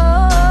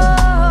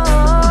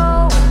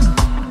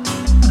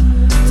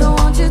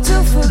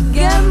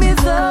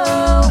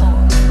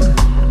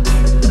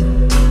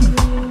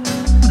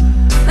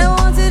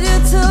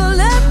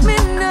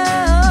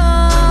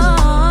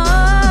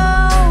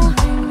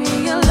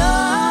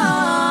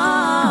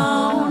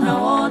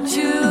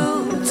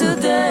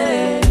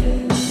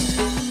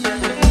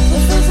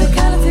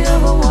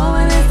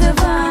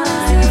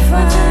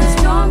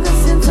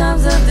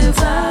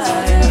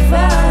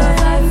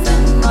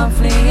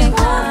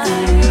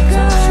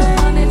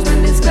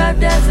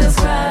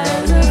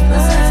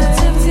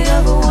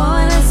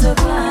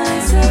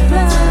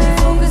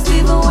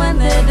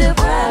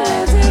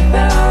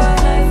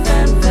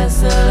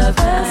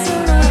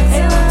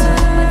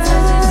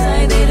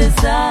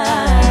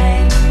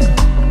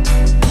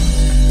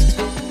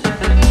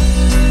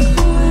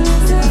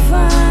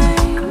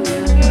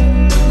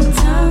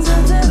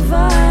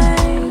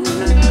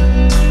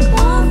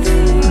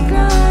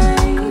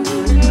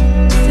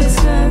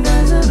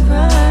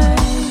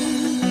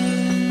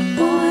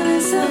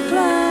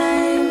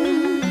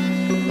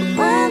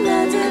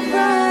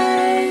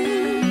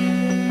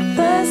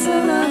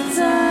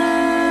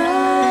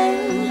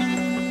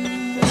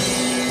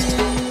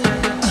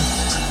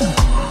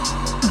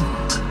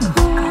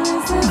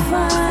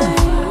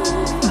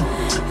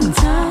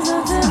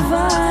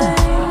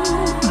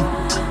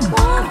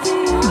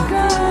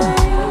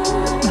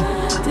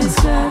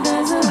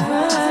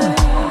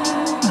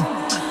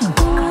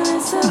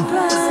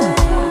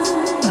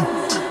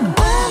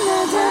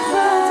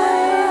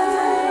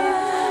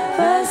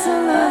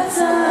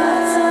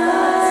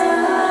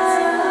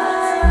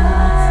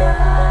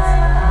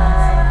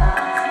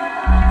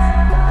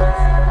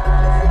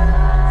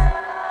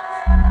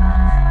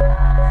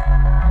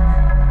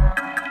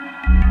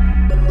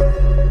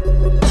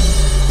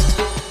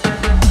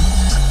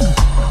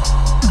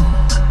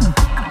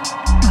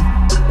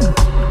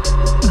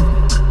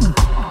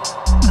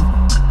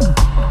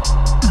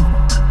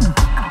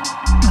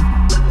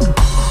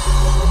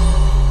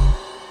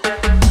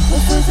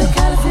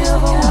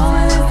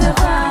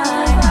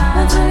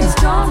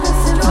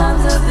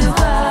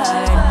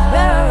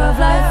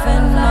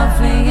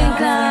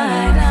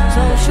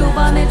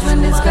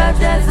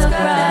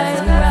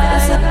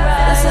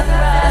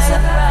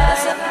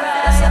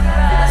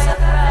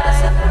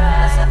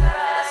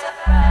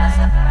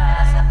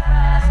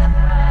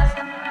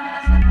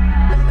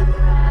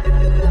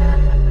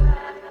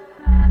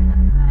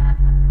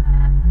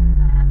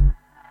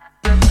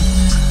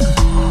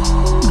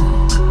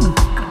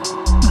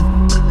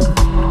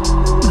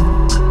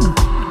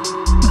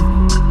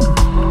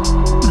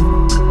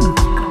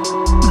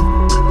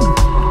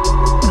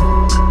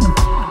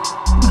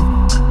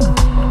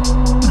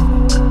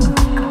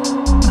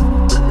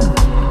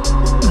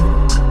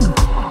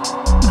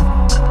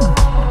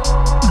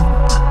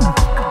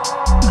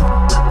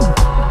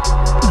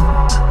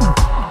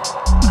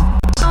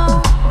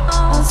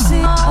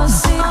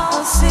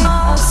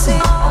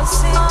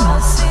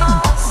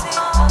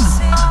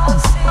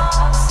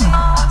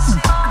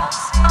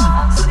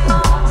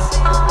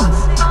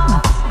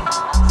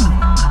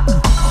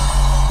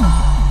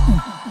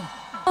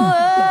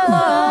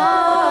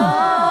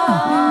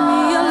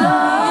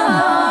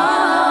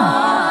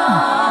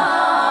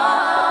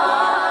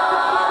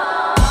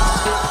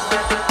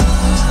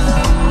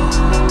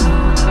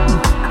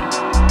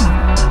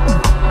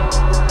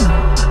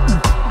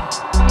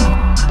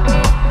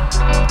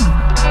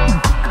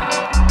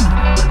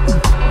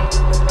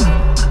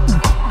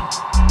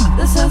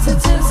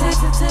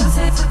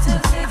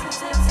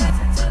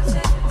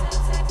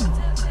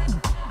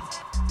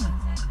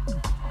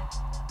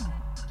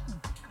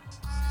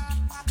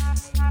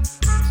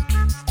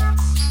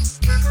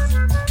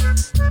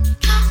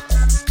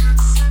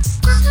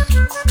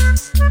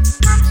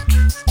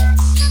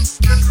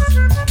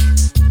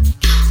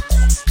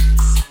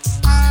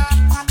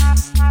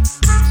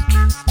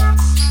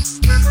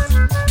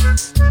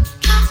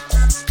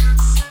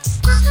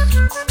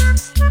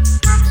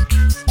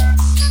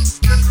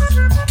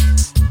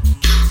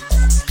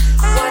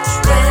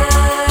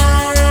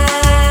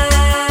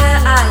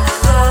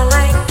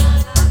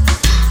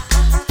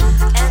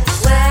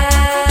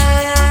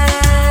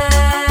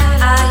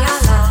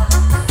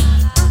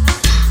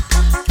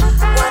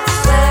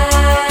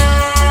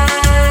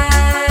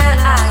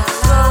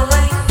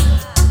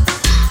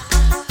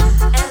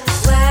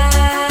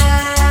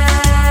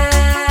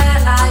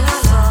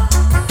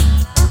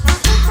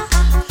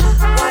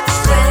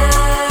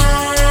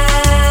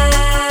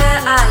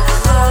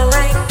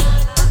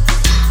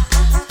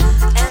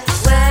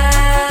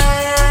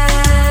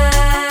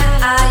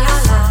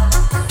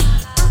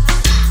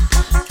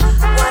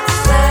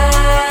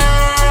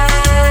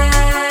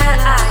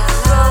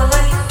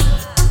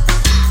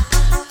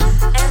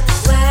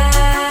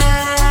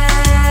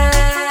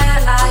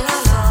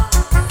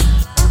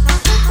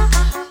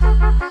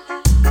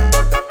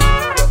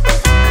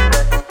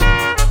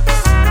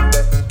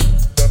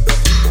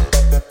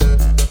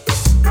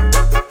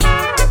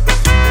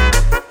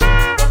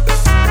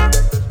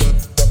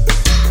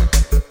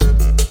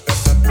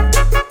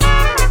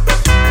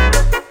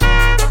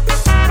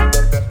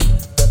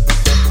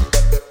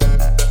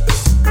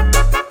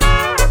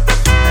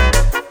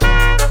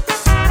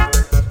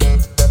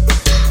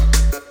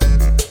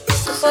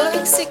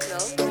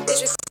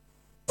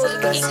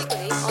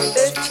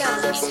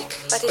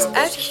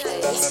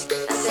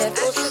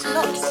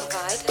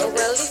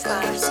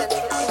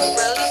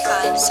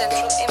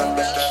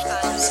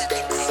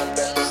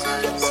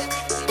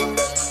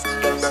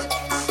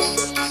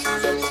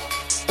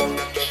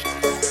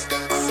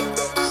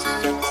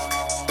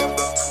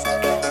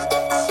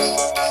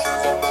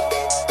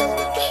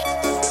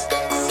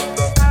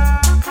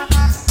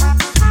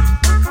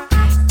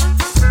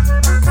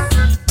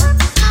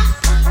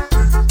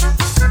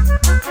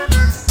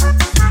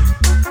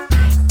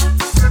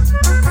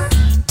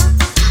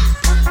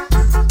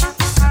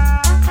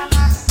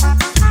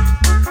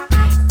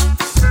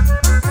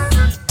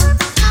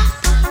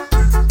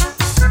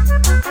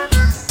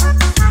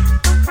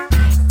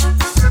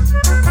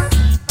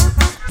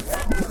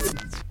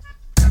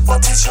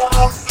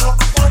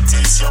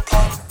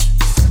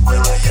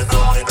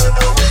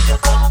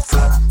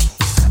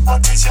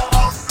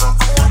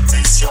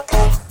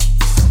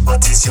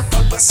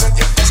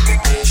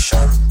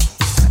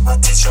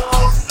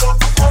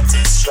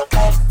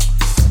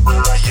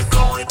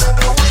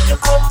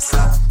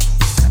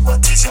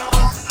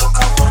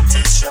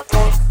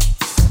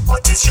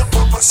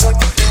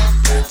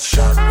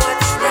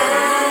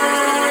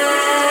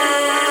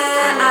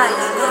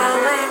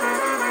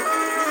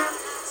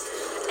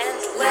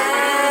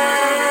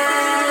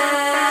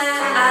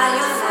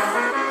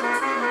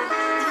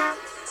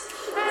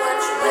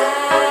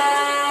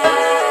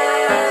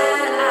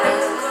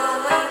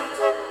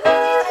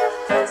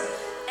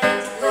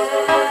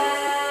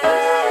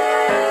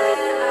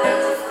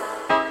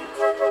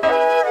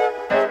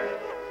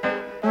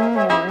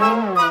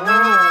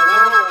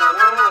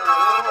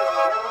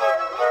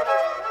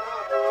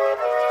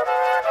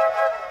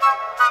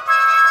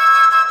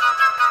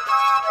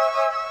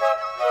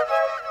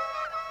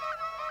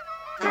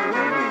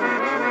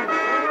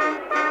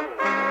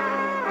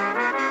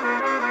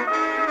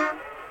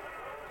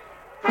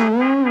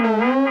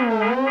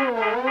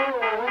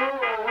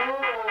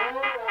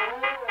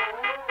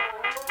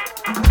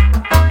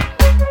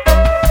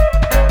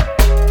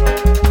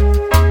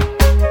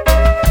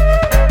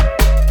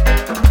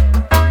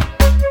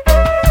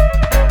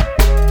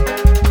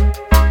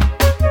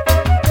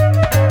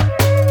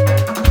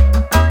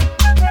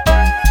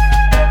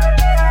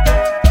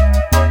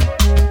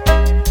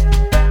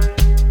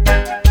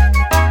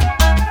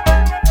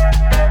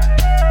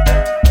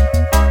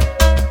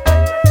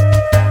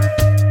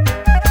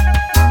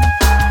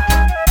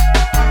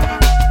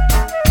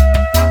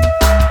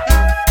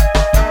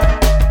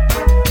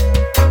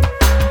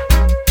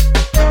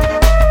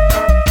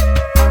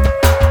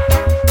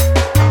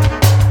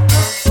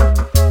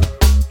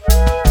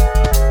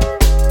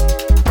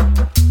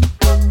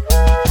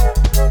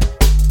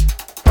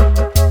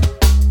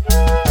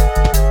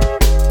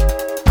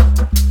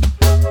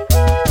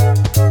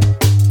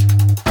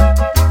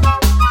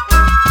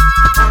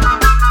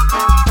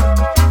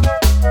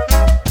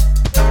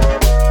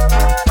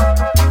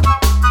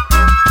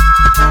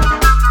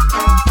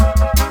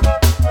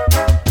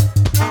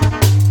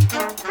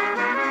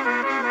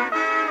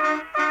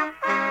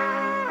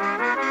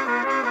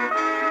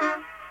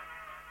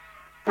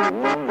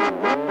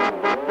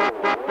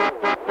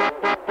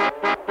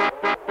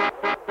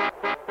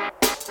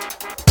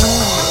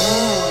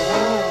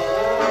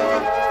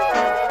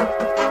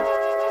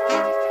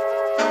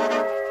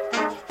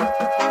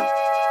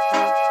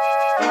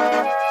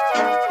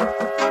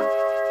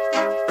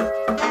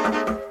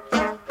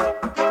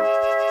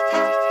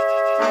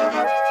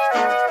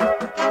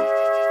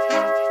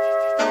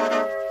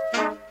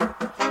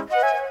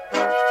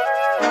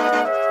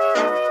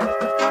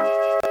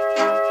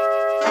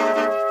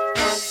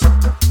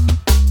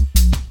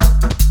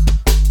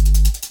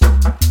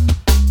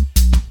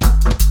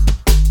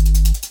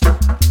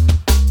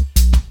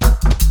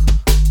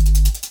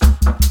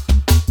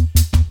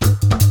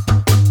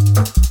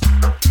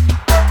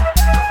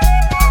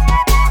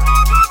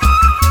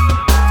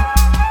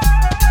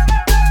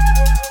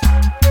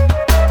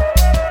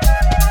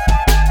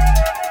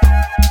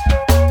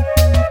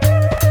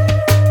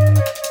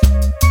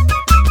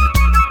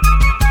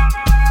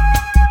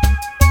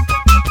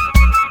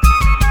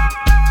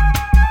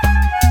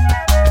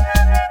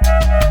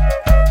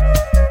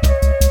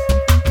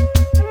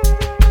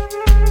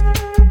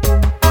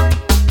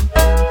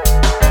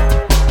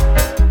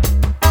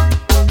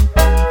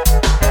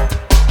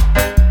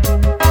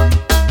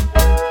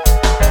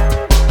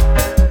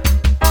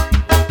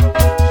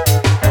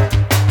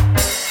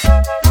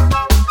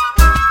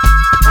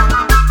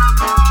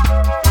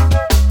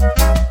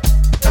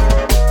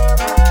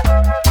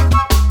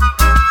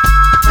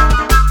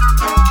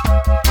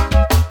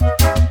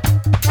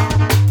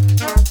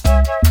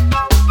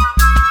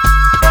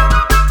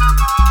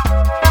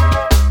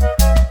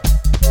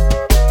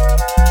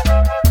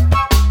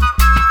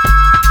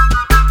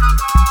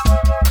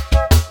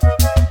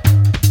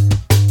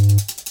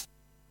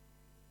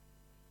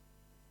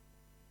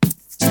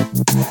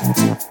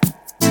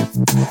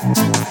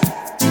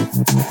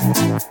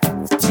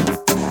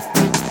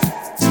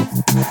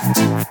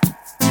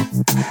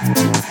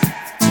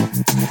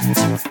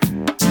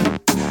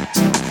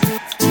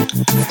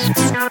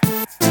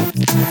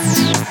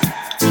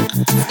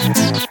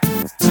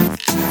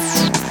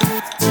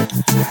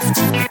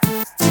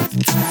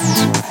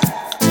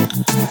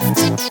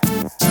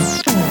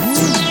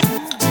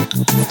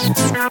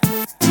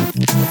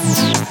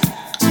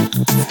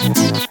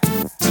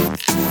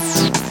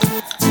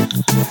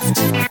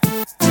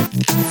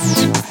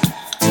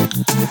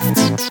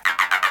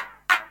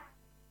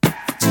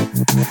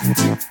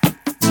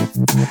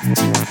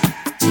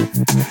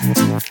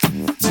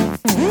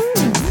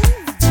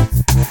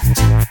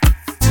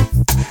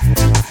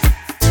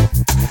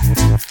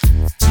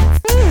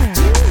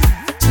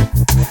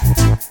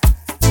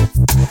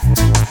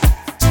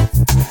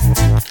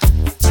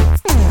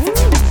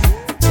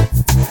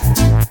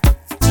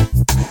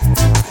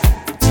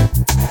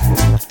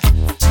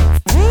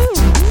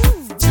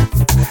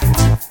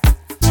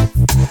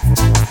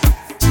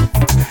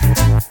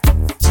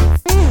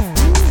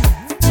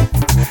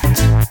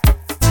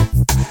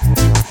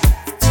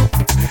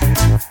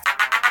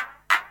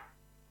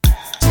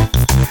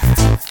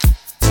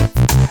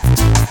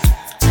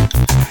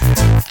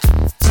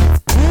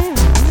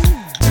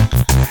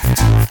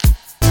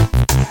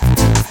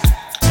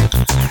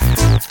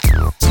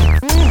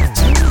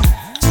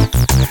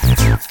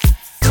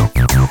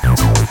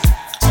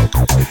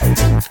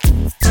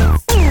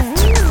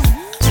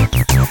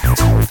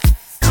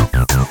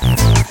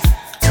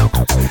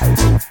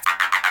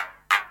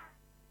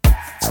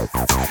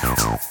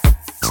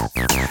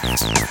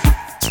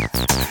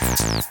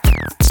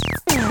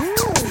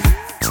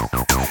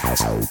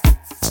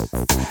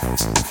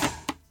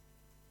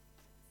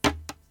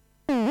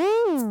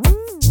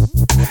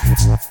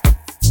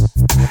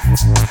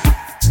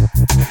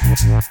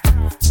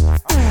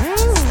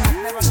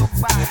 Never look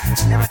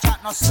Never chat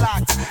no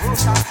slack.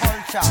 Roots and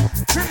culture.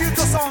 Tribute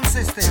to sound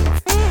system.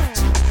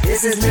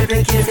 This is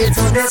dedicated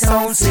to the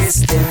sound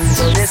system,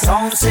 to the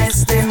sound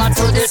system, and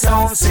to the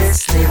sound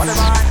system.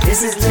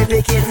 This is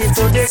dedicated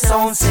to the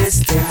sound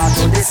system, and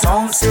to the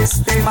sound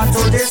system, and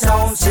to the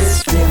sound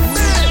system.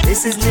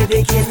 This is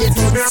dedicated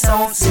to the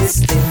sound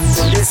system,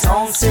 to the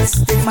sound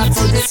system, and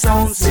to the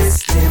sound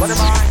system.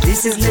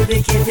 This is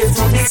dedicated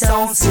to the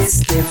sound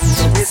system,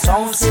 to the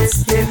sound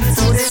system,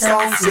 to the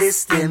sound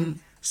system.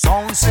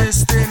 Sound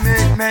system,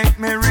 it make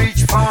me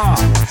reach far.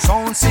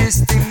 Sound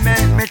system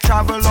make me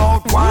travel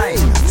out wide.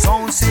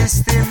 Sound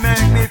system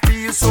make me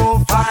feel so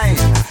fine.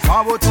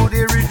 Power to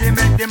the rhythm,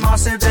 make the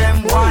massive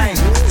them wine.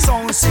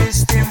 Sound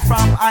system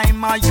from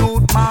I'm a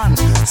youth man.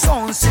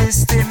 Sound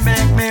system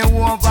make me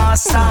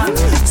overstand.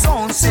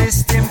 Sound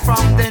system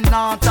from the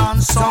north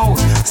and south.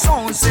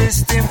 Sound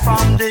system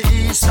from the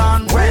east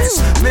and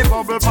west. Me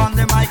bubble on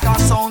the mic and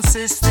sound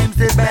system's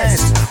the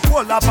best.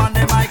 Hold up on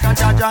the mic and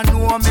Jaja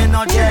know me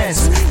no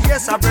jest.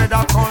 Yes, I bred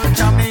a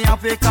culture, me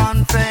have to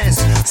confess.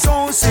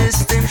 Sound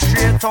system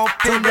straight up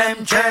in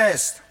them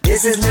chest.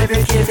 This is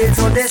dedicated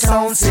to the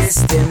sound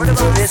system, to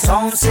the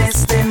sound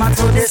system, and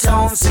to the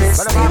sound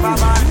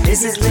system.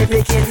 This is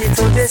dedicated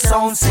to the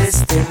sound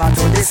system, and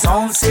to the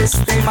sound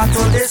system, and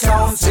to the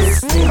sound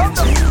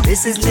system.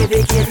 This is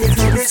dedicated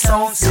to the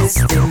sound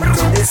system,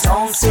 to the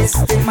sound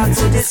system, and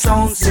to the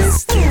sound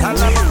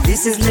system.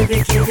 This is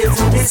dedicated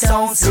to the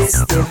sound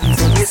system,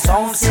 to the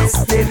sound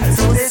system,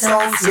 to the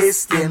sound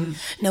system.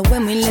 Now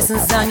when we listen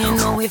sound, you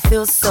know we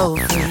feel so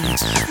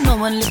free. No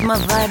one lift my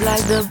vibe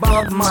like the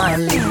Bob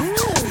Marley.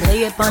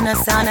 Play it on the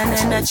sound and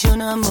then the tune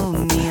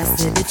move me. I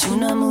said the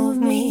tune move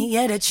me,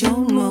 yeah the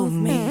tune move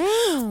me.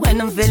 When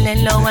I'm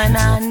feeling low and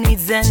I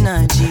need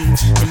energy,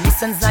 I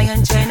listen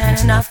Zion Train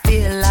and I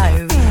feel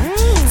like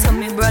tell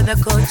me brother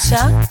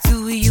Culture,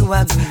 do you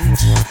agree?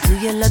 Do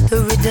you love the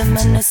rhythm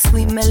and the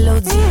sweet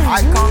melody?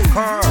 I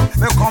concur,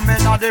 me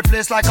coming out the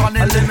place like an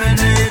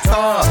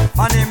eliminator.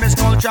 My name is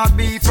Culture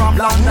B from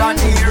London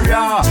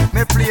area.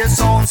 Me play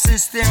sound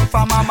system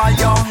from mama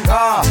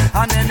younger.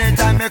 And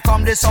anytime me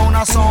come the sound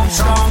a sound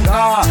stronger.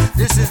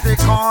 This is the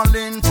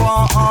calling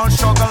for all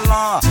sugar.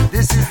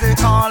 This is the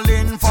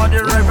calling for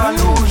the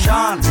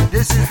revolution.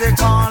 This is the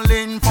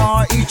calling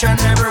for each and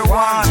every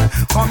one.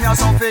 Come here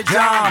some fi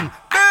jam.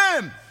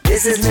 Bam!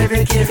 This is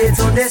dedicated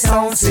to the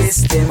sound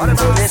system, to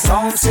the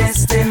sound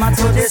system, and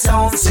to the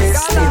sound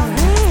system.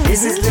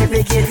 This is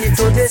dedicated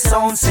to the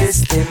sound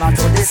system, and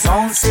to the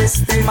sound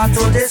system, and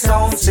to the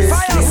sound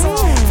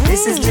system.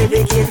 This is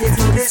dedicated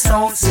to the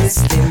sound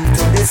system,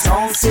 to the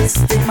sound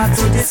system, and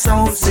to the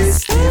sound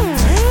system.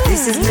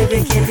 This is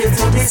dedicated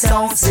to the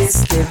sound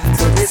system,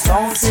 to the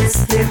sound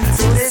system,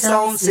 to the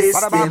sound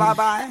system.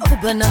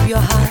 Open up your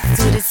heart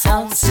to the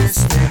sound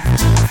system.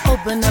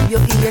 Open up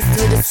your ears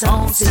to the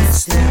sound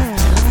system.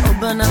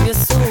 Open up your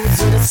soul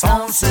to the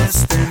sound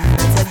system.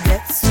 To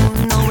get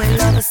to know we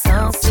love a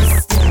sound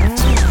system.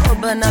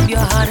 Open up your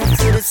heart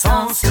into the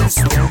sound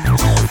system.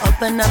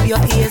 Open up your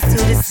ears to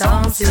the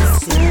sound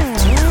system.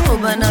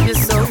 Open up your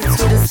soul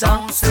to the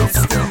sound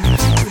system.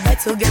 You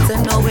better get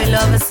to know we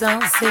love a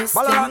sound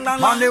system.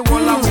 Man, the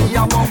whole of we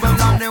a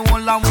bubble and the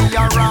whole of we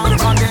a round.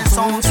 Man, the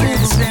sound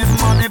system,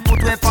 man, they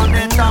put we on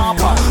the top.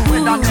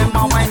 Whether them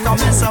a white or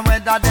miss,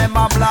 whether them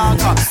a black.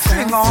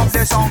 Sing off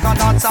the song and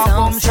that's a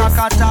boom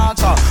shaka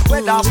taka.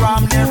 Whether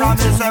from the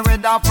ramis,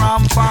 whether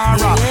from far.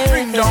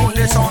 Bring down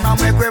the sound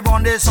and make we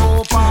burn the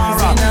soap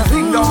para.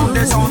 Bring down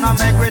the sound and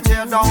make we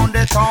tear down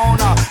the town.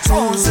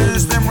 Sound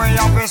system we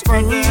have to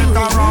spread it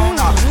around.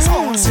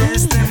 Sound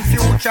system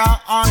future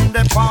and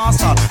the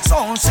past.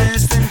 Sound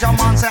system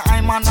Jaman say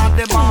I'm an at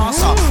the boss.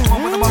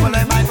 Bubble bubble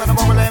mic,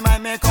 bubble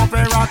mic make up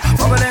a rock.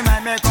 Bubble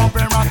mic make up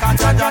a rock and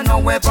Jaja no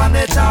way on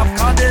the top.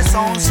 Cause the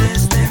sound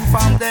system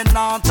from the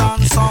north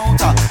and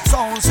south.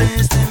 Sound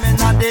system in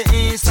the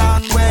east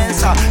and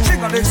west. She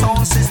got the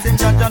sound system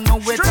Jaja no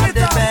way on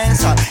the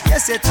best.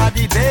 Yes it had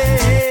the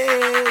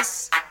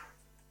best.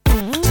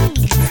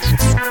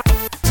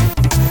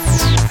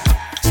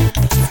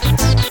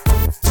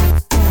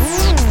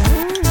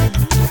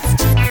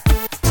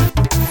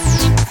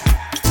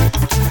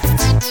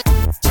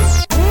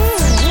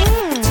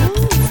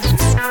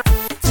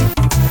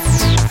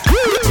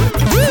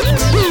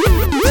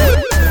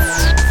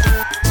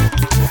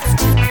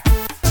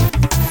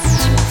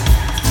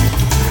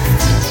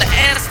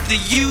 The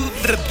U,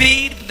 the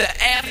B, the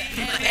F,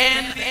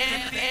 N.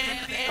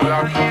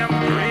 Black,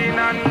 green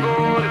and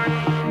gold.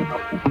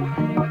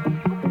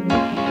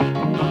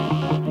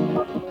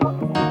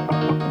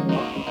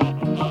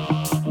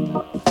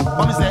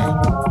 What me say?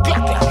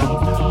 Clack, clack.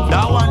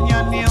 That one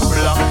your name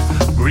black,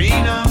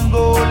 green and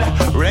gold.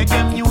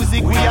 Reggae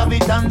music, we have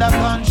it under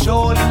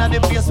control. In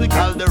the place we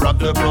call the rock,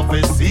 the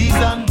prophecies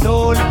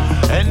untold.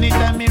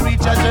 Anytime me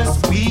reach, I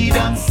just weed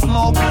and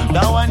smoke.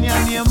 That one your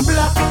name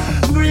black,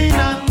 green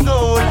and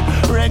gold.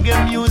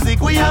 Reggae music,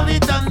 we have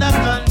it under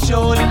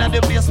control. In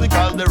the place we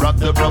call the rock,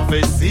 the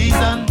prophecies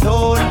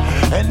untold.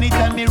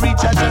 Anytime me reach,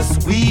 I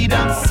just weed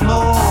and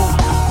smoke.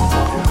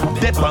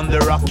 The Dip on the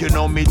rock, you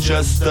know me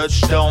just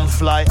touch down.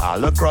 Fly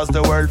all across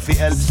the world fi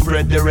help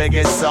spread the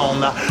reggae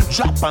sound.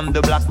 Drop on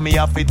the block, me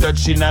have it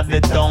touching at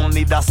the town.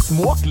 Need a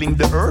smoke, link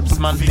the herbs,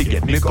 man, fi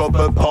get me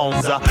couple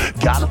pounds.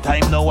 Got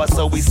time now,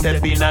 so we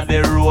step in at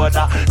the road.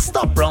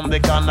 Stop round the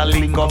corner,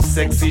 link up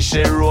sexy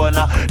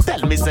Sharona.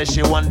 Tell me say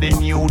she want the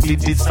new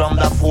digits from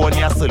the phone.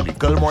 Yeah, so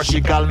little more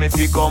she call me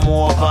fi come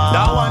over.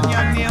 That one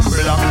your name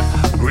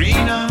black,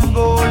 green and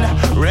gold.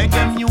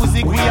 Reggae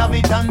music, we have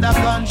it under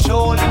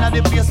control. In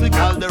the place we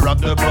call the rock,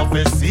 the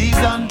prophecies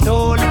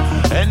untold.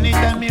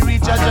 Anytime me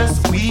reach, I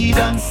just weed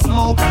and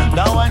smoke.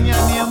 That one your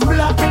name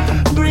black,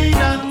 green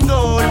and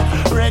gold.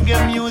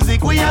 Reggae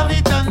music, we have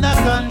it under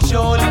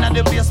control. In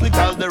the place we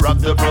call the rock,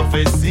 the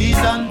prophecies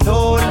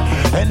untold.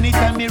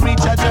 Anytime me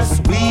reach, I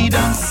just weed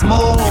and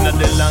smoke. In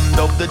the land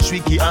of the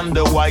tricky and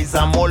the wise,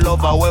 I'm all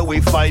over where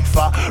we fight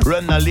for.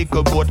 Run a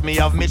little boat, me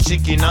have me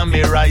chicken and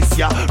me rice,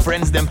 yeah.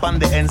 Friends them pan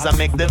the ends and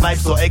make the vibe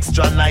so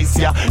extra nice,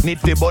 yeah. Need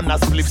the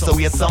bonus flip, so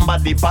yet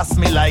somebody pass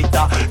me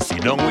lighter.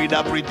 Sit down with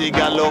a pretty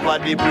girl over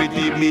the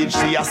pretty beach.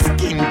 See a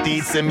skin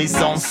teeth, say me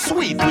sound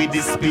sweet with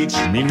this speech.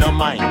 Me no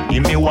mind,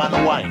 give me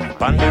one wine,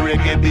 pan the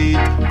reggae beat.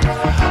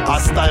 A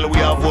style we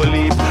have a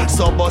leap.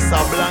 So bust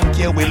a blank,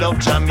 yeah, we love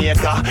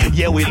Jamaica.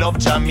 Yeah, we love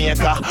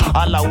Jamaica.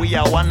 All we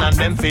are one and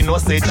them fi no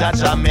say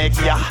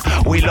Jamaica.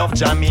 Yeah, we love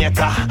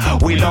Jamaica.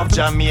 We love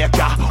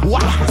Jamaica.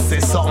 Wow, say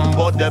something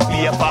about the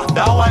paper.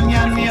 That one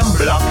your name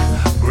black,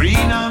 green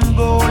and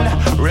gold.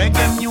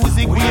 Reggae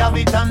music, we have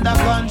it under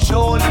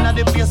control. In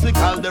the place we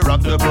call the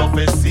rock, the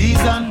prophecies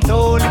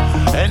untold.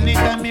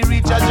 Anytime me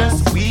reach, I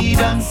just weed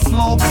and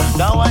smoke.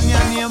 That one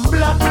your name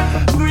black,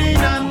 green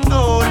and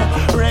gold.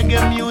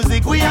 Reggae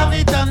music, we have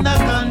it under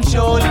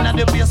control. In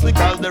the place we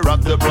call the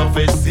rock, the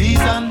prophecies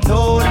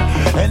untold.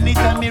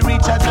 Anytime me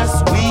reach, I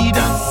just weed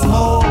and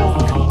smoke.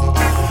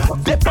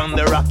 Dip on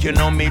the rock, you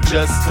know me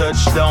just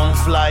touch down.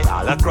 Fly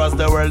all across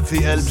the world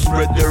to help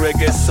spread the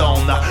reggae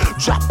sound.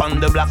 Drop on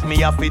the block, me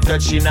happy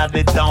touching at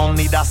the town.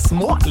 Need a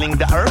smoke, link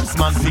the herbs,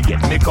 man, to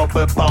get me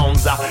couple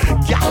pounds.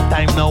 Gal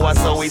time now,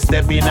 so we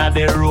step in at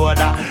the road.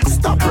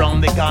 Stop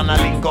round the corner,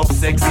 link up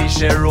sexy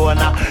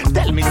Sharona.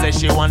 Tell me say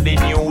she want the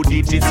new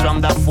digits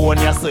from the phone.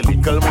 Yeah, so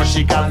little more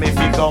she call me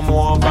fi come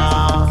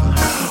over.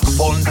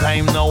 Fun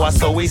time now,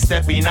 so we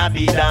step in at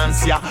the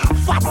dance, yeah.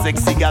 Fat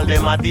sexy girl,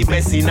 them are the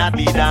best in at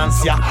the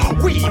dance, yeah.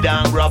 We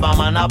done grab a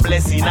man a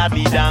blessing at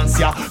the dance,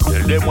 yeah.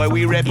 Tell them where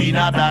we rap in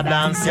at the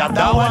dance, yeah.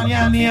 That one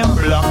your name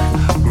black,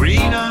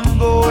 green and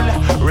gold.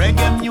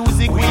 Reggae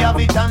music, we have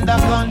it under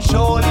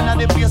control. In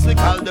the place we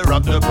call the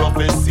rock, the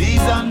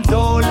prophecies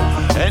untold.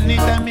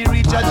 Anytime me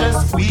reach, I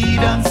just weed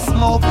and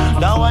smoke.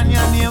 That one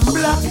your name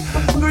black,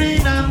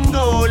 green and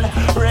gold.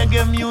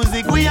 Reggae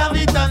music, we have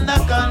it under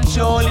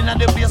control. In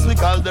the place we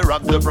call the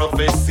rock, the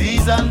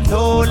prophecies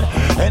untold.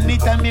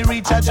 Anytime me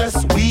reach, I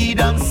just weed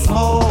and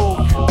smoke.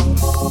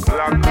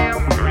 Black,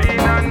 green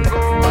and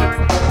gold.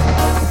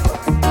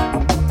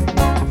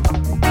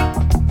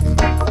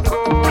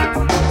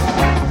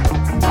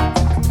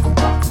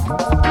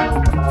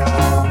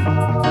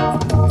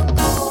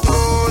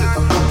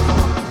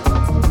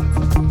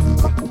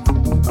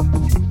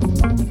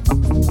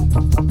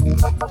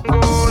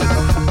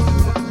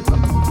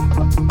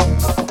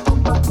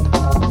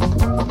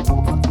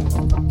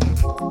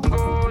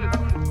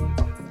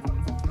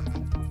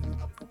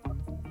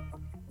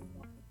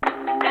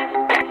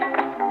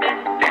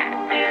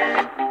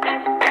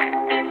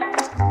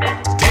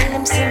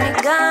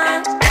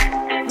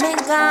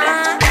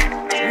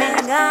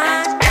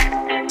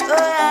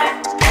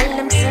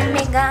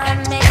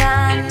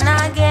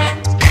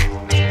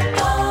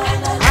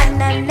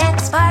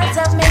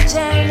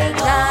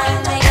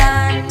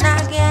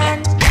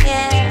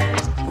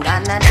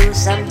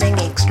 Something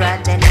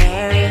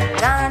extraordinary.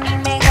 Gone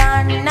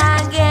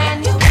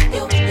again.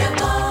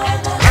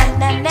 On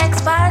the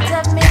next part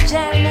of me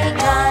journey.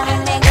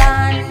 Gone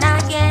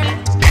again.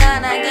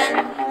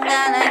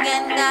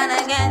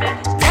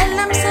 Tell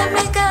them say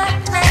me gone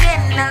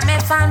again. All my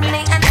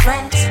family and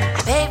friends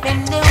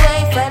paving the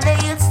way for the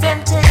youths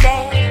them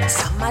today.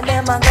 Some of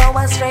them are go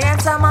astray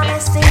and some are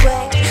miss the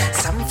way.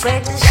 Some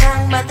afraid to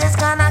shine, but there's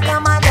gonna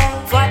come a day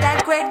for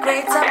that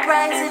great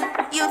surprising.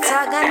 Youths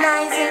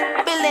organizing,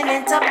 building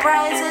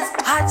enterprises,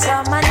 hearts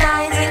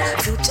harmonizing,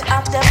 future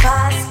of the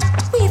past.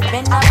 We've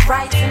been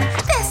uprising,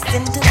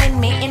 destined to win,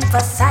 me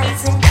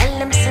emphasizing. Tell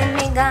them see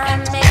me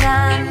gone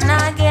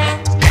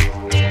again.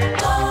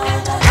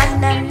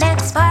 On the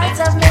next part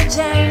of my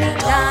journey,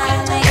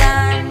 gone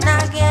again.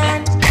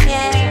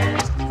 Yeah,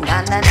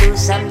 gonna do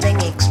something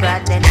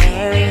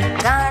extraordinary.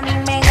 Gone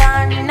again.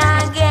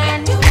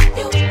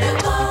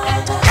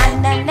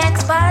 On the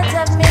next part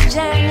of my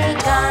journey,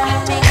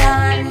 gone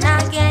again.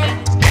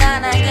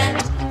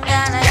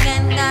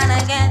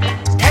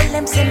 Tell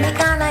them see me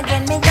gone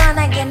again, me gone.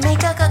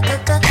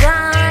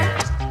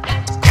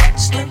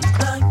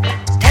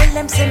 Tell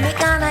them see me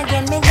gone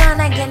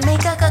again, me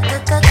gone.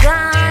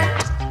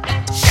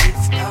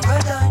 Shift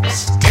paradigms.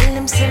 Tell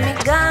them see me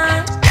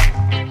gone.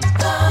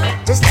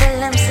 Just tell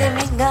them see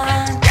me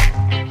gone.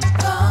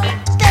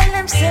 Tell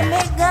them see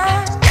me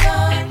gone.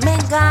 Me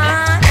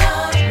gone.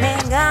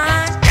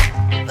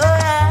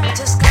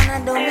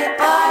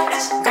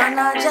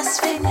 cannot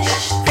just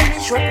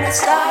finish what we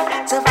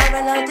start.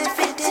 Survival of the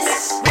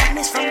fittest,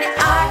 witness from the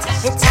heart.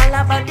 It's all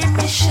about the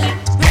mission,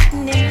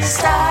 written in the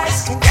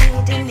stars,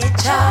 contained in the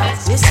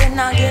charts. Listen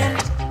again,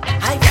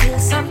 I feel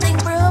something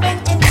brewing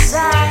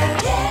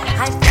inside.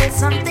 I feel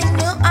something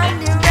new on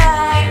the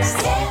rise.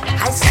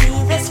 I see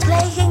this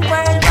playing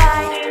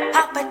worldwide.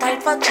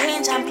 Appetite for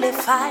change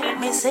amplified.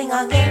 Me sing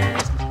again.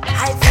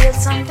 I feel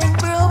something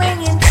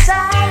brewing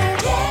inside.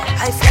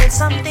 I feel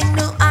something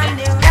new on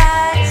the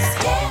rise.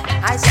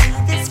 I see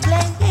this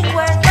playing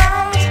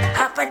worldwide.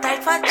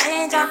 Appetite for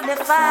change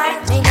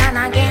amplified. Me gone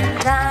again,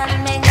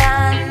 me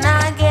gone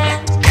again.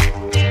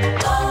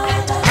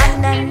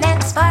 On the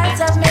next part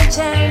of my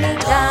journey, me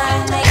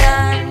gone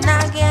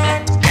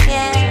again.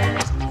 Yeah,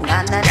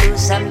 gonna do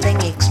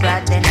something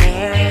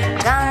extraordinary.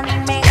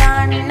 Me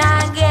gone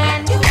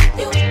again.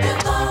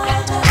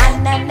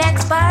 On the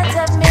next part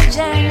of my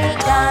journey, me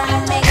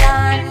gone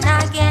again.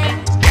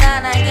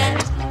 Gone again,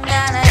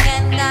 gone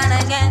again, gone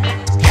again.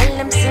 Tell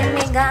them see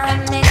me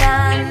gone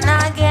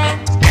again.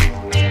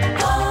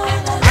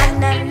 On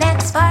the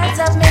next part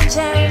of my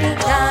journey, me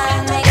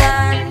gone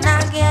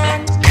again.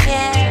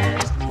 Yeah,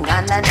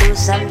 gonna do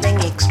something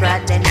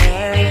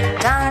extraordinary.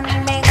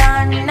 Me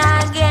gone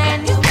again.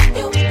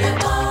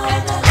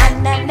 On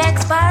the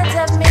next part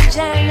of my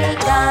journey, me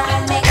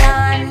gone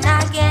again.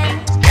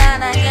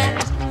 Gone again,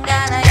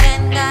 gone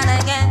again, gone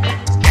again.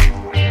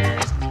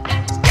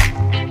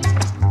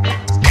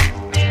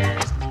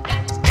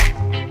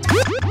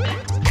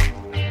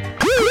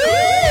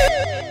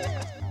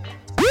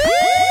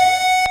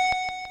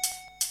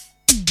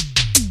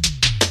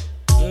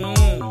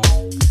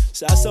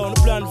 So I saw the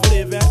plan for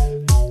living.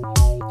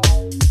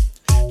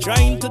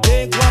 Trying to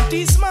take what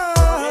is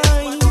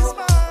mine.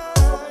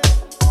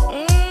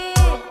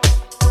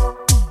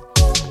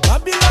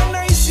 Babylon,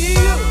 I see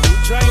you.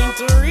 Trying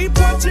to reap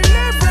what you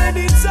never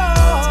did sow.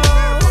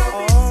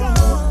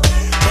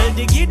 Well,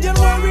 the Gideon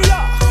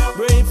warrior,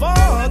 brave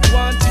heart,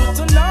 want you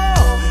to know.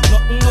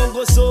 Nothing will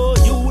go so.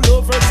 You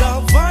lovers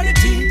of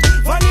vanity,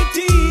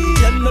 vanity,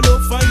 and the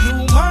love for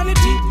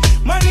humanity,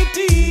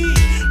 humanity.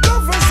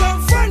 Lovers of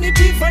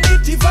vanity,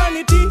 vanity,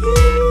 vanity,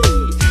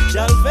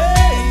 shall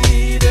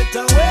fade it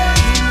away.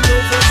 You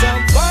lovers of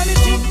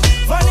vanity,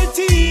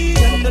 vanity,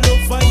 and the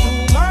love for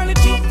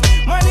humanity,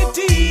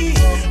 humanity.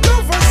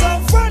 Lovers of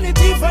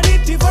vanity,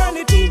 vanity,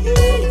 vanity,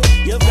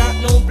 you've got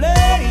no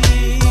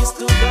place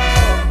to go.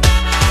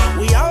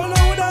 We all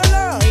know that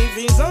life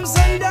is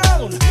upside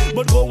down,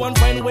 but go and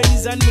find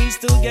ways and means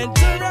to get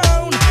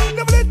around.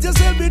 Never let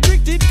yourself be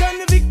tricked,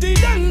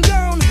 convicted and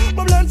down.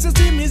 Babylon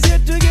system is here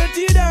to get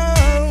you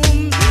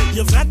down.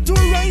 You've got to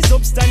rise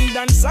up, stand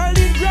on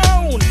solid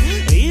ground.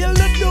 Hail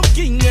the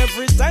king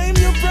every time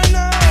you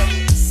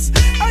pronounce.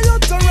 I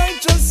got a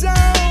righteous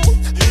sound.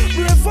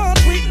 Brave up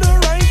with the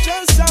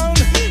righteous sound.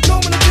 No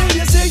one tell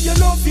you say you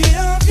know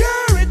fear of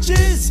your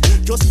riches.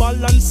 Just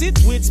balance it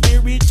with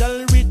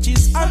spiritual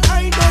riches. And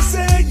I don't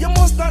say you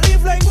must not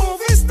live like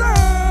movie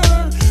star.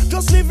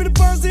 Just live with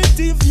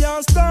positive,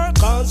 your star.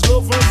 Cause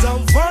lovers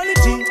of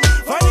vanity,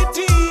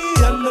 vanity,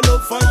 and the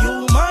love for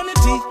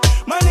humanity,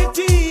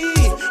 humanity.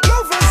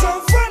 Lovers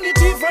of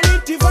vanity,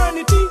 vanity,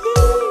 vanity,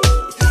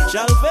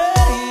 shall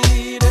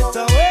fade it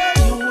away.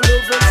 You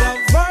lovers of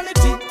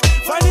vanity,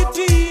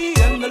 vanity,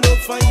 and the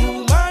love for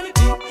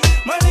humanity,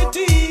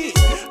 humanity.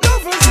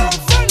 Lovers of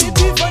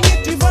vanity,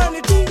 vanity,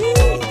 vanity,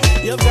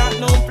 you've got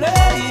no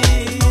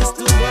place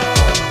to go.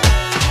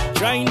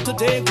 Trying to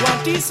take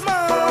what is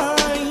mine.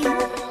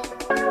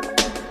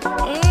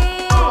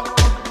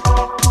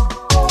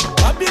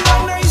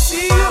 Babylon, I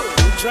see you.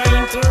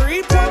 Trying to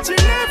reap what you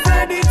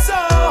never did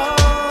sow.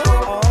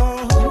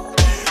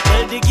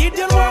 Well, the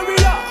Gideon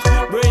warrior,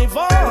 brave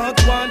heart,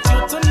 want you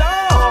to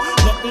know.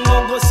 Nothing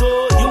will go so.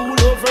 You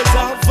lovers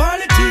of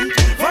vanity,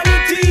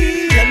 vanity,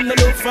 and the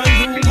love for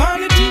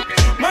humanity,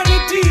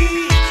 humanity.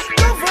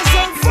 Lovers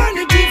of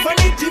vanity,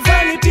 vanity,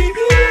 vanity,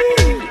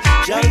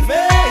 shall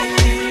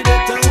fade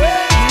it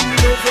away.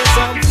 You lovers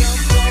of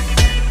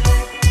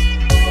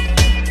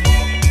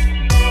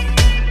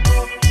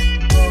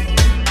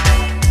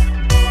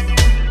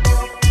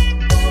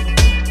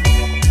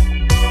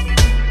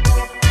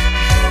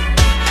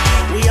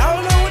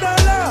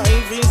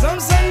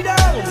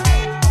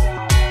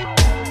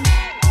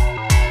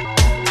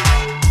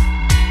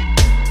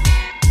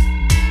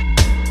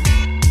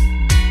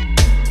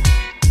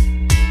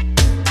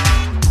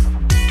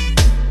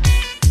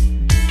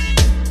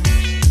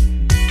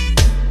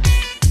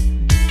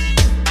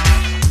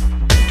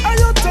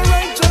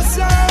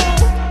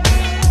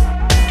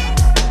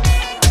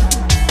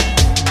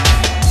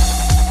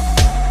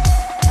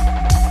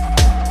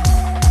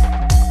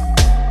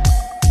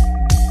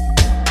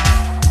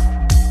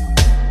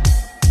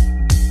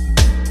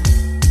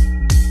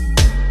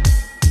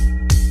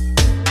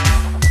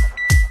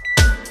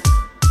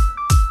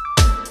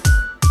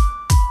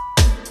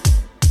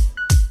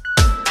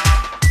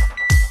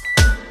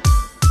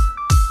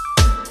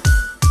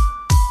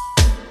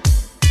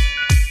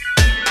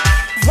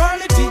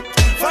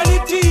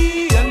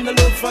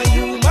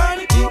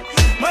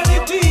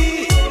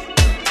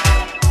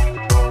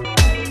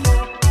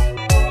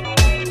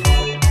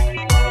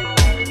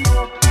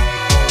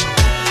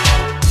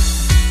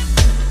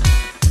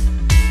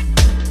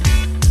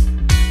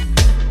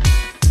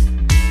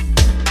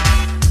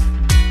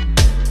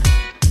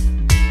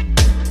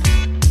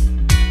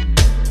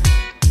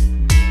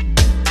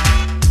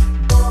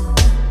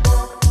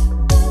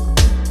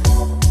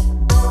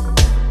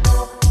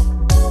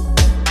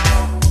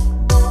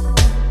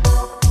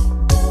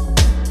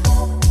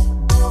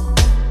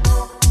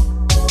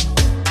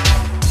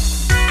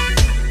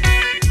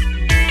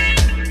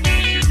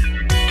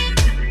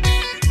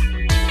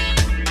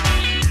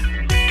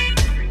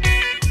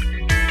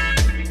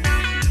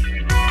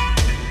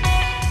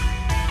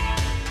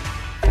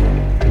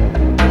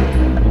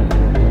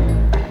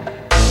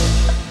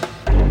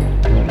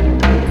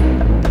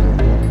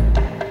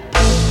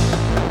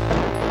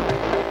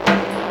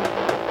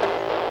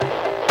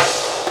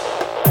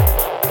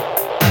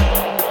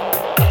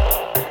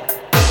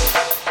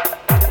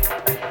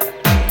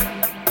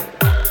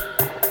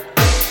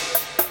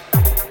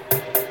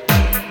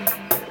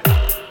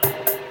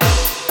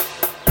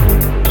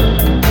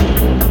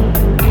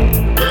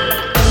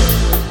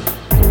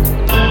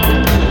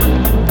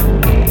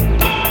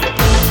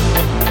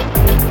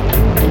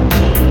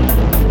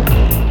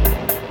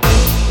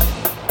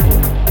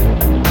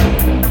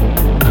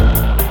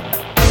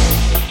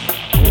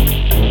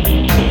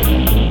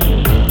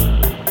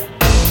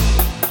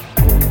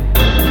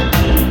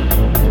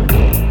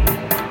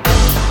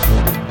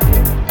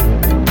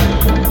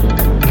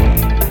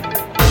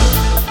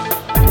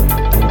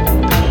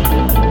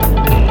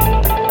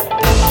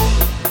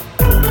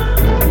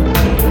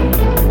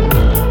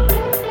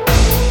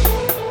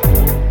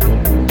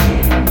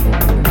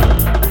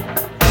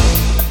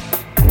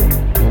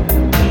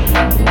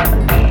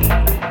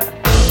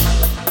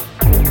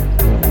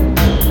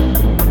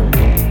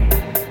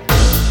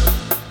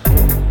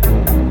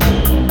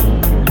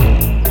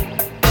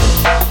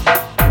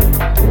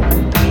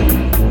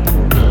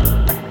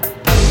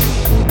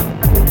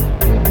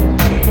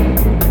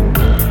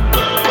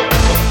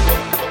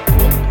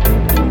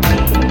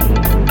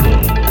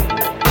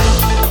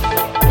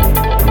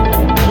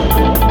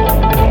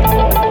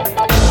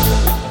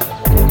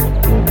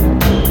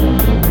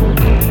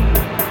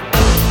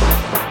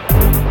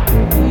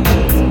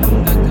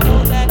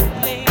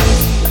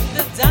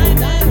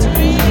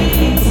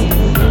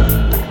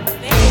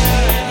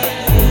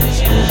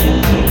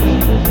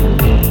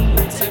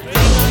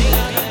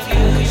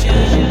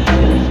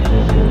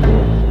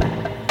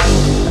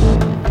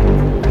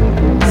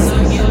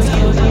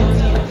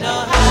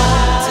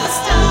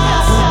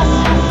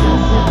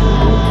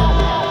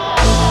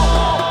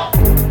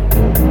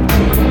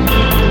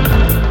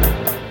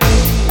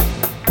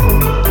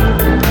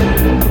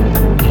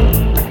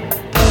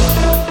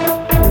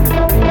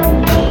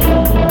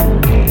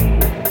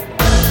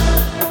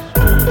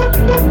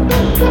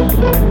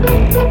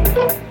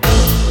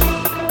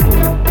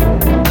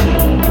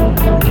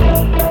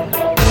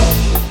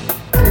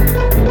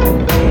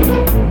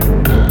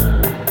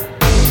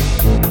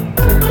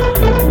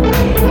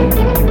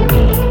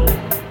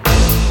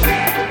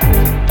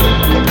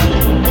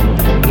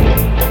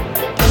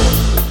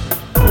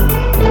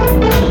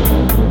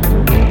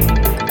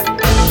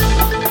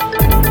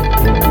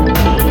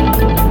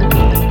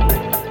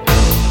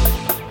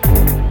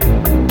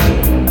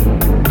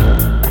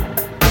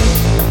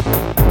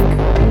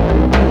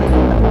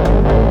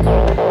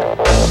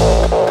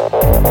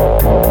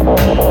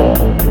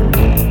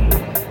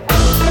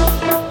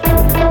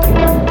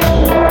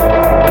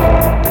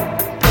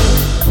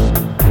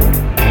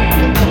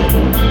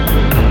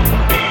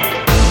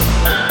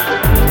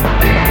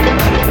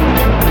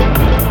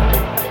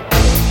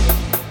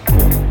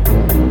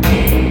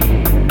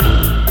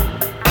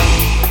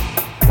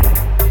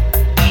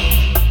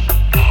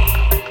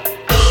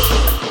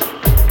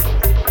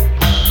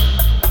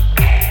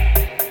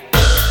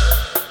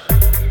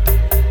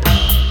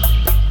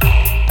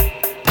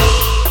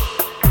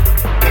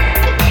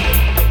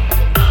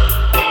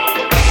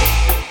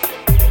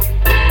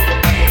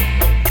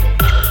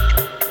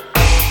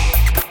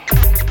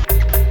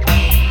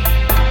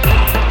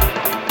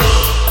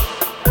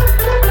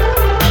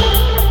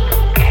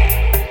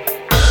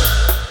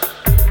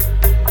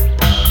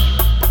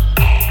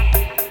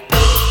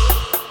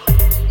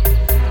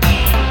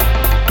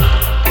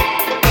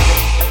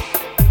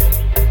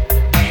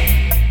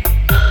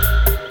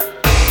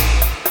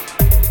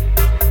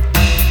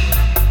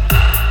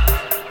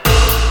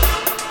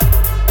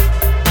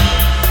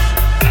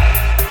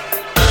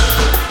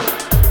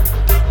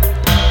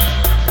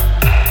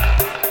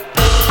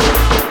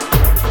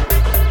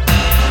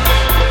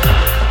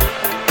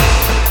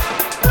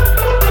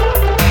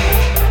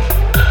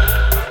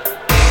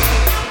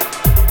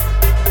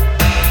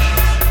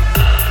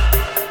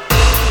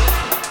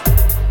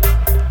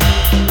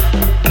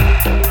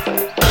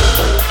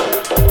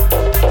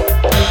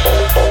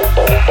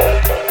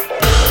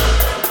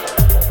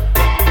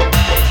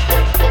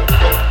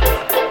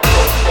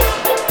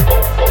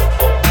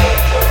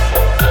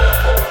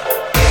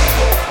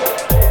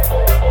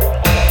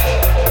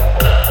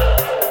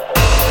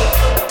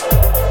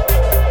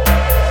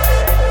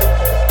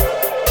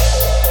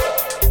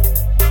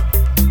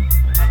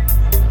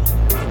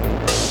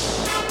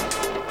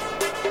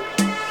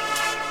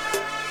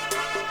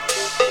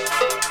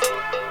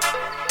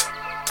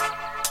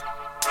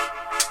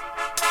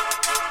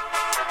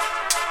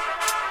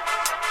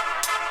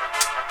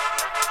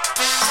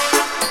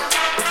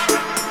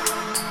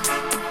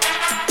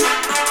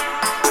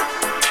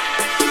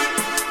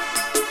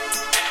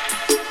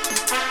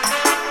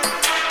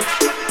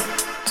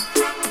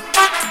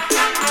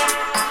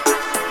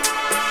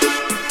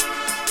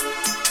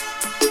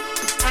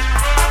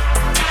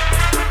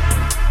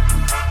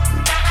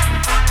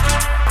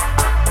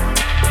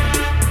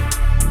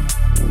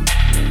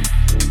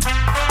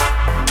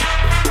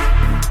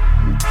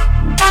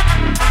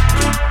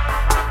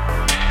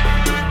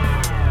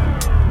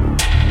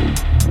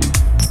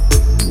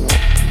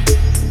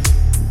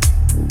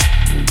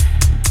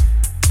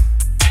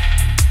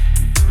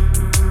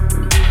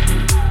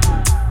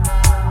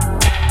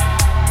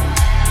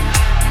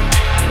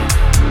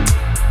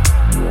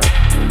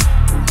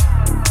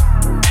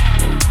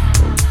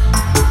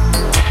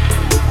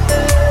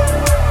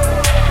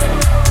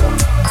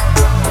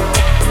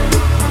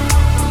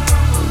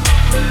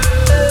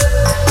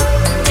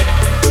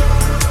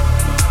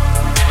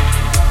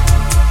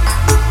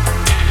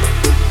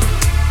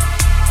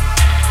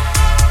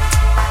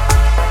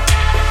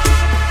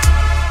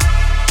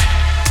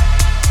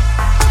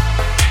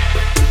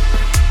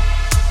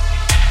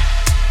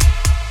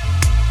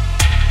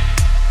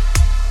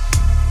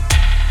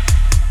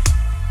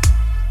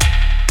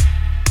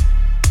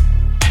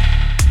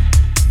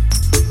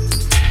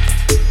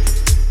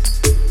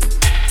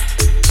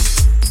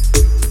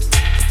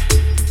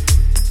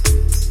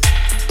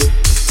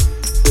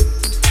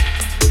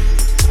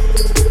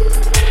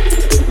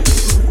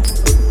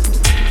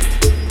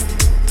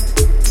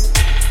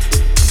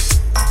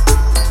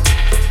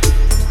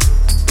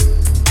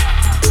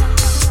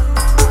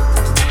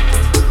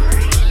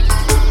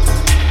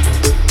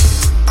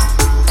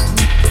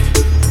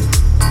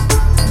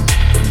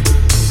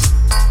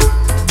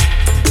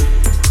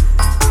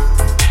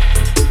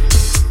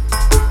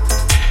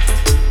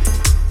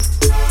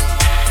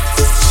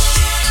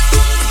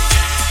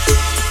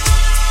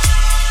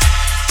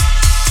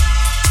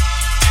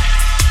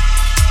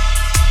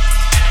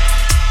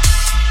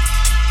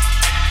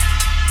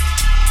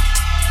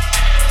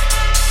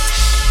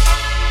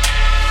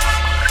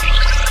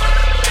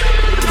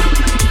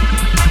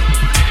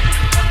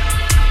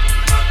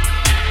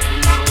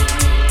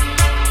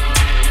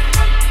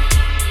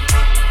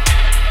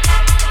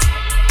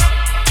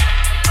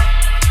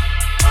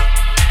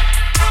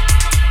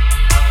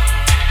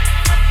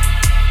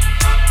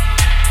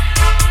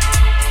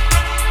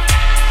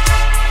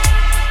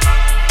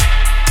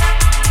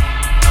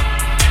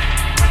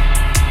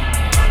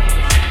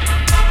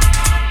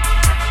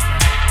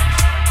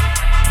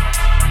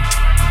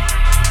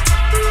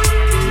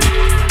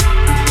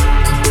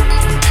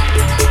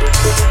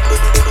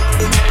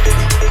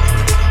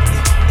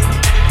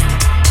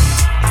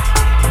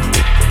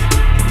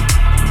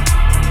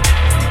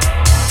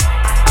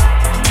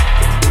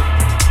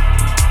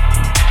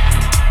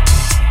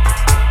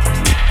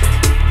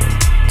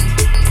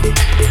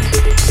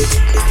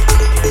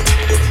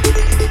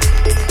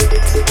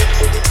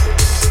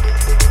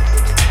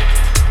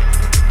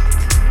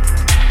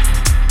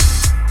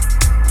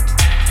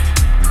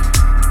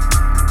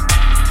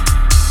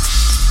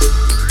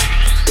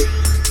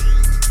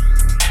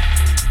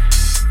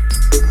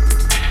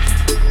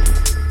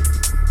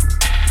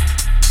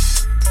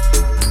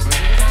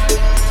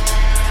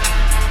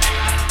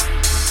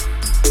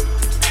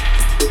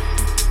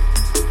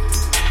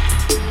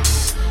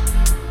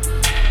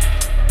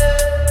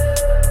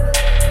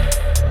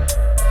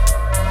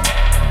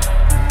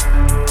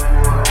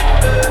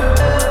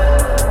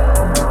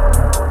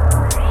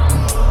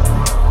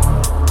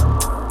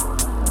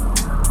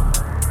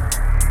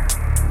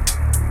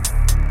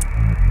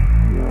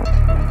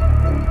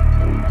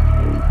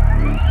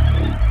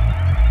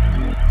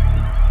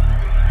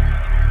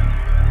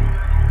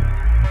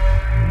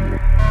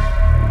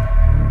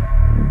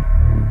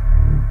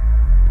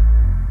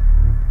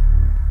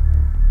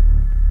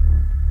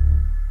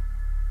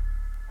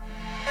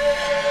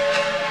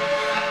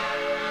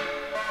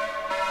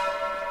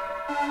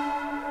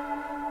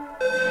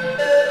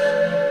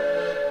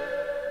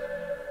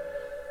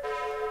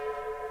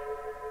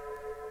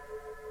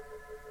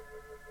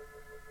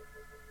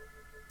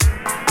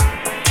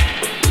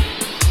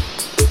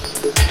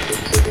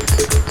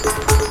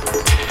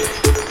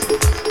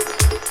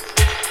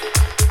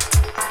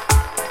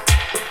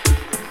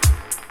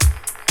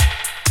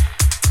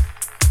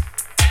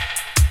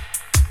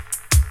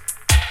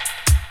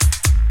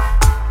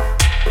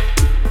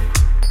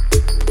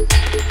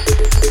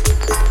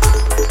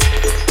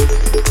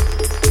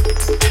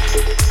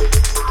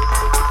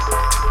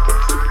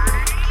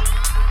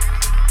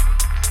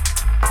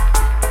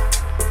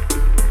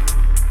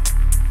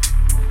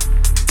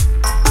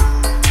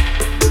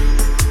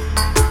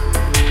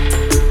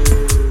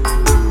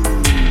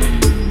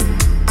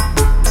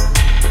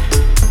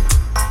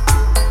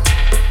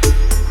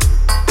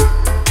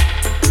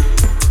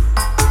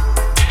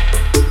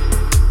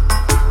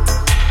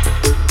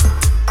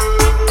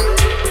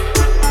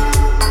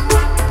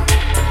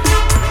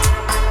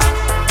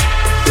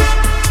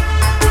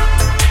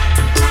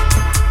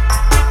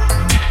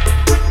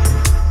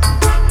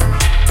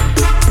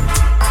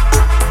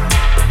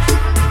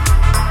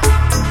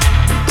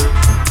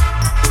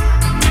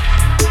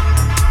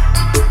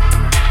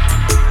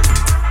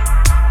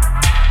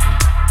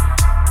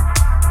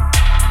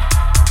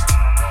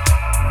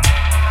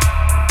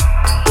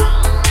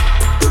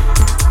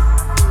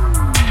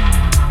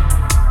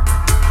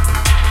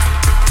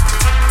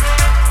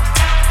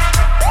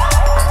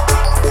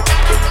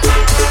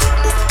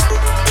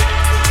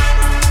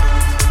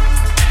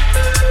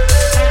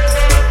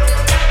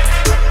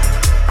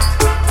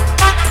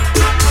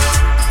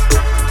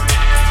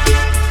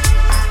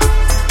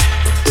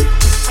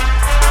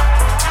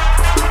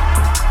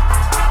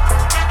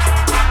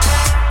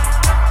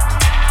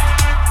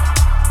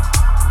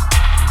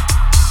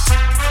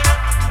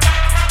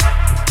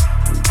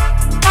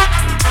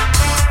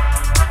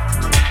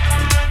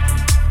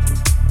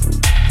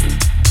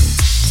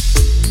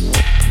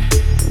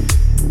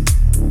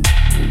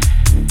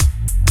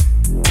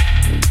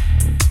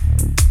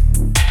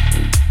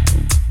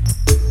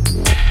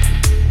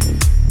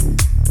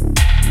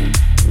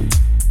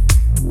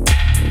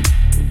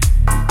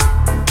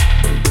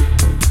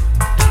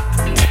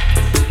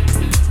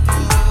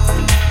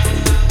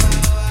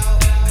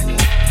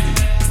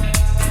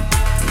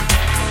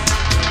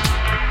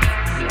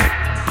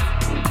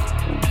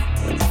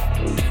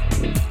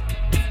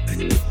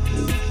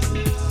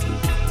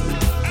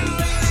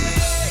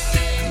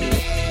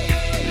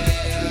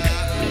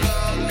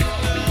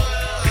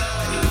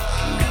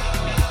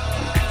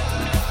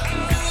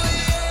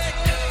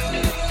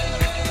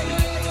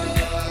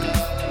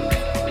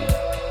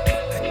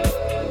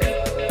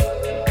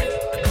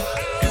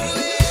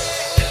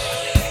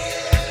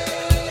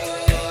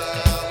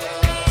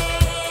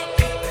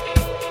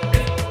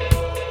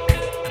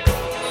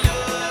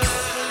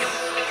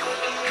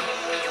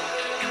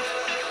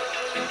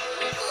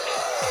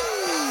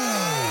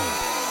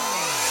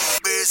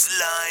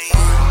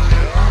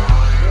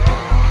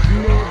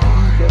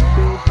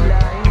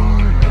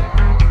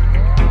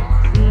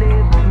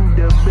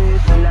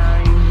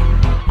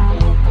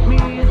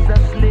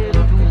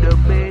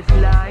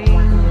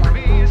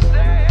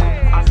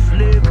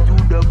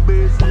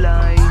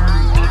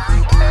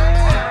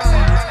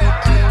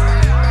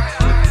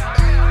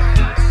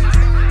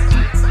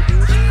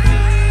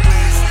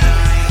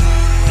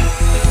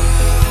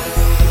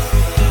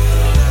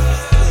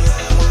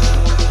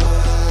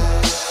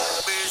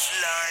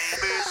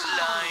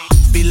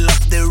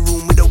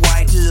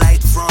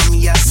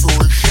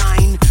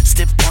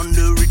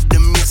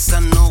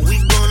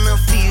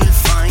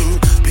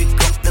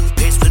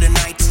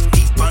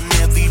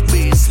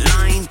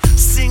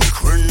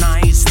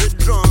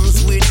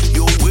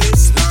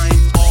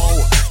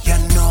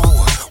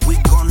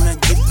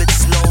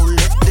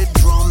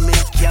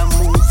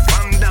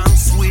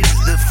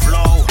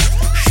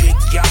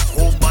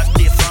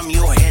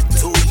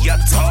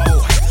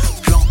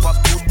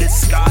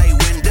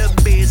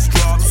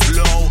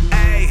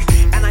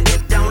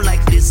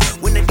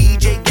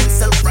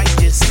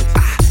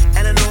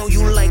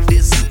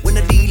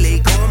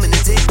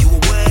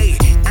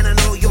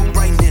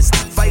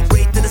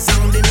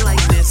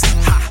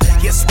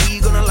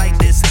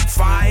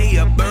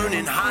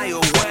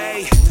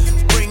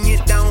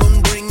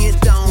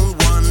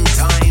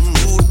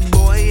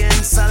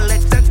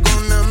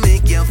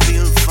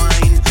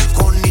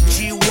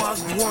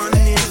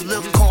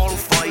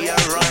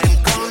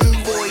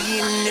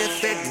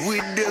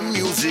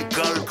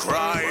musical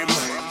crime.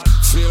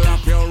 Fill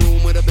up your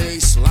room with a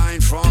bass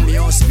line from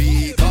your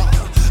speaker.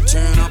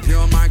 Turn up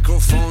your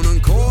microphone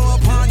and call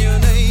upon your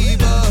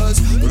neighbors.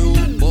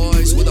 Rude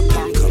boys with the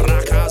punk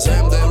rockers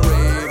and the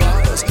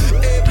ravers.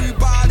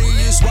 Everybody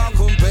is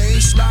welcome,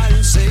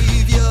 bassline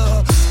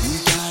savior. We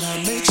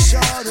gotta make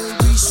sure the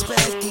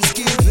respect is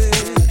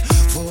given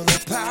for the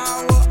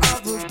power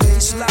of the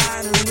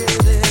bassline and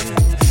rhythm.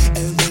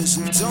 And those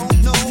who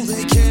don't know,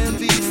 they can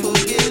be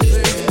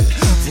forgiven,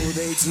 for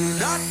they do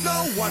not know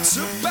what's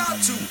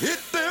about to hit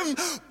them.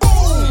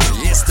 Boom!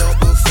 It's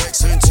double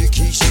effects and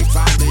tiki shake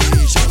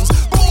foundations.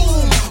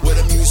 Boom! With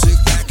a music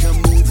that can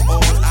move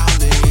all our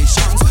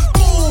nations.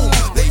 Boom!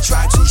 They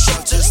try to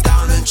shut us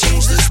down and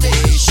change the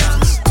station.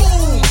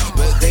 Boom!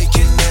 But they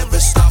can never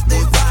stop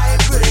the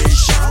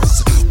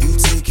vibrations. We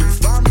take it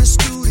from the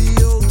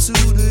studio to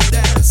the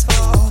dance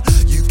hall.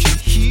 You can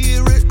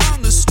hear it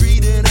on the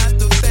street and at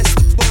the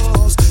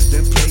festivals.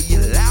 Then play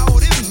it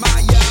loud in my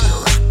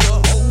yard, rock the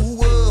whole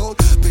world.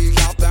 Big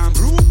up and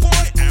rude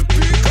boy and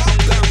pick up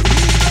them be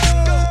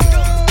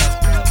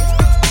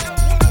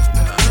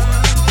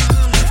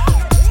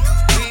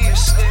a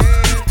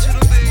slave to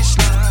the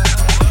baseline.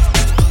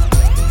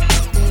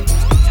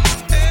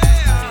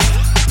 Yeah,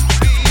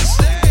 be a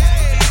slave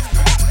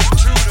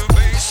to the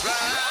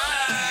baseline.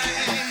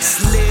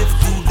 Slave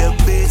to the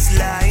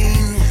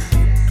baseline.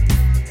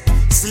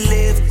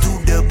 Slave to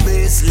the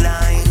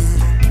baseline.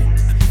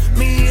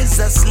 Me is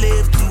a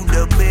slave to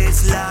the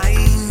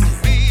baseline.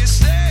 Be a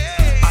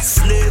slave. A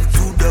slave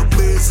to the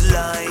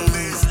baseline.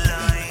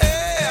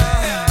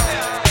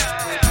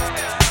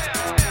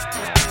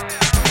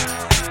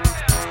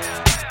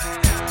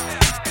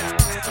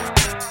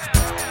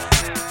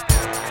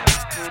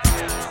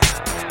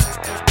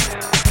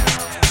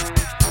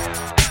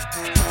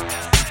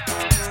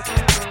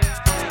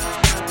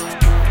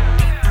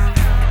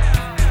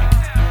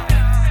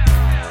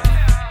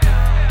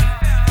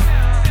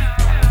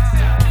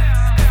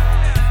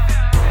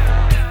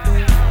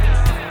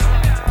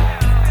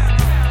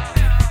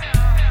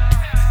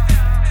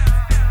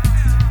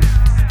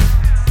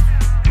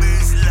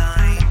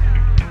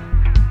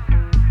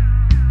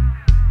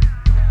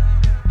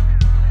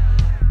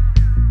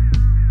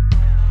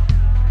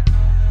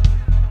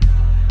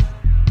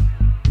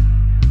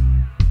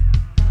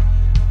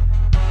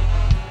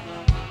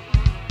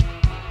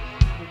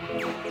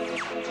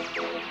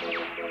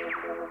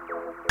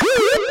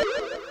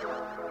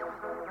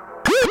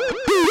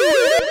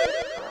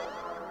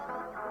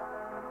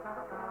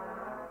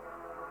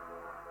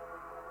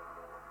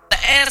 The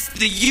S,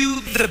 the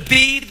U, the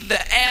B, the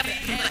F,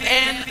 the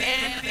N.